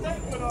across the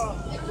state with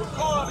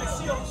Carl and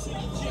GOC.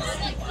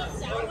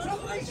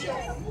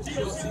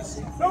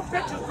 No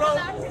pictures, bro.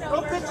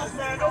 No pictures,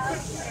 man. No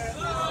pictures, man.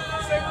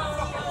 Say what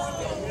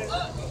fucking man.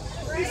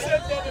 He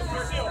said that if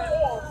you see a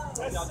orb,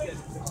 that's Satan.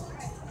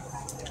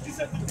 He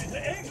said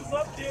the angels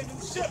up there in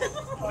the ship.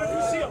 But if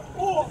you see an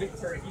orb,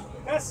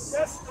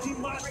 that's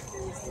demonic.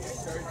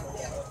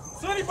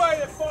 So anybody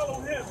that follow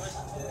him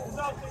is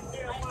out there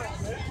damn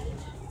mind, man.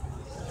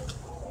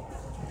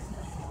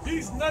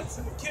 He's nuts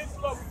and the kids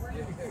love him.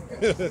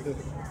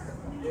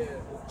 Yeah,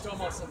 talking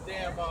about some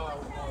damn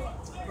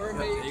mermaids.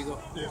 There you go.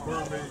 Yeah,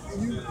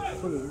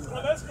 mermaids.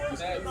 Well, that's what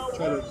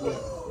Try to,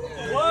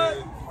 What?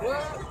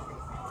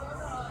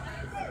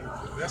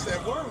 That's that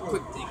worm.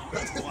 Quick thing.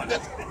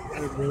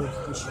 hey, bro,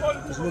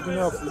 just looking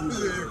out for you.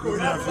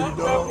 Looking out for you,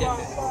 dog.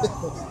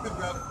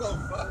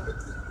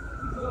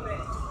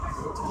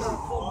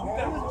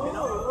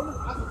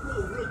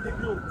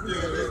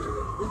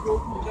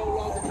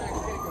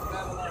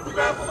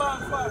 Babylon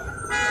 5.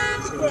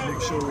 So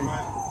make sure we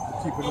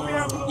keep an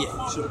eye on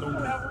Yeah. shit don't go.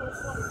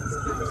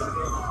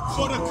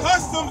 For the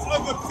customs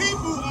of the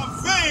people are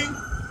vain,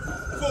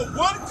 for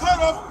one cut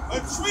off a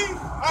tree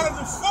out of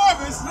the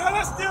forest. Now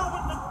let's deal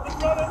with the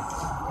brother,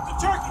 the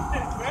turkey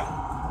thing, man.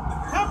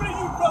 How many of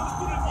you brothers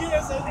through the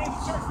years have ate a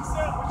turkey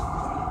sandwich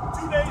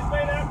 2 days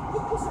later after?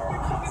 What's the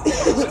big fucking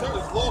deal? You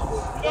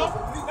know?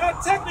 Now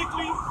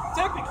technically,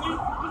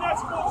 you're not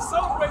supposed to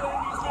celebrate on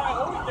these kind of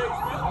holy days,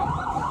 man.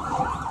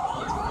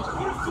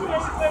 What if 2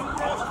 days later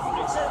you have a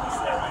big turkey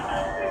sandwich?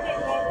 Ain't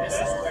nothing wrong with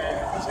that.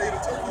 Just ate a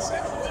turkey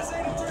sandwich. Just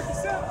ate a turkey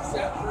sandwich.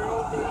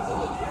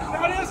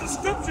 Now there's a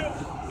scripture, I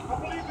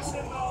believe it's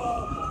in 1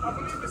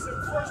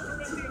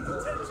 Corinthians, the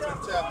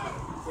 10th chapter.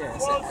 Yeah,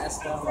 Well, that's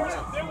they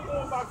were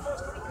going by 1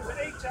 Corinthians, the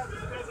 8th chapter.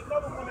 There's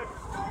another one that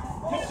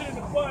puts it in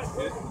the bud. 1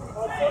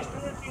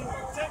 Corinthians, the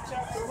 10th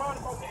chapter, around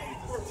about the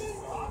 8th verse.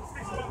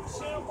 Speaks about the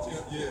shambles.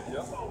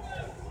 Yeah.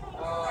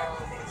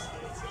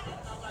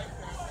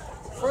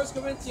 1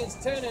 Corinthians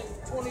 10 and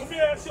 20. Let me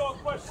ask y'all a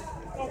question.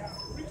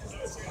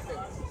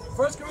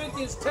 1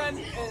 Corinthians 10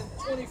 and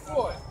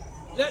 24.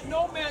 Let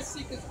no man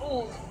seek his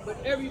own, but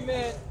every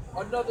man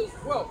another's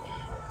wealth.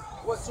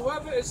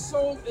 Whatsoever is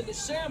sold in the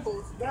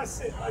shambles. That's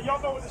it.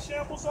 Y'all know what the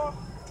shambles are?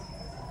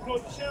 You know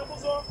what the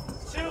shambles are?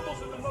 Shambles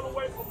is another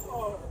way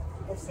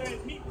of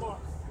saying meat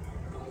market.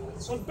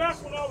 So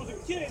back when I was a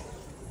kid,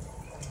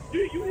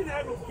 you didn't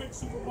have no big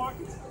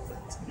supermarkets.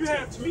 You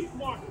had meat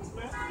markets,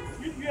 man.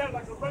 You had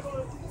like a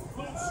regular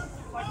loose,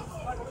 like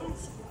a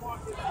loose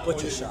supermarket.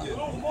 Butcher shop.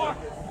 Little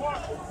market.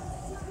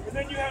 And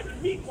then you had the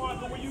meat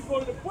market where you go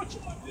to the butcher.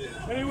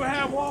 And they would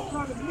have all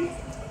kinds of meat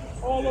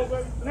all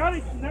over. Now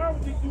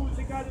what they do is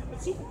they got it in the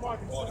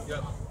supermarkets. All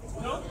together.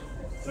 You know?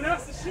 So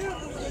that's the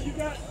shambles where you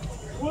got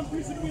one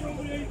piece of meat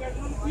over there, you got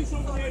another piece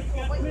over there, you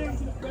got clams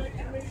in the back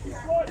and maybe you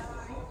slaughtered.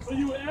 So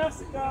you would ask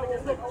the guy,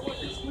 well, look, I want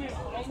this lamb,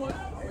 I want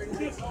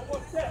this, I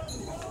want that.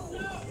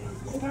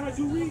 Sometimes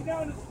you read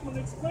down, it's going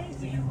to explain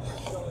to you.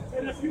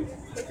 And if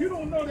you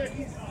don't know that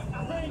he's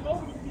praying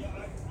over the meat,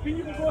 then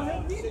you can go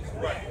ahead and eat it.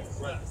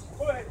 Right.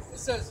 Go ahead. It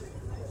says,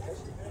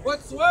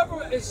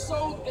 whatsoever is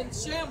sold in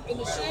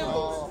the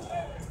shambles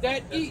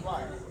that eat,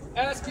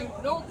 asking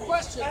no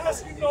questions.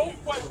 Asking no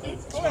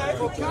questions. Go ahead.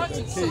 For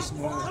conscience sake.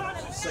 Go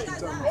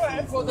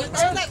ahead. For the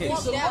earth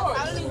is the Lord,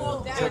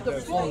 and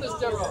the fullness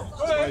thereof.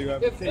 Go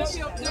ahead. If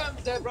any of them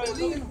that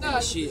believe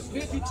not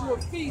bid you to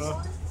a feast,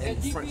 and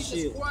ye be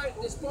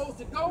disposed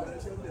to go,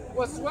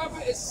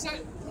 whatsoever is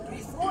set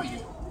before you,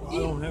 I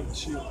don't have the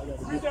shield. I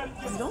got Read that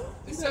again. You don't?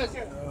 it says,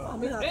 if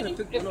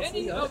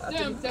any of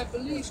them that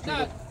believe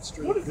not,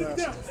 What is it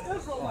them?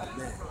 Israelites.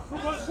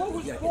 Because what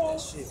was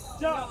Paul's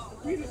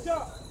job? Peter's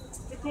job?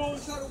 To go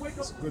and try to wake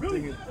up good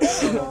Billy. thing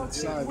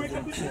inside Wake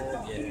up the the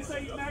Didn't he say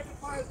he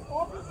magnified his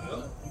office?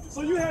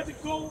 So you had to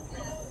go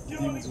get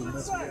on the demons will mess with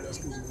inside. you. That's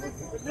because you love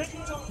them. But then you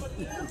talk about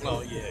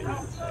Oh,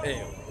 yeah.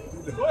 Damn.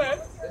 Go ahead.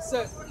 it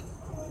says, And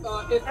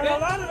if a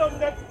lot of them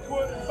that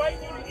were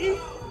inviting you to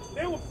eat,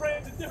 they were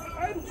praying to different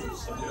idols and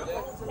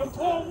shit. And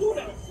Paul knew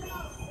that.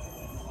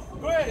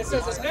 Go ahead. it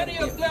says, if any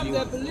of them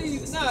that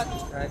believe not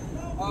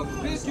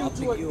bid you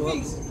to a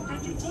feast,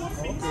 Bid you to a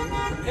feast.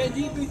 and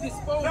ye be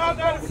disposed Now to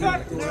the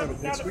fact that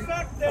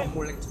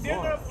they're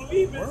not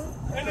believers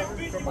and they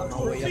bid you to a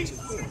feast.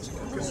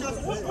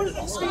 What is a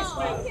feast,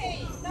 man?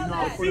 A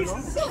feast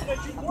is something that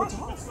you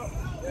worship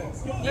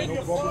something. Maybe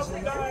your father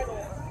died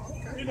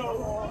or, you know,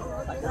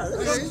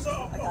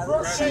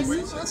 birthday. I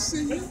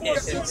see you.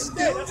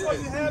 That's why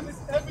you have it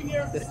every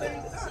year at the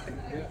same time.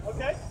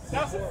 Okay?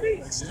 That's a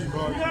feast. You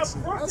have a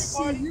birthday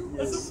party,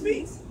 it's a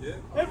feast.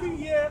 Every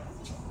year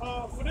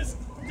for this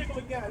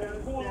particular guy that's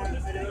going on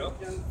this day.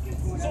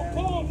 So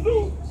Paul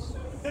knew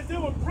that they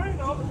were praying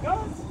to other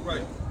gods.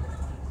 Right.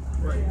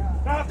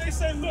 Now if they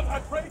say, look, I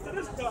prayed to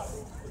this God,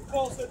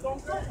 Paul said,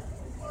 don't go.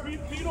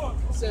 Read on.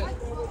 It says,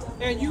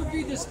 and you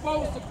be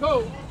disposed to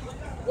go,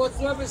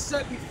 whatsoever is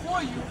set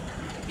before you,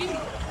 eat,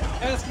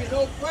 asking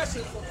no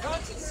questions for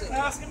conscience sake.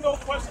 Asking no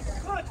questions for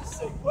conscience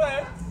sake. Go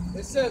ahead.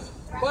 It says,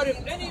 but if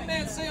any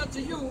man say unto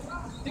you,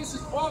 this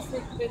is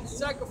offered in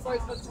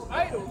sacrifice unto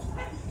idols,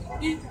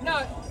 eat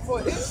not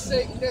for his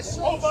sake that shows.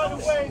 Oh, by the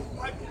way,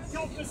 I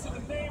killed this in the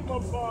name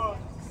of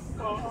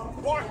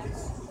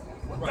Marcus,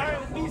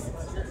 Dionysus.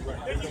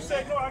 Then you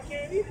say, no, I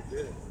can't eat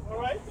it. All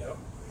right?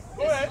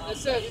 Go ahead. It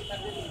says,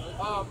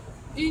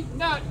 eat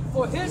not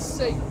for his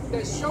sake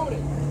that showed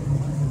it,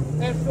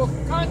 and for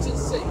conscience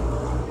sake,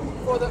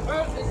 for the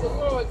earth is the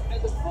Lord's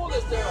and the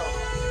fullness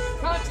thereof.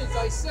 Conscience,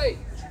 I say,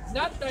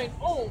 not thine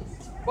own,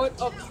 but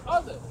of the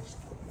other.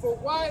 For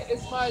why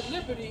is my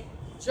liberty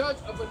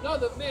judged of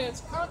another man's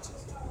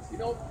conscience? You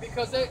know,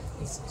 because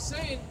he's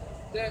saying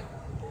that,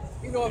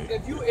 you know,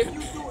 if you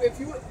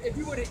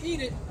were to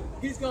eat it,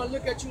 he's gonna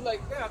look at you like,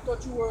 yeah, I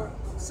thought you were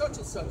such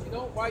and such. You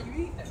know, why are you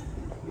eating that?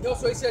 You know,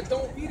 so he said,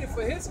 don't eat it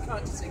for his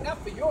conscience sake, not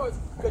for yours,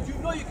 because you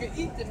know you can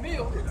eat the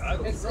meal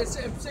and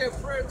say a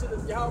prayer to the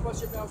Yahweh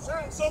Shemel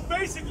Shai. So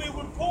basically,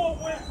 when Paul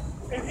went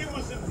and he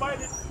was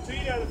invited to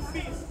eat at a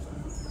feast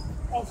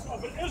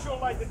of an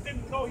Israelite that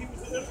didn't know he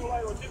was an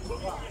Israelite or didn't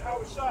believe in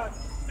Yahweh Shai,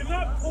 did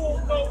not Paul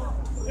know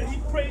that he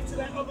prayed to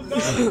that other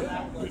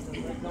God?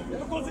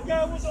 Because the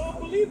guy was an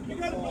unbeliever. You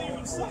got to believe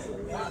in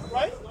something,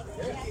 right?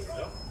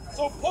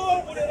 So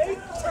Paul would have ate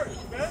the turkey,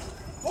 man.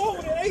 Paul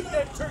would have ate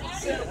that turkey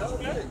sandwich,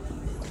 man.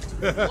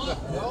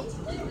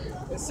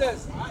 It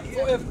says,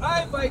 for if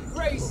I by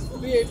grace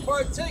be a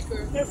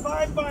partaker, If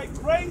I by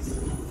grace,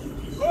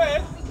 go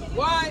ahead.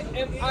 why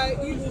am I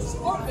even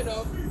spoken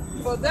of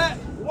for that?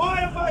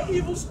 Why am I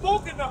evil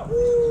spoken of?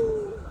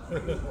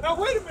 Now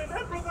wait a minute,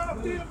 that brother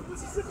out there in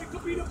Mississippi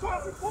could be the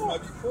Apostle Paul.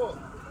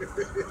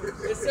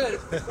 It says,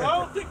 I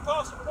don't think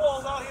Apostle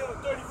Paul's out here on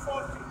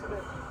 34th Street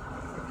today.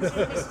 He's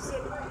in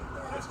Mississippi.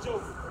 That's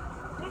joking.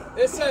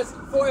 it says,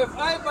 for if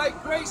I by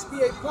grace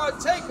be a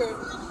partaker,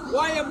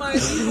 why am I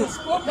even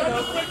spoken Let me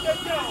of? break that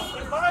down.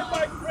 If I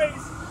by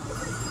grace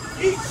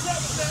eat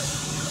something that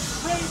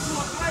prays to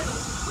an idol,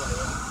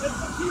 that's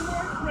the key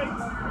word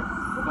grace.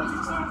 Because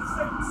he's trying to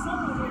save the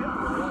soul here.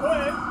 Go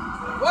ahead.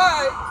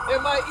 Why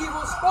am I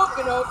evil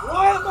spoken of?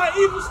 Why am I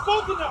evil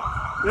spoken of?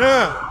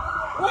 Yeah.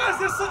 Why is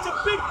this such a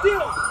big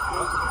deal?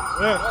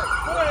 Yeah.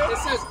 Go ahead. It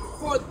says,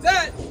 for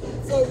that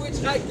for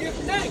which I give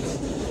thanks.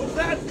 For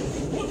that,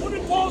 what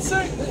did Paul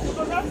say?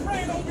 Because I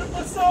prayed over it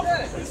myself.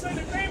 He said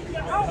the name of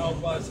your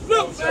house.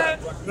 Look, man,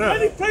 Yeah.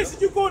 any place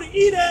that you go to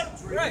eat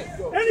at, Right.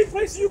 any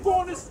place you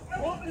go in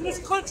this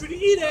country to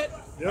eat at,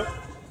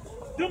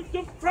 Yep.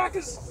 them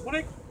crackers, when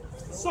they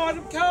saw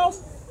them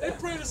cows, they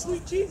pray to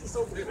sweet Jesus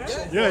over there,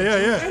 man.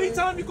 Yeah.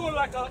 Anytime you go to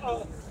like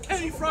a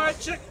Kenny fried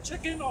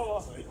chicken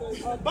or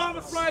a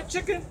Obama fried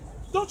chicken,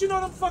 don't you know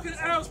them fucking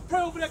Arabs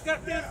pray over that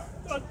goddamn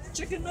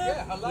chicken, man?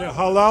 Yeah, halal.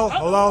 Yeah,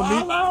 halal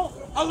meat.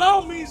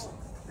 Halal means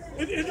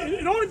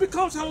it only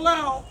becomes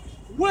halal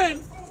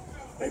when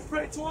they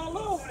pray to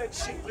Allah over that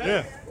shit, man.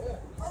 Yeah.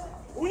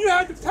 When you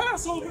have the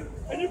Passover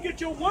and you get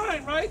your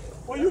wine, right?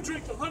 Or you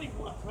drink the honey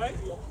wine, right?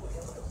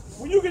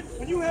 When you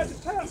have the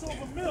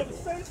Passover meal, to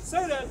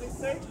say that they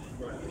say,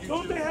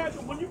 don't they have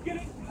when you get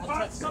it,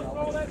 hot stuff and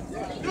all that?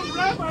 Them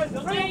rabbis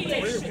pray over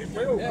that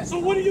shit. So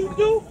what do?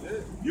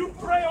 You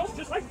pray over,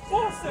 just like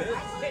Paul said.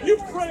 You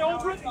pray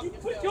over it and you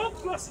put your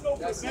blessing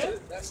over it, man.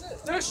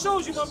 That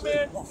shows you, my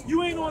man,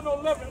 you ain't on no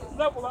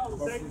level I would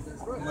say.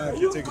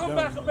 You can come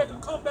back and make a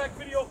comeback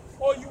video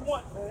all you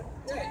want, man.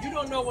 Yeah, you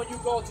don't know when you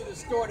go to the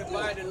store to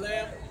buy the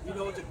lamb, you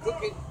know, to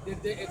cook it,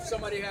 if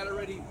somebody had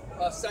already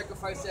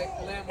sacrificed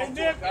that lamb And unto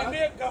they're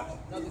God.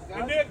 God.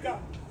 And they're God.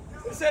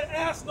 It said,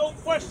 ask no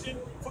question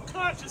for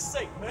conscience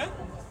sake, man.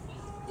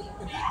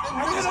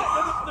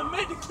 And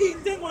then the key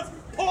thing was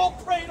Paul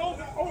prayed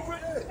over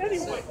it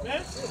anyway,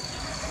 man.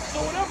 So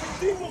whatever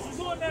demons was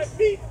on that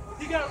meat,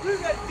 he got rid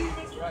of that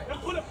demon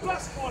and put a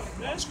blessing on it,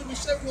 man. It's going to be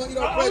simple, you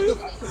know, break the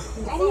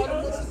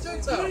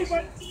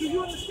Do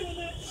you understand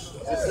that?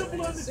 It's simple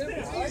to understand.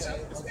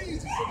 It's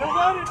easy. Now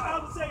why did I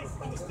say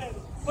understand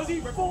it? Because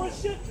he's full of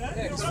shit,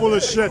 man. He's full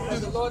of shit.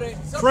 The Lord ain't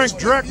Frank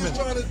He's Drachman.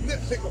 trying to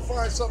nitpick or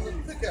find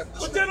something to pick at.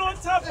 But then on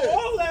top of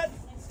all that,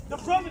 the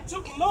brother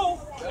took low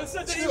and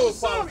said that he was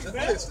sorry, man.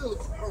 Yeah, still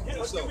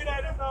Give me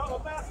that in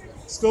Matthew.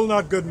 Still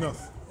not good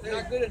enough. They're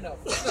not good enough.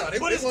 They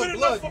But it's want good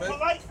blood, enough for man.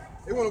 polite.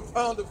 They want a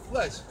pound of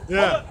flesh.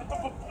 Yeah.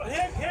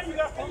 Here you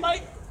got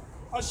polite,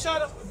 a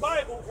shot up the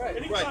Bible,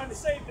 and he's trying to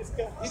save this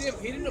guy.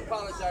 He didn't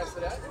apologize for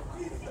that.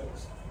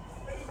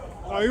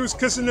 He was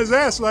kissing his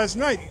ass last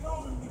night.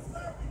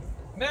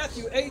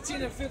 Matthew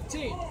 18 and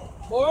 15.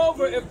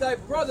 Moreover, if thy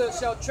brother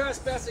shall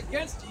trespass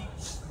against thee,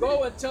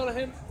 go and tell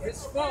him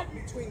his fault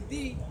between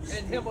thee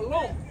and him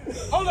alone.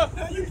 Hold up,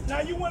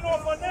 now you went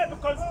off on that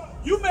because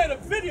you made a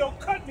video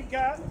cutting the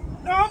guy.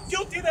 Now I'm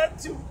guilty of that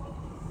too.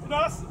 You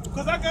know,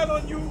 because I got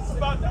on you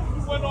about that.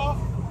 You went off.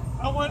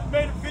 I went and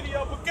made a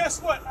video, but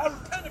guess what? I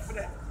repented for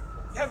that.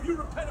 Have you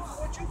repented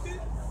for what you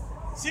did?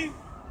 See,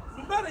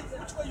 no matter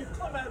which way you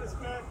come at us,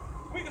 man,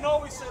 we can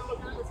always say, look,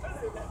 we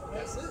repented of that.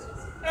 That's it.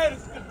 And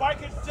the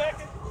biker's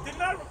jacket, did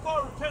not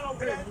recall repent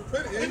over that.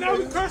 Did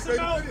not curse him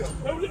out. Yo,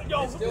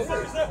 what the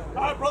fuck is that?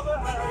 All right, brother,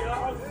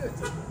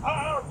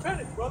 I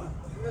repented, brother.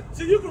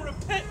 So you can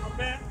repent,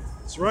 man.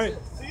 That's right.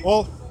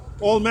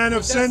 All man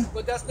of sin.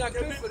 But that's not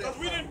good for them.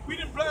 Because we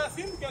didn't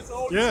blaspheme against the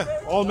Holy Yeah.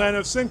 Spirit. All man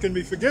of sin can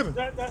be forgiven.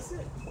 That's it.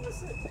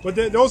 That's it. But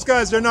those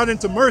guys, they're not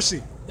into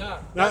mercy. Nah.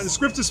 Now the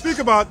scriptures speak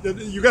about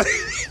you got.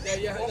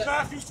 Yeah,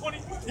 Matthew 20.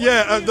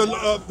 Yeah,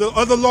 the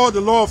other law, the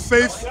law of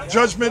faith,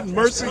 judgment, and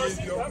mercy.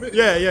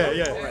 Yeah. And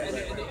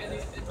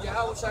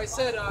Yahushua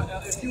said,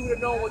 if you would have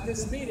known what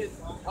this meaneth,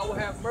 I will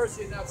have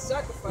mercy and not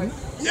sacrifice.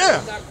 Yeah.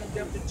 And not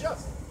condemn the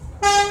just.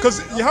 Because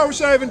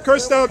Yahushua even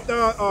cursed out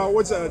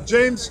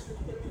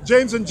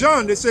James and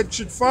John. They said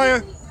should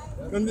fire,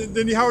 and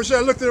then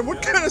Yahushua looked at them.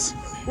 What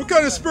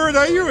kind of spirit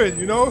are you in?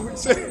 You know, he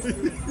said,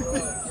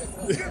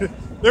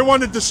 they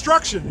wanted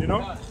destruction. You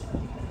know.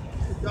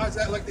 Guys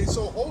act like they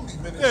so holy,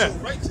 man. They're so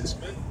righteous,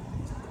 man.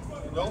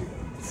 You know.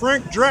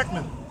 Frank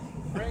Drachman.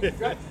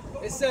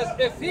 It says,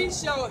 if he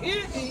shall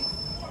hear thee,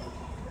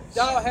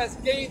 thou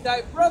hast gained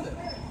thy brother.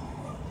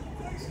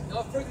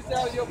 Now, first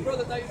thou your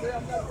brother, now you say,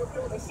 I'm not your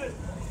brother. That's it.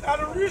 Now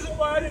the reason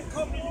why I didn't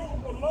come to you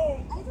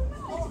alone,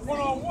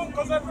 one-on-one,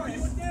 because I know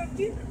you a damn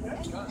demon,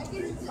 man.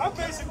 I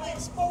basically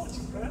exposed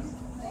you, man.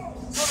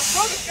 So the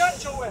brother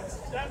got your ass.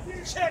 That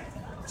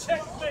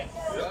checkmate.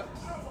 Yeah.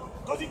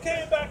 Because he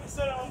came back and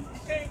said,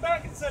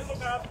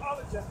 look, I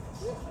apologize.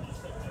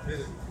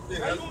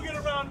 How you gonna get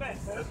around that,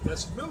 man?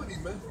 That's humility,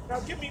 man. Now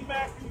give me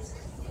Matthew's.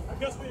 I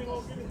guess we ain't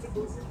gonna get into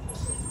this.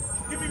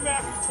 Give me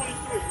Matthew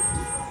 23.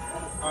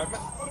 All right,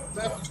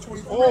 Matthew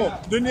 23. Oh,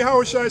 didn't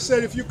Yahushua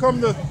said if you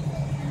come to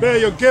bear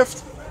your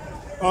gift,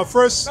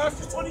 first.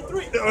 Matthew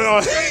 23.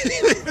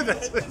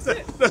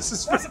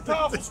 That's a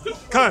powerful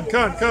scripture. Con. Go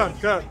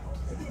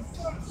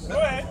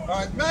ahead. All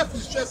right,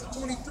 Matthew chapter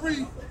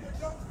 23.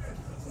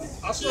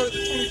 I'll start at the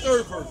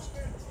 23rd verse.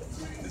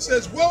 It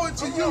says, woe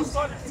unto you.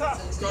 Start at the top.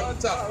 Start at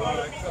the top. All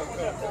right, come.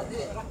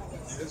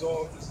 It's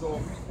all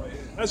meat right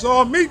here. That's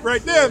all meat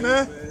right there,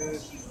 man.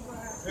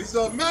 It's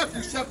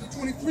Matthew chapter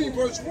 23,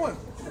 verse 1.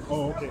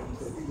 Oh, okay.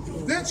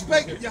 Then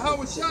spake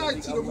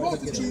Yahushua to the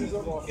multitude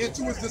and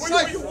to his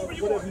disciples.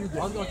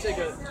 I'm going to take a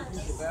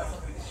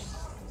bathroom.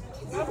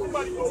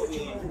 Everybody go with you.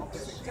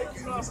 Take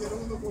you off.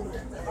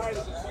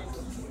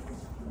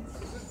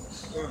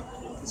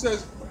 It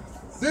says,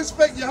 then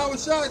spake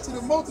Yahushua to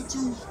the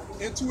multitude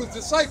and to his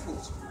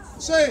disciples,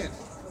 saying,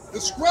 the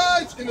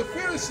scribes and the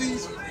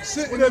Pharisees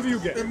sit in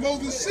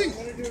Moses' seat.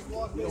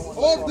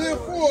 All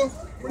therefore,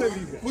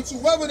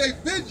 whatsoever they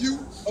bid you,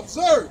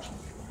 observe.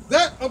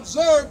 That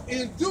observe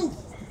and do.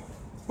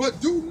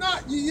 But do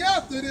not ye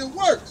after their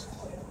works.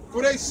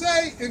 For they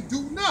say and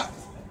do not.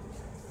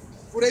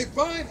 For they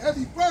bind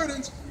heavy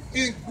burdens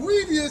and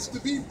grievous to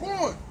be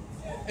borne,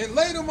 and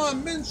lay them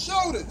on men's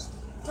shoulders.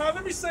 Now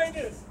let me say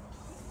this.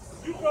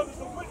 You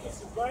brothers are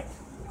witnesses, right?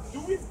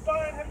 Do we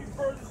bind heavy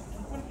burdens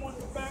and put them on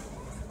your back?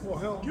 Well,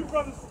 hell. You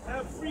brothers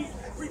have free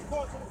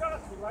parts of the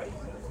gospel, right?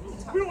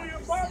 We don't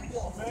even bother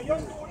y'all, man. Y'all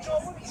do what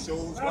y'all want to do.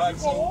 Souls, Now, if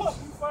you go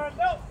off, we find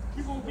out,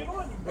 people will get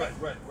on you. Right.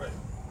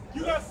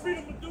 You got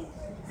freedom to do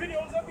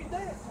videos every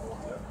day.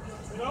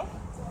 You know?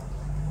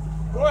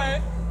 Go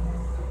ahead.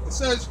 It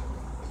says,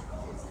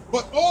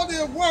 but all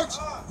their works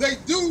they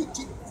do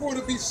for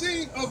to be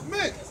seen of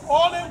men.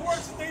 All their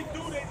works that they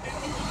do to be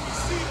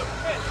seen of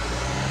men.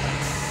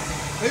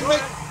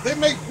 They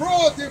make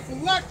broad their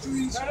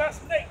phylacteries. Now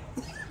that's Nate.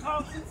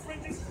 Kung Fu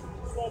fringes.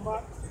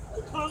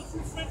 The Kung Fu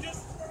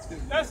fringes.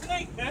 That's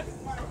Nate, man.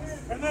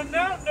 And then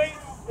now Nate,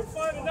 they're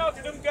finding out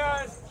that them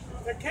guys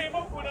that came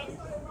up with him,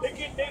 they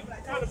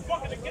kind of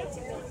bucking against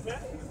him, man.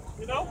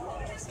 You know?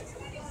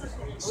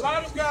 A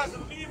lot of guys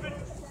are leaving,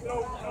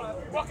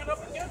 bucking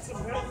up against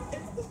him, man.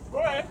 Go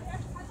ahead.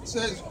 It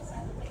says,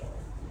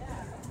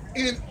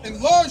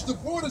 enlarge the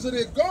borders of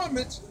their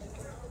garments,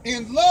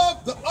 and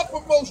love the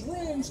uppermost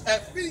rooms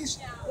at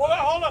feast. Well,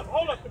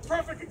 hold up. The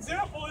perfect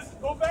example is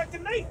go back to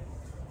Nate.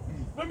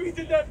 Remember he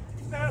did that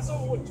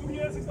Passover, 2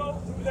 years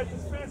ago? He was at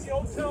this fancy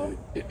hotel.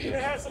 They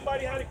had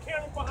somebody had a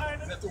camera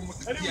behind him, and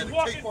he was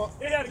walking.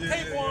 They had a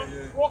cape on,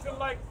 walking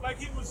like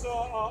he was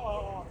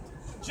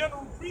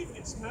General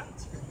Grievous, man.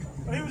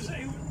 He was.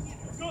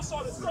 You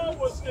saw the Star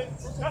Wars thing.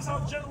 That's how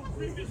General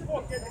Grievous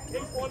walked. He had the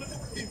cape on him,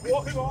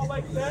 walking all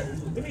like that.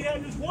 And he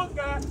had this one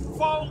guy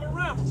following him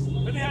around,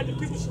 and they had the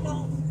people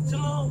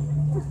Shalom,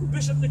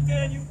 Bishop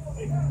Nathaniel,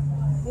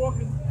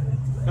 walking.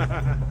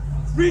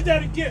 Read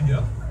that again.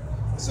 Yep.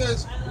 It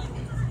says,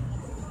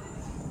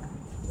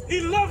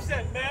 he loves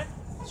that, man.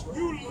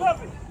 You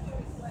love it.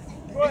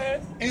 Go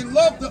ahead. And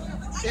love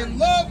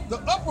the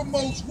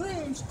uppermost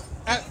rooms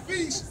at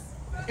feast,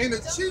 and the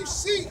chief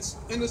seats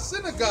in the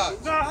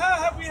synagogue. Now,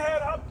 how have we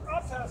had our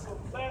Passover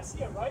last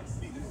year, right?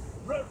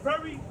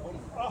 Very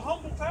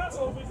humble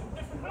Passover in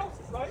different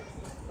houses, right?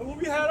 And when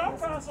we had our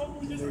Passover,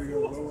 we just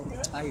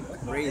I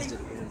raised it.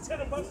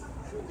 10 of us.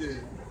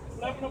 Yeah.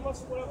 11 of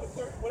us, whatever.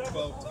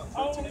 12 I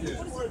don't even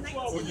put the word 12.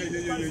 Oh, yeah.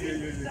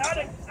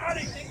 Now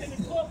they think they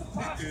can club the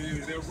pot.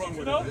 Yeah, they'll run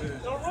with it.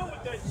 it. They'll run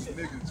with that shit.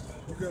 Niggas.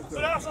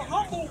 So that's a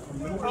humble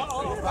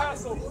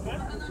Passover, man.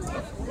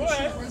 Go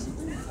ahead.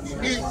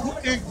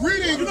 And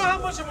greetings. You know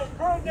how much of a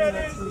burden that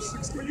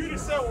is for you to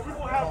say, well, we're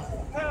going to have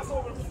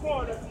Passover in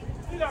Florida.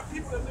 You got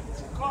people that live in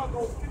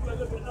Chicago, people that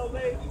live in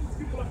LA,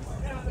 people in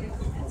Canada.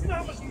 You know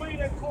how much money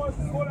that costs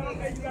to go down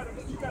there? You got to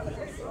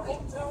pay for the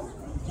hotel.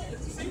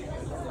 See?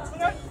 So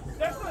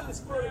that's not the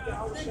spirit of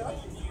Yahushua.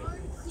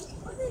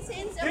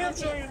 Damn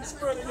sure you're in the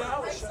spirit of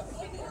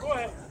Yahushua. Go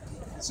ahead.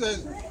 It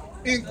says,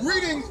 in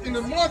greetings in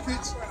the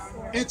markets,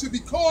 and to be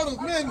called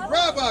of men,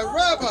 Rabbi.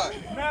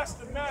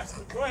 Master.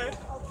 Go ahead.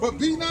 But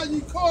be not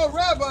ye called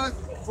Rabbi,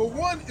 for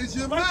one is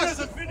your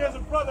master. There's a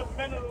brother,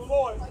 Men of the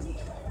Lord. I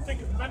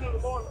think it's Men of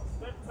the Lord.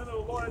 Men of the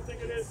Lord, I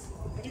think it is.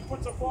 And he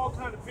puts up all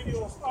kind of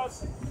videos of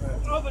us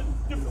and other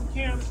different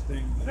camps.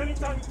 And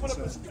anytime you put up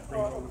a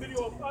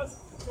video of us,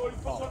 so he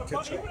puts on a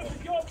bunch, even if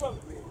it's your brother,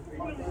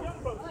 even if it's your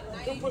brother,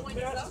 he'll put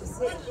master.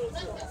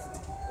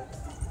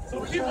 So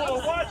people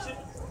are watching.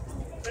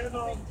 And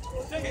no,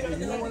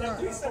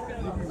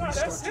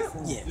 that's him.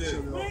 Yeah.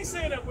 We ain't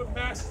saying that we're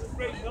masters of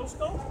great no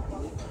stone.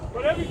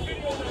 But every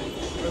video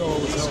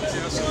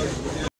that